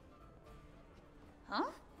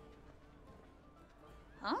 Huh?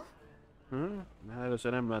 Huh? Na,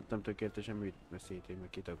 először nem láttam tökéletesen mit beszéltél, meg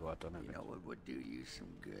kitakarta a nevet. You know what would do you some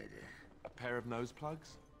good? A pair of nose plugs?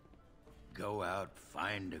 Go out,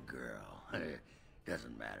 find a girl.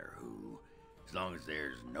 Doesn't matter who, as long as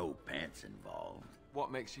there's no pants involved.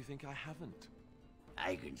 What makes you think I haven't?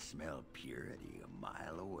 I can smell purity a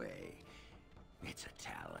mile away. It's a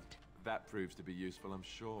talent. That proves to be useful, I'm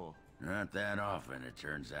sure. Not that often, it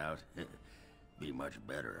turns out. Be much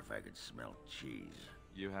better if I could smell cheese.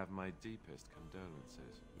 You have my deepest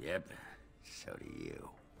condolences. Yep, so do you.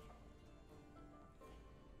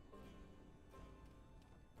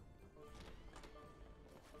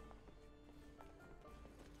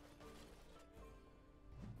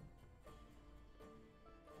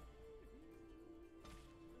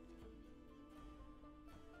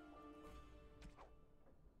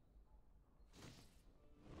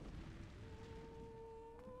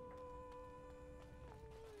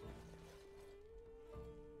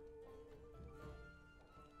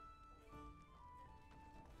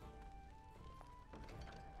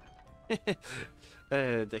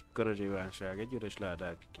 De ekkora zsívánság, egy üres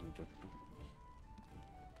ládát kinyitottuk.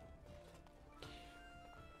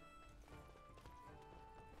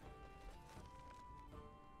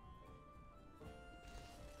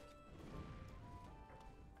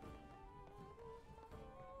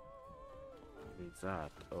 Egy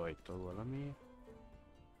zárt ajtó valami.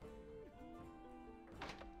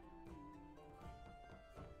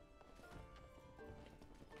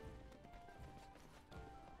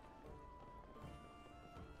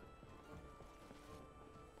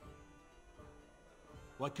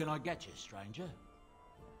 What can I get you, stranger?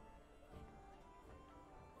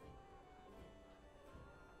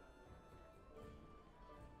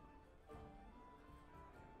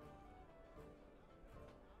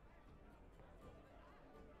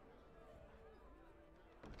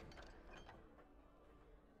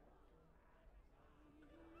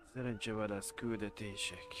 Szerencsevadász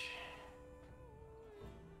küldetések.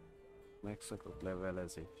 Megszakadt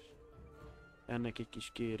levelezés. Ennek egy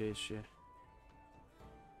kis kérése.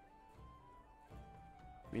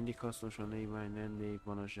 Mindig hasznos a néhány vendég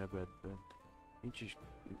van a zsebedben. Nincs is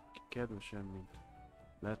kedvesem, mint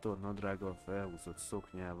letort nadrággal felhúzott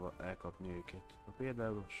szoknyával elkapni őket. Ha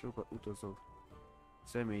például sokat utazó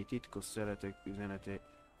személyi titkos szeretek üzenete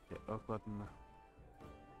akadna,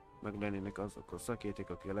 meg lennének azok a szakértők,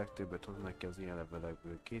 akik a legtöbbet hoznak ki az ilyen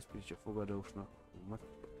levelekből. Készpíts a fogadósnak.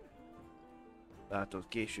 Látod,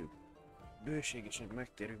 később bőségesen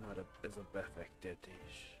megtérünk már ez a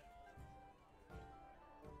befektetés.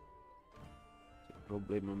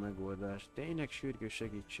 Probléma megoldás. Tényleg sürgős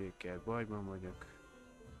segítség kell, bajban vagyok.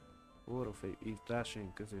 Orrofej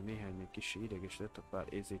társaink közül néhány még kis ideges lett a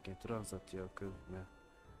pár érzékeny tranzakció közben.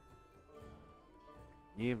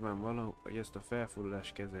 Nyilvánvaló, hogy ezt a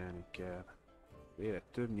felfoglalást kezelni kell. Vélet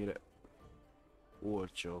többnyire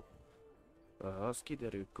olcsó. Ha az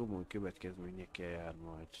kiderül, komoly következményekkel jár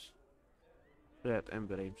majd. Saját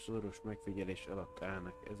embereim szoros megfigyelés alatt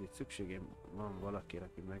állnak, ezért szükségem van valakire,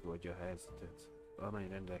 aki megoldja a helyzetet. Amely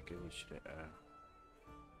rendelkezésre áll.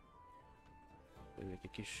 Ezek egy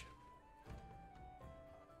kis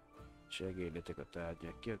segédletek a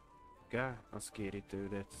tárgyak. Ki a Gá, az kéri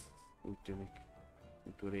tőled, úgy tűnik,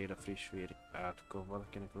 mikor él a friss vér átkon,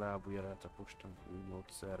 valakinek lábujját a postán új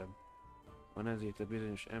módszerem. Van ezért a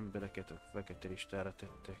bizonyos embereket a fekete listára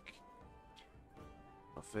tettek.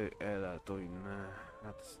 A fő ellátóimnál.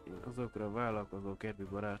 Hát én azokra a vállalkozó kedvű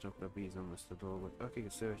barátokra bízom ezt a dolgot, akik a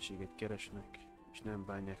szövetséget keresnek, és nem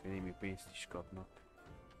bánják, hogy némi pénzt is kapnak.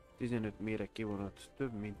 15 méreg kivonat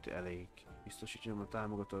több, mint elég. Biztosítsam a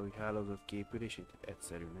támogatói hálózat képülését,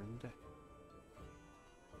 egyszerű, nem, de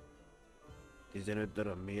 15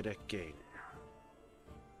 darab méreg kény.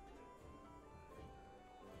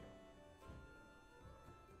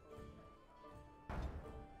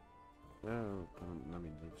 Na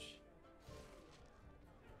mindegy.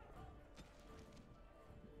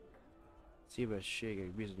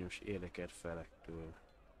 Szívességek bizonyos érdekelt felektől.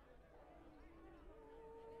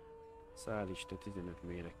 Szállíts te 15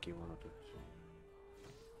 méreg kivonatot.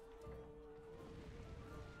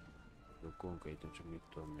 Jó, konkrétan csak mit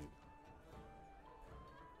tudom még.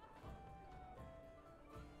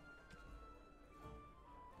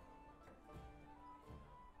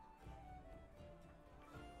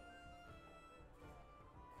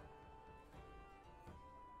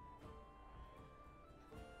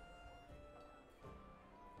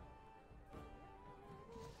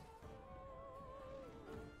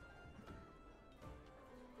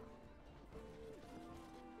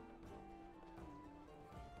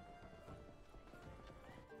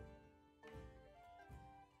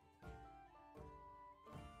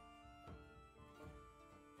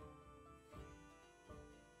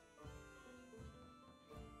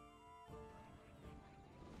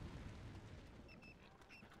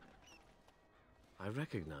 I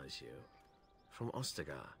recognize you. From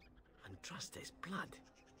Ostagar. Andraste's blood.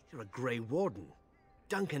 You're a Grey Warden.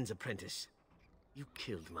 Duncan's apprentice. You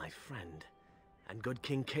killed my friend. And good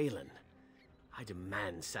King Kalen. I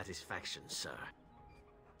demand satisfaction, sir.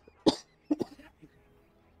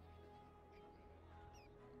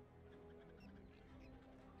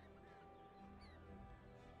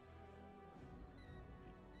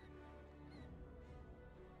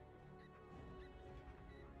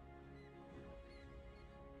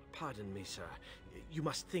 Pardon me, sir. You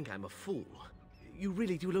must think I'm a fool. You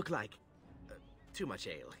really do look like... too much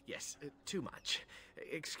ale. Yes, too much.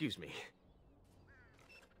 Excuse me.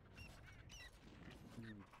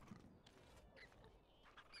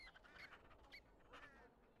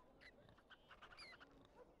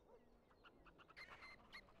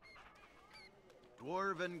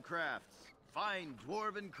 Dwarven crafts. Fine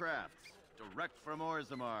dwarven crafts. Direct from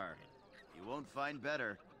Orzammar. You won't find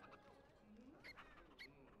better.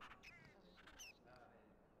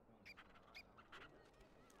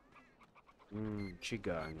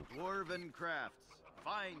 Csigányok. Dwarven crafts.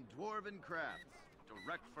 Fine dwarven crafts.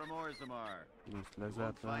 Direct from Orzammar. Most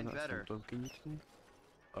lezárt volna, azt nem tudom kinyitni.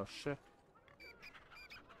 Az se.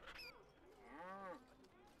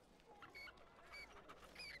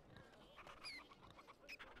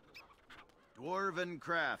 Dwarven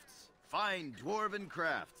crafts. Fine dwarven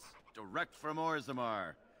crafts. Direct from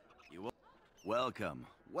Orzammar. You will... Welcome.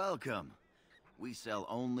 Welcome. We sell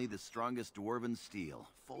only the strongest dwarven steel,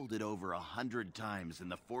 folded over 100 times in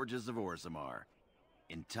the forges of Orzammar.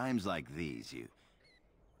 In times like these, you...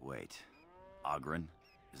 Wait. Ogren?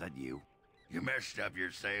 Is that you? You messed up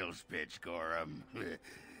your sales pitch, Gorham.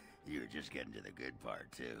 You're just getting to the good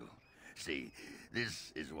part, too. See,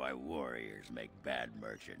 this is why warriors make bad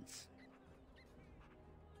merchants.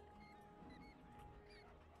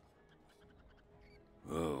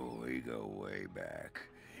 back.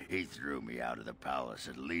 He threw me out of the palace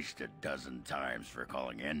at least a dozen times for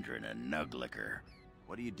calling Endrin a nuglicker.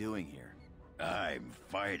 What are you doing here? I'm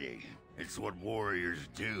fighting. It's what warriors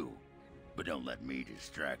do. But don't let me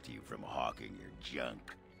distract you from hawking your junk.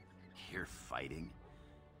 You're fighting?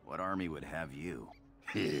 What army would have you?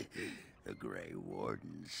 The Grey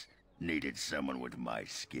Wardens needed someone with my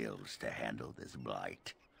skills to handle this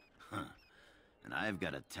blight. Huh. And I've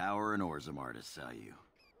got a tower in Orzammar to sell you.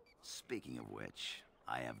 Speaking of which,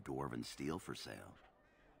 I have dwarven steel for sale.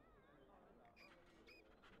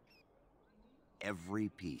 Every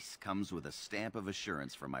piece comes with a stamp of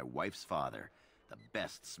assurance from my wife's father, the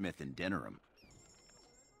best smith in Denerim.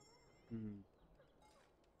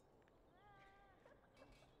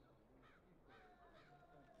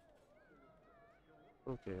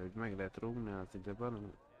 Oké, hogy meg lehet rúgni, az ide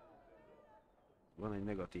van egy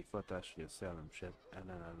negatív hatás, hogy a szellem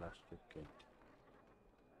ellenállást csökkent.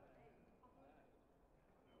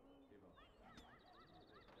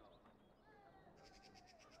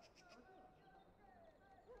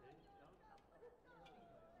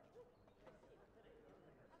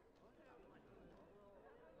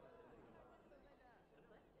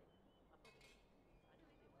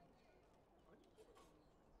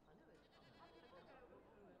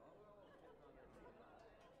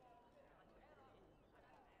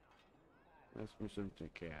 Ezt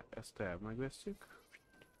viszont kell, ezt megvesszük.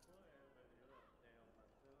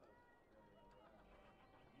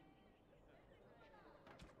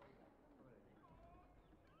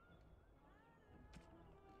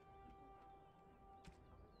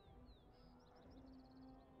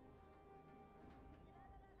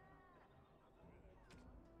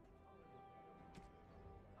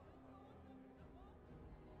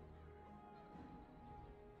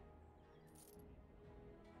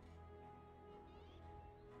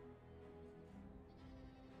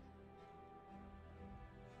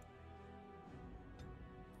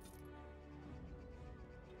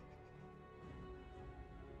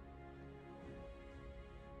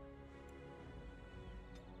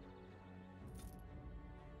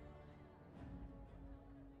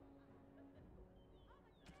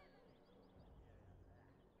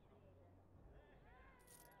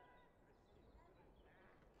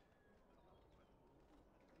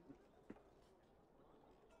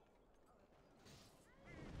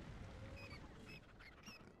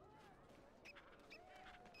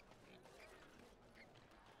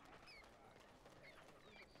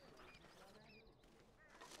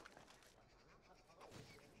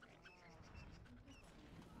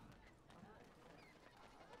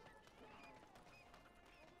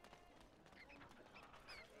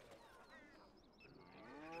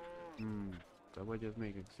 Te vagy az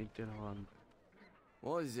még szintén van.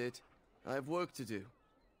 What is it? I have work to do.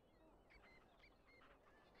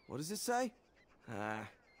 What does it say? Ah,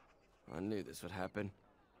 I knew this would happen.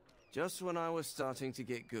 Just when I was starting to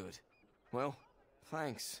get good. Well,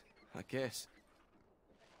 thanks, I guess.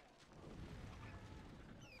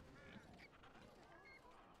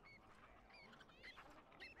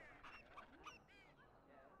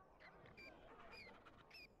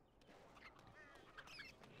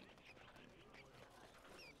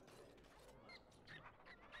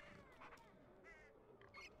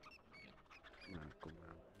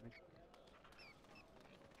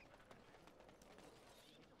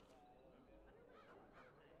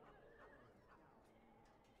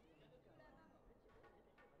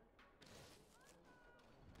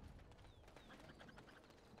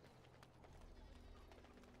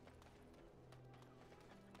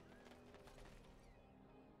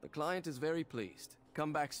 The client is very pleased.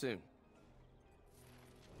 Come back soon.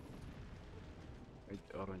 Egy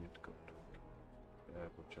aranyat kaptunk.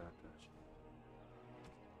 Elbocsátás.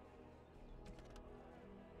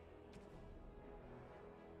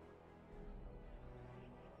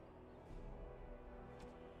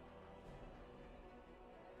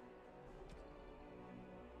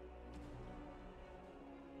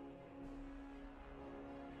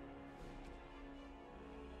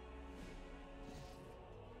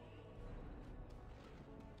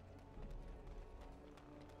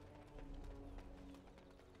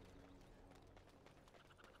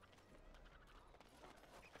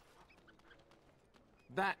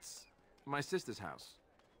 That's my sister's house.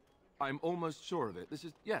 I'm almost sure of it.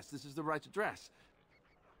 Yes, this is the right address.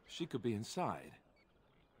 She could be inside.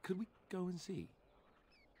 Could we go and see?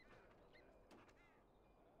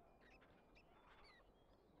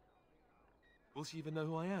 Will she even know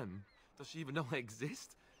who I am? Does she even know I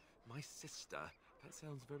exist? My sister. That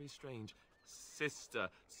sounds very strange. Sister.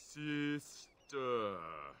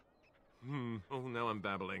 Oh, now I'm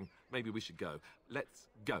babbling. Maybe we should go. Let's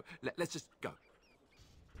go. Let's just go.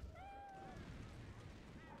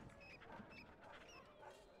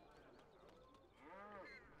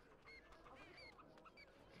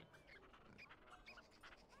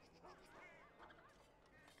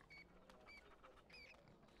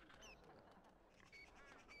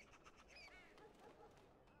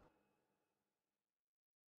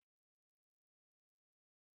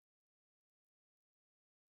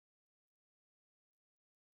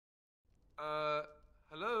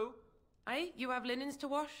 Hello? Hey, you have linens to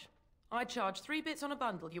wash? I charge 3 bits on a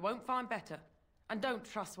bundle. You won't find better. And don't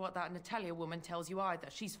trust what that Natalia woman tells you either.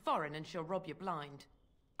 She's foreign and she'll rob you blind.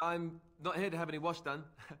 I'm not here to have any wash done.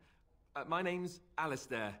 My name's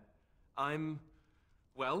Alistair.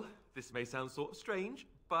 Well, this may sound sort of strange,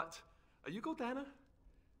 but are you Gordana?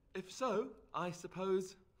 If so, I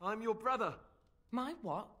suppose I'm your brother. My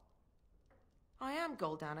what? I am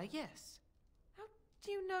Goldana, yes. How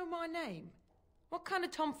do you know my name? What kind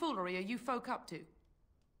of tomfoolery are you folk up to?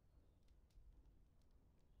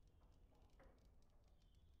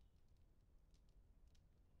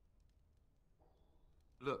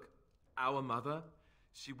 Look, our mother,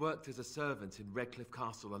 she worked as a servant in Redcliffe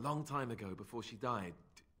Castle a long time ago before she died.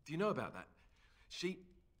 Do you know about that?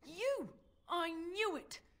 You! I knew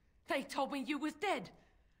it! They told me you was dead.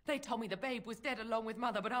 They told me the babe was dead along with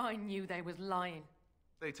mother, but I knew they was lying.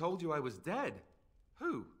 They told you I was dead?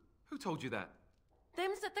 Who? Who told you that?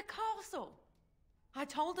 Them's at the castle. I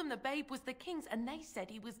told them the babe was the king's and they said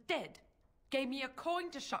he was dead. Gave me a coin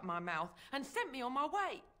to shut my mouth and sent me on my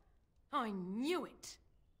way. I knew it.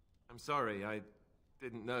 I'm sorry, I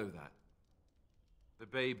didn't know that. The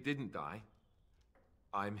babe didn't die.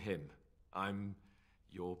 I'm him. I'm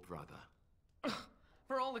your brother.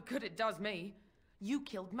 For all the good it does me. You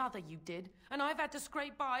killed mother, you did, and I've had to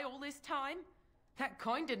scrape by all this time. That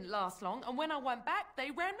coin didn't last long, and when I went back, they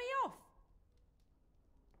ran me off.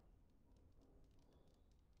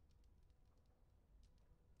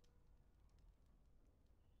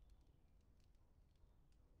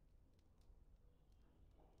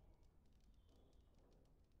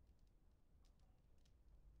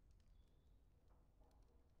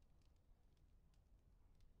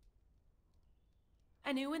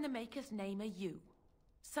 And who in the Maker's name are you?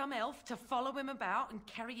 Some elf to follow him about and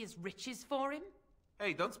carry his riches for him?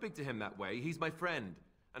 Hey, don't speak to him that way. He's my friend,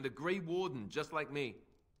 and a Grey Warden just like me.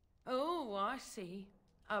 Oh, I see.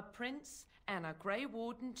 A prince and a Grey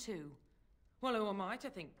Warden too. Well, who am I to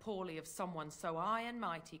think poorly of someone so high and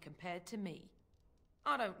mighty compared to me?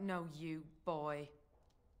 I don't know you, boy.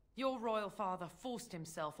 Your royal father forced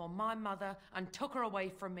himself on my mother and took her away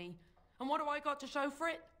from me. And what do I got to show for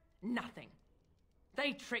it? Nothing.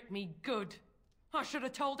 They tricked me good. I should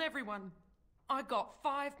have told everyone. I got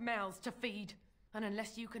 5 mouths to feed. And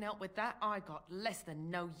unless you can help with that, I got less than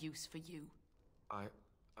no use for you.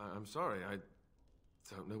 I'm sorry, I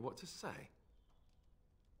don't know what to say.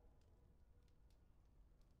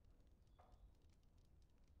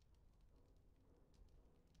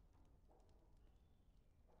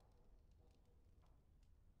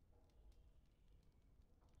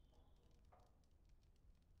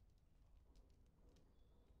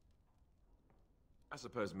 I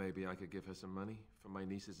suppose maybe I could give her some money for my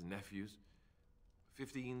nieces and nephews.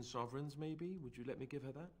 15 sovereigns, maybe? Would you let me give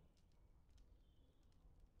her that?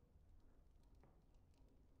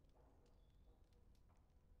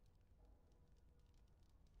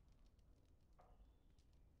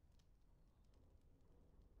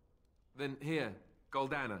 Then here,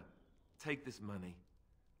 Goldana, take this money.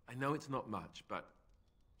 I know it's not much, but...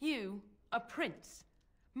 You, a prince,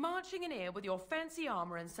 marching in here with your fancy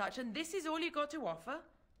armor and such, and this is all you got to offer?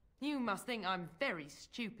 You must think I'm very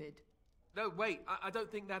stupid. No, wait, I don't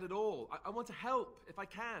think that at all. I want to help, if I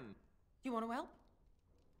can. You want to help?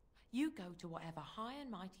 You go to whatever high and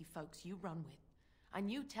mighty folks you run with, and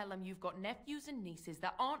you tell them you've got nephews and nieces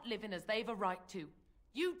that aren't living as they've a right to.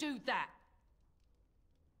 You do that.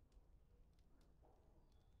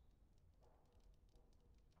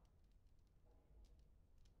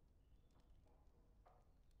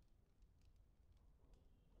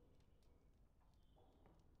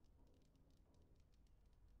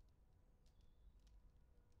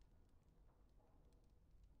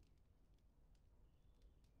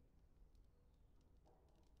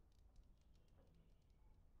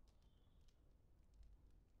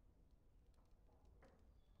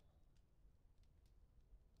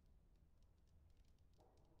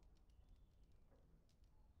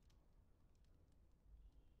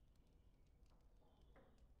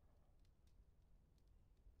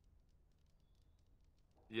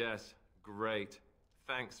 Yes, great.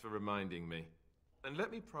 Thanks for reminding me. And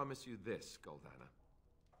let me promise you this, Goldana.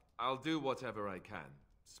 I'll do whatever I can,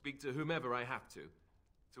 speak to whomever I have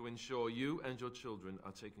to ensure you and your children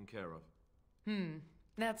are taken care of.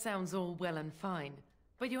 That sounds all well and fine,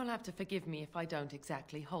 but you'll have to forgive me if I don't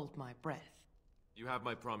exactly hold my breath. You have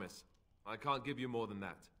my promise. I can't give you more than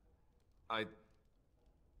that.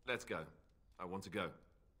 Let's go. I want to go.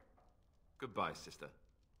 Goodbye, sister.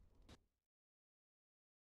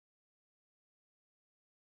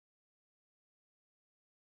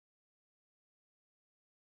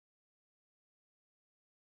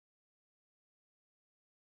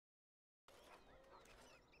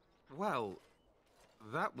 Well,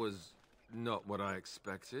 that was not what I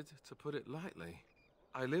expected, to put it lightly.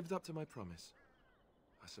 I lived up to my promise,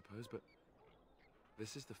 I suppose, but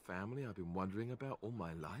this is the family I've been wondering about all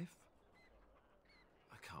my life?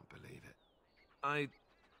 I can't believe it. I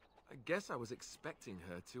guess I was expecting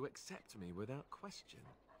her to accept me without question.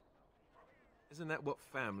 Isn't that what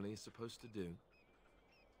family is supposed to do?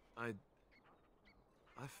 I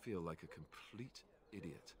feel like a complete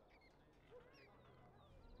idiot.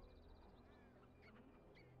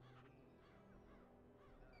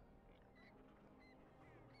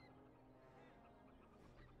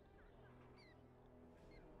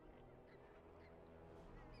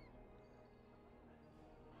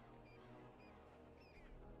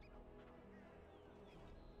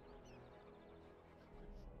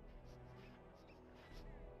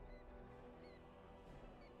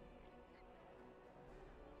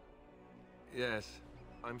 Yes,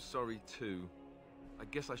 I'm sorry too. I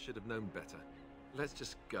guess I should have known better. Let's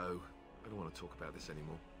just go. I don't want to talk about this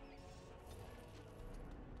anymore.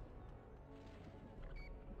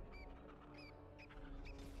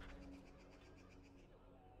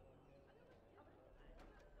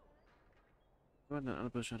 Gordon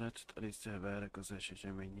alaposan rátott Alice várakozás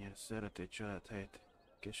eseménye, szeretett család helyett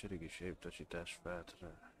keserűgés elutasítás vált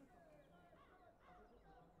rá.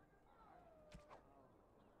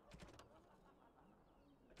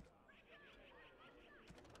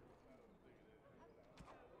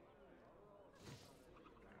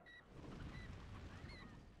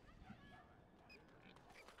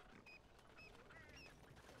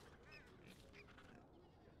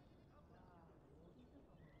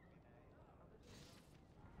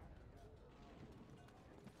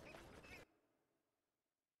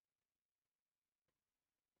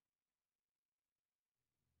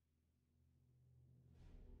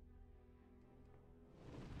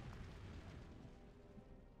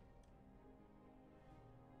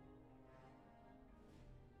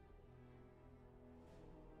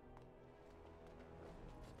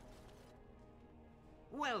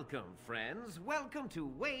 Welcome, friends. Welcome to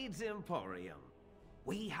Wade's Emporium.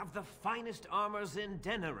 We have the finest armors in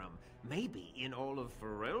Denerim, maybe in all of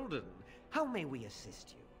Ferelden. How may we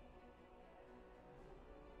assist you?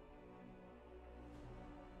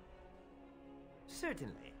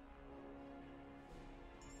 Certainly.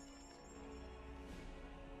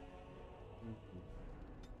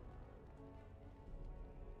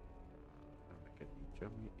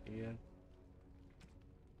 Yeah.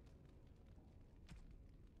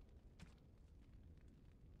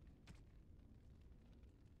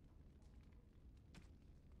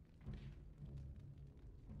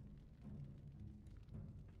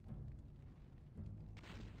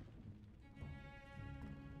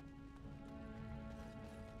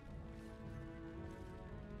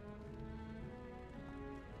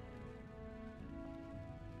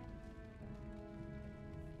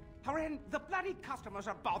 Haren, the bloody customers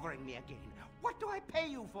are bothering me again. What do I pay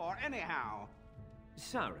you for, anyhow?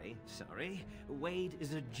 Sorry. Wade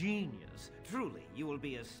is a genius. Truly, you will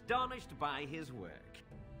be astonished by his work.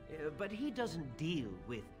 But he doesn't deal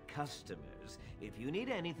with customers. If you need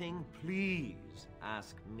anything, please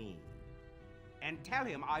ask me. And tell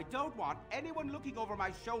him I don't want anyone looking over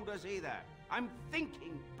my shoulders either. I'm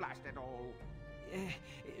thinking, blast it all.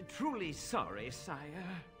 Truly sorry, sire.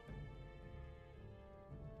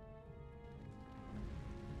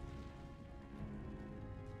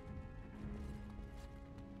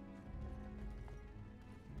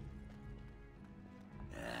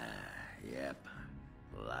 Yep.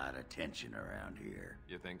 A lot of tension around here.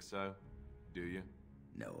 You think so? Do you?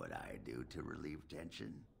 Know what I do to relieve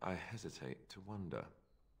tension? I hesitate to wonder.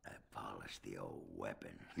 I polish the old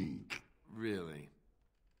weapon. Really?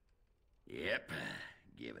 Yep.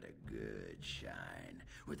 Give it a good shine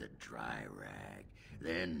with a dry rag,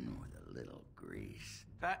 then with a little grease.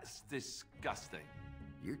 That's disgusting.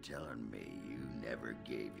 You're telling me you never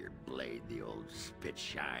gave your blade the old spit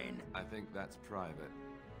shine? I think that's private.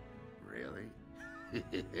 Really?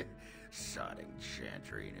 Sodding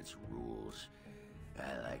chantry and its rules.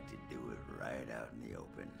 I like to do it right out in the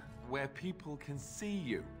open. Where people can see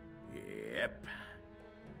you? Yep.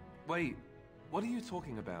 Wait, what are you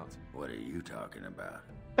talking about? What are you talking about?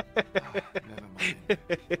 Never mind.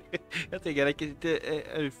 Jag tänker att det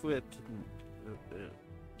är för ett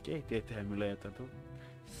keittiötähän leitä tuo.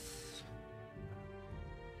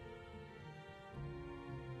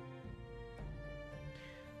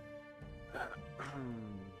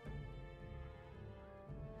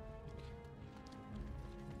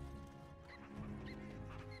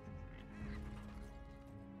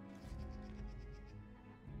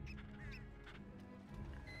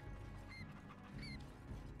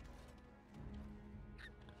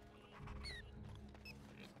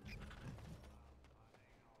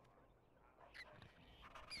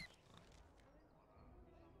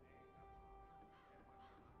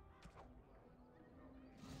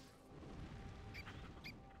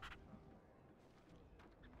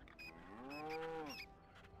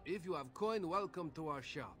 If you have coin, welcome to our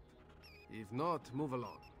shop. If not, move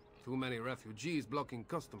along. Too many refugees blocking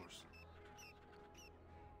customers.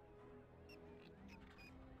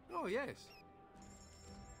 Oh, yes.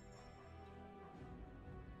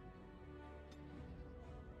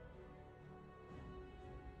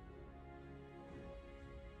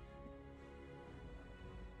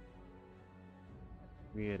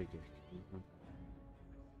 Very good.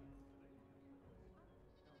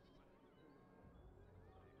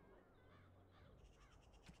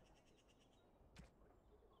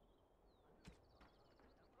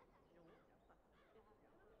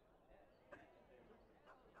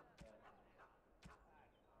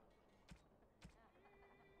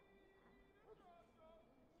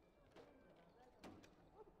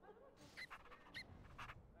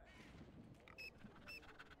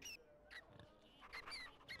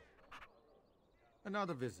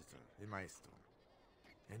 Another visitor in my store.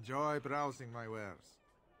 Enjoy browsing my wares.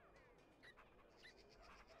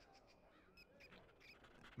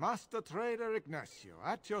 Master Trader Ignacio,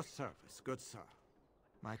 at your service, good sir.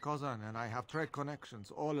 My cousin and I have trade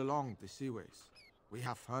connections all along the seaways. We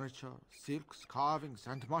have furniture, silks, carvings,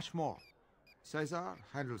 and much more. Cesar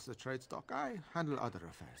handles the trade stock, I handle other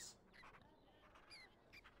affairs.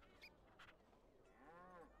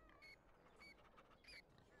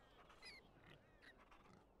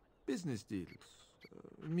 Business deals,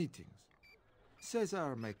 meetings.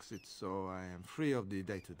 Cesar makes it so I am free of the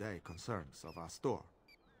day-to-day concerns of our store.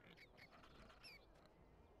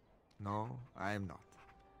 No, I am not.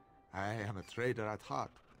 I am a trader at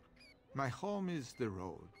heart. My home is the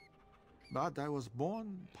road. But I was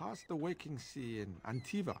born past the waking sea in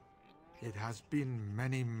Antiva. It has been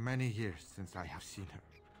many, many years since I have seen her.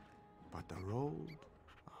 But the road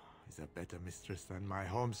is a better mistress than my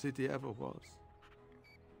home city ever was.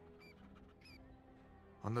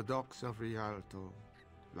 On the docks of Rialto,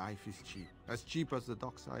 life is cheap. As cheap as the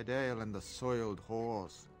dockside ale and the soiled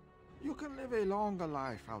whores. You can live a longer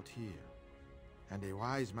life out here. And a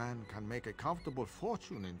wise man can make a comfortable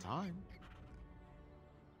fortune in time.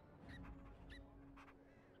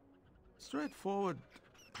 Straightforward,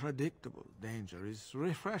 predictable danger is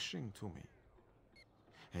refreshing to me.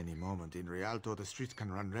 Any moment in Rialto the streets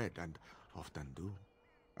can run red, and often do.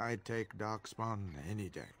 I'd take Darkspawn any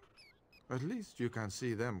day. At least you can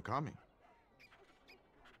see them coming.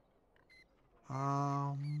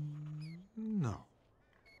 No.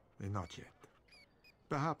 Not yet.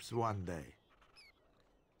 Perhaps one day.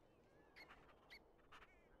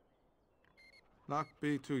 Luck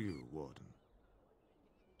be to you, Warden.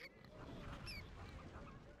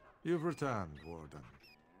 You've returned, Warden.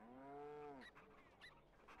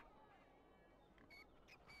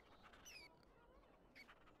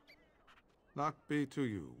 Luck be to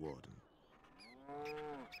you, Warden.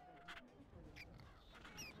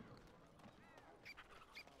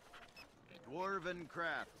 Dwarven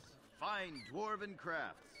crafts. Fine dwarven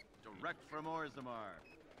crafts. Direct from Orzammar.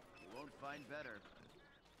 You won't find better.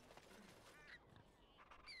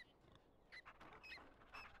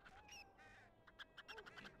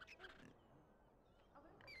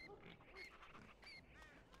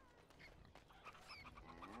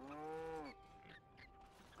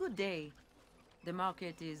 Good day. The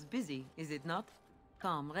market is busy, is it not?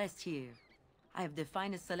 Come, rest here. I have the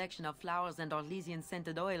finest selection of flowers and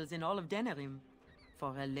Orlesian-scented oils in all of Denerim.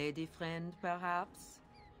 For a lady friend, perhaps?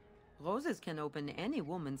 Roses can open any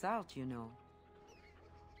woman's heart, you know.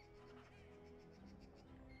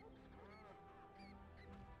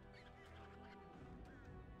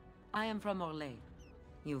 I am from Orlais.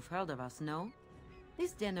 You've heard of us, no?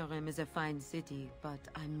 This Denerim is a fine city, but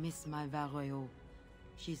I miss my Varoyo.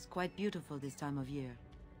 She's quite beautiful this time of year.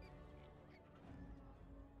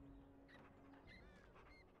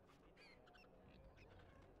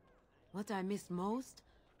 What I miss most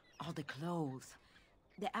are the clothes.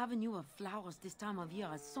 The avenue of flowers this time of year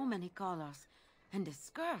has so many colors. And the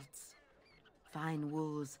skirts. Fine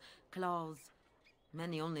wools, cloths,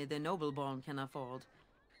 many only the noble-born can afford.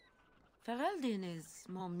 Ferelden is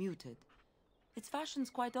more muted. Its fashion's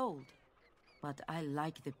quite old. But I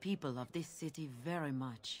like the people of this city very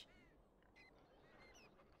much.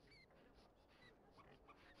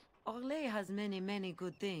 Orlais has many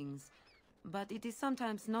good things, but it is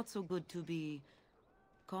sometimes not so good to be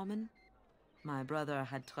common. My brother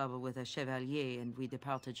had trouble with a chevalier and we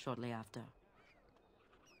departed shortly after.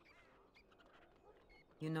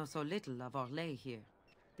 You know so little of Orlais here.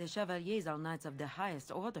 The chevaliers are knights of the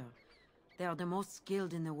highest order. They are the most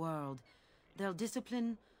skilled in the world. Their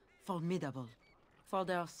discipline, formidable. For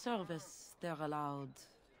their service, they're allowed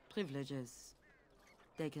privileges.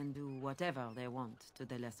 They can do whatever they want to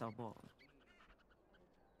the lesser born.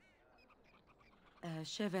 A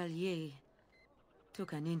chevalier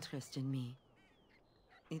took an interest in me.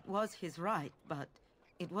 It was his right, but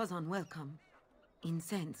it was unwelcome.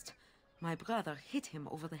 Incensed, my brother hit him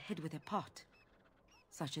over the head with a pot.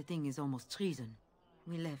 Such a thing is almost treason.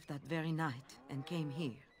 We left that very night and came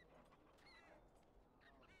here.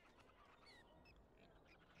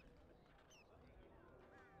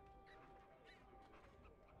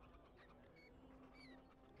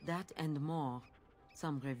 That and more.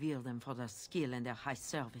 Some revere them for their skill and their high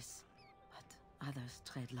service, but others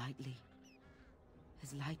tread lightly.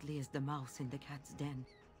 As lightly as the mouse in the cat's den.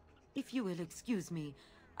 If you will excuse me,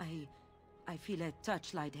 I feel a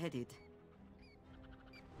touch lightheaded.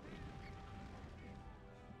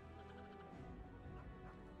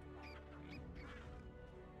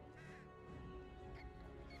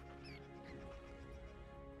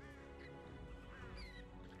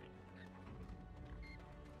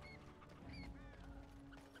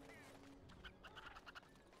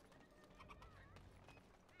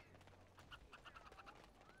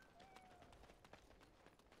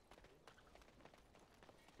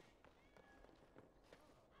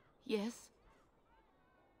 Yes?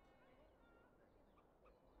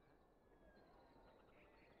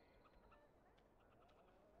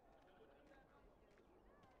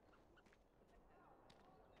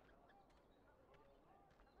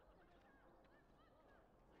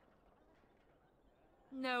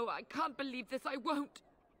 No, I can't believe this. I won't.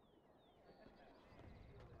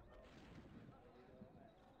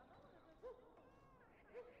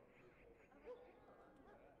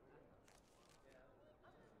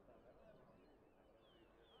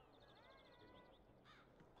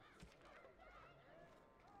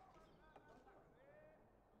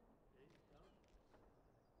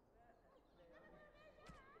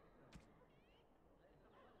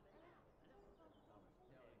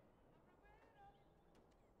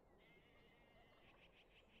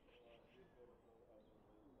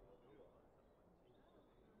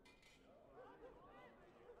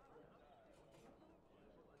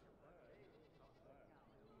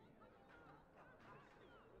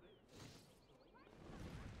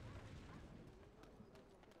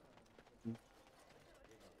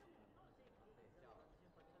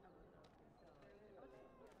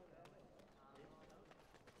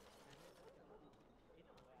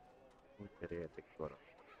 Úgy cseréltek korra.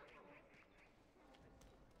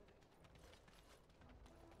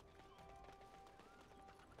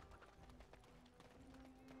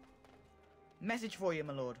 Message for you,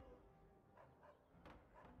 my lord.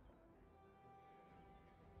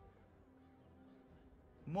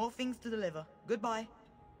 More things to deliver. Goodbye.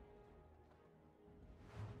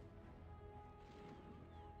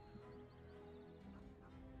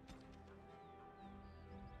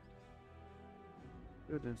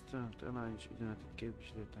 Őden Strand alány üzenetet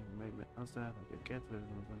képviselőtnek meg azzal, hogy a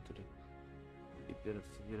kedvezőben tudod. Itt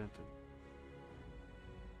érett a jelentet.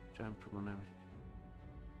 Semmi probléma nem.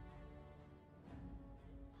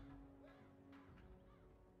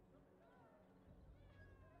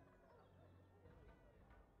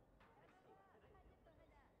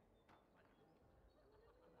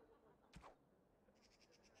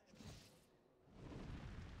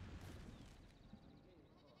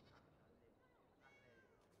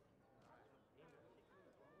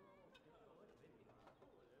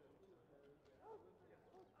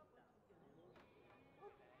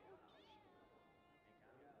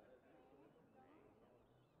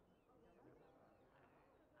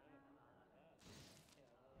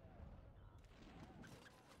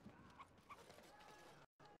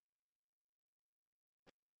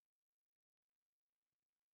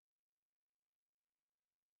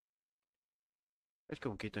 Egy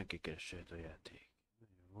konkrétan kikeresett a játék.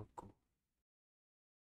 Jó, akkor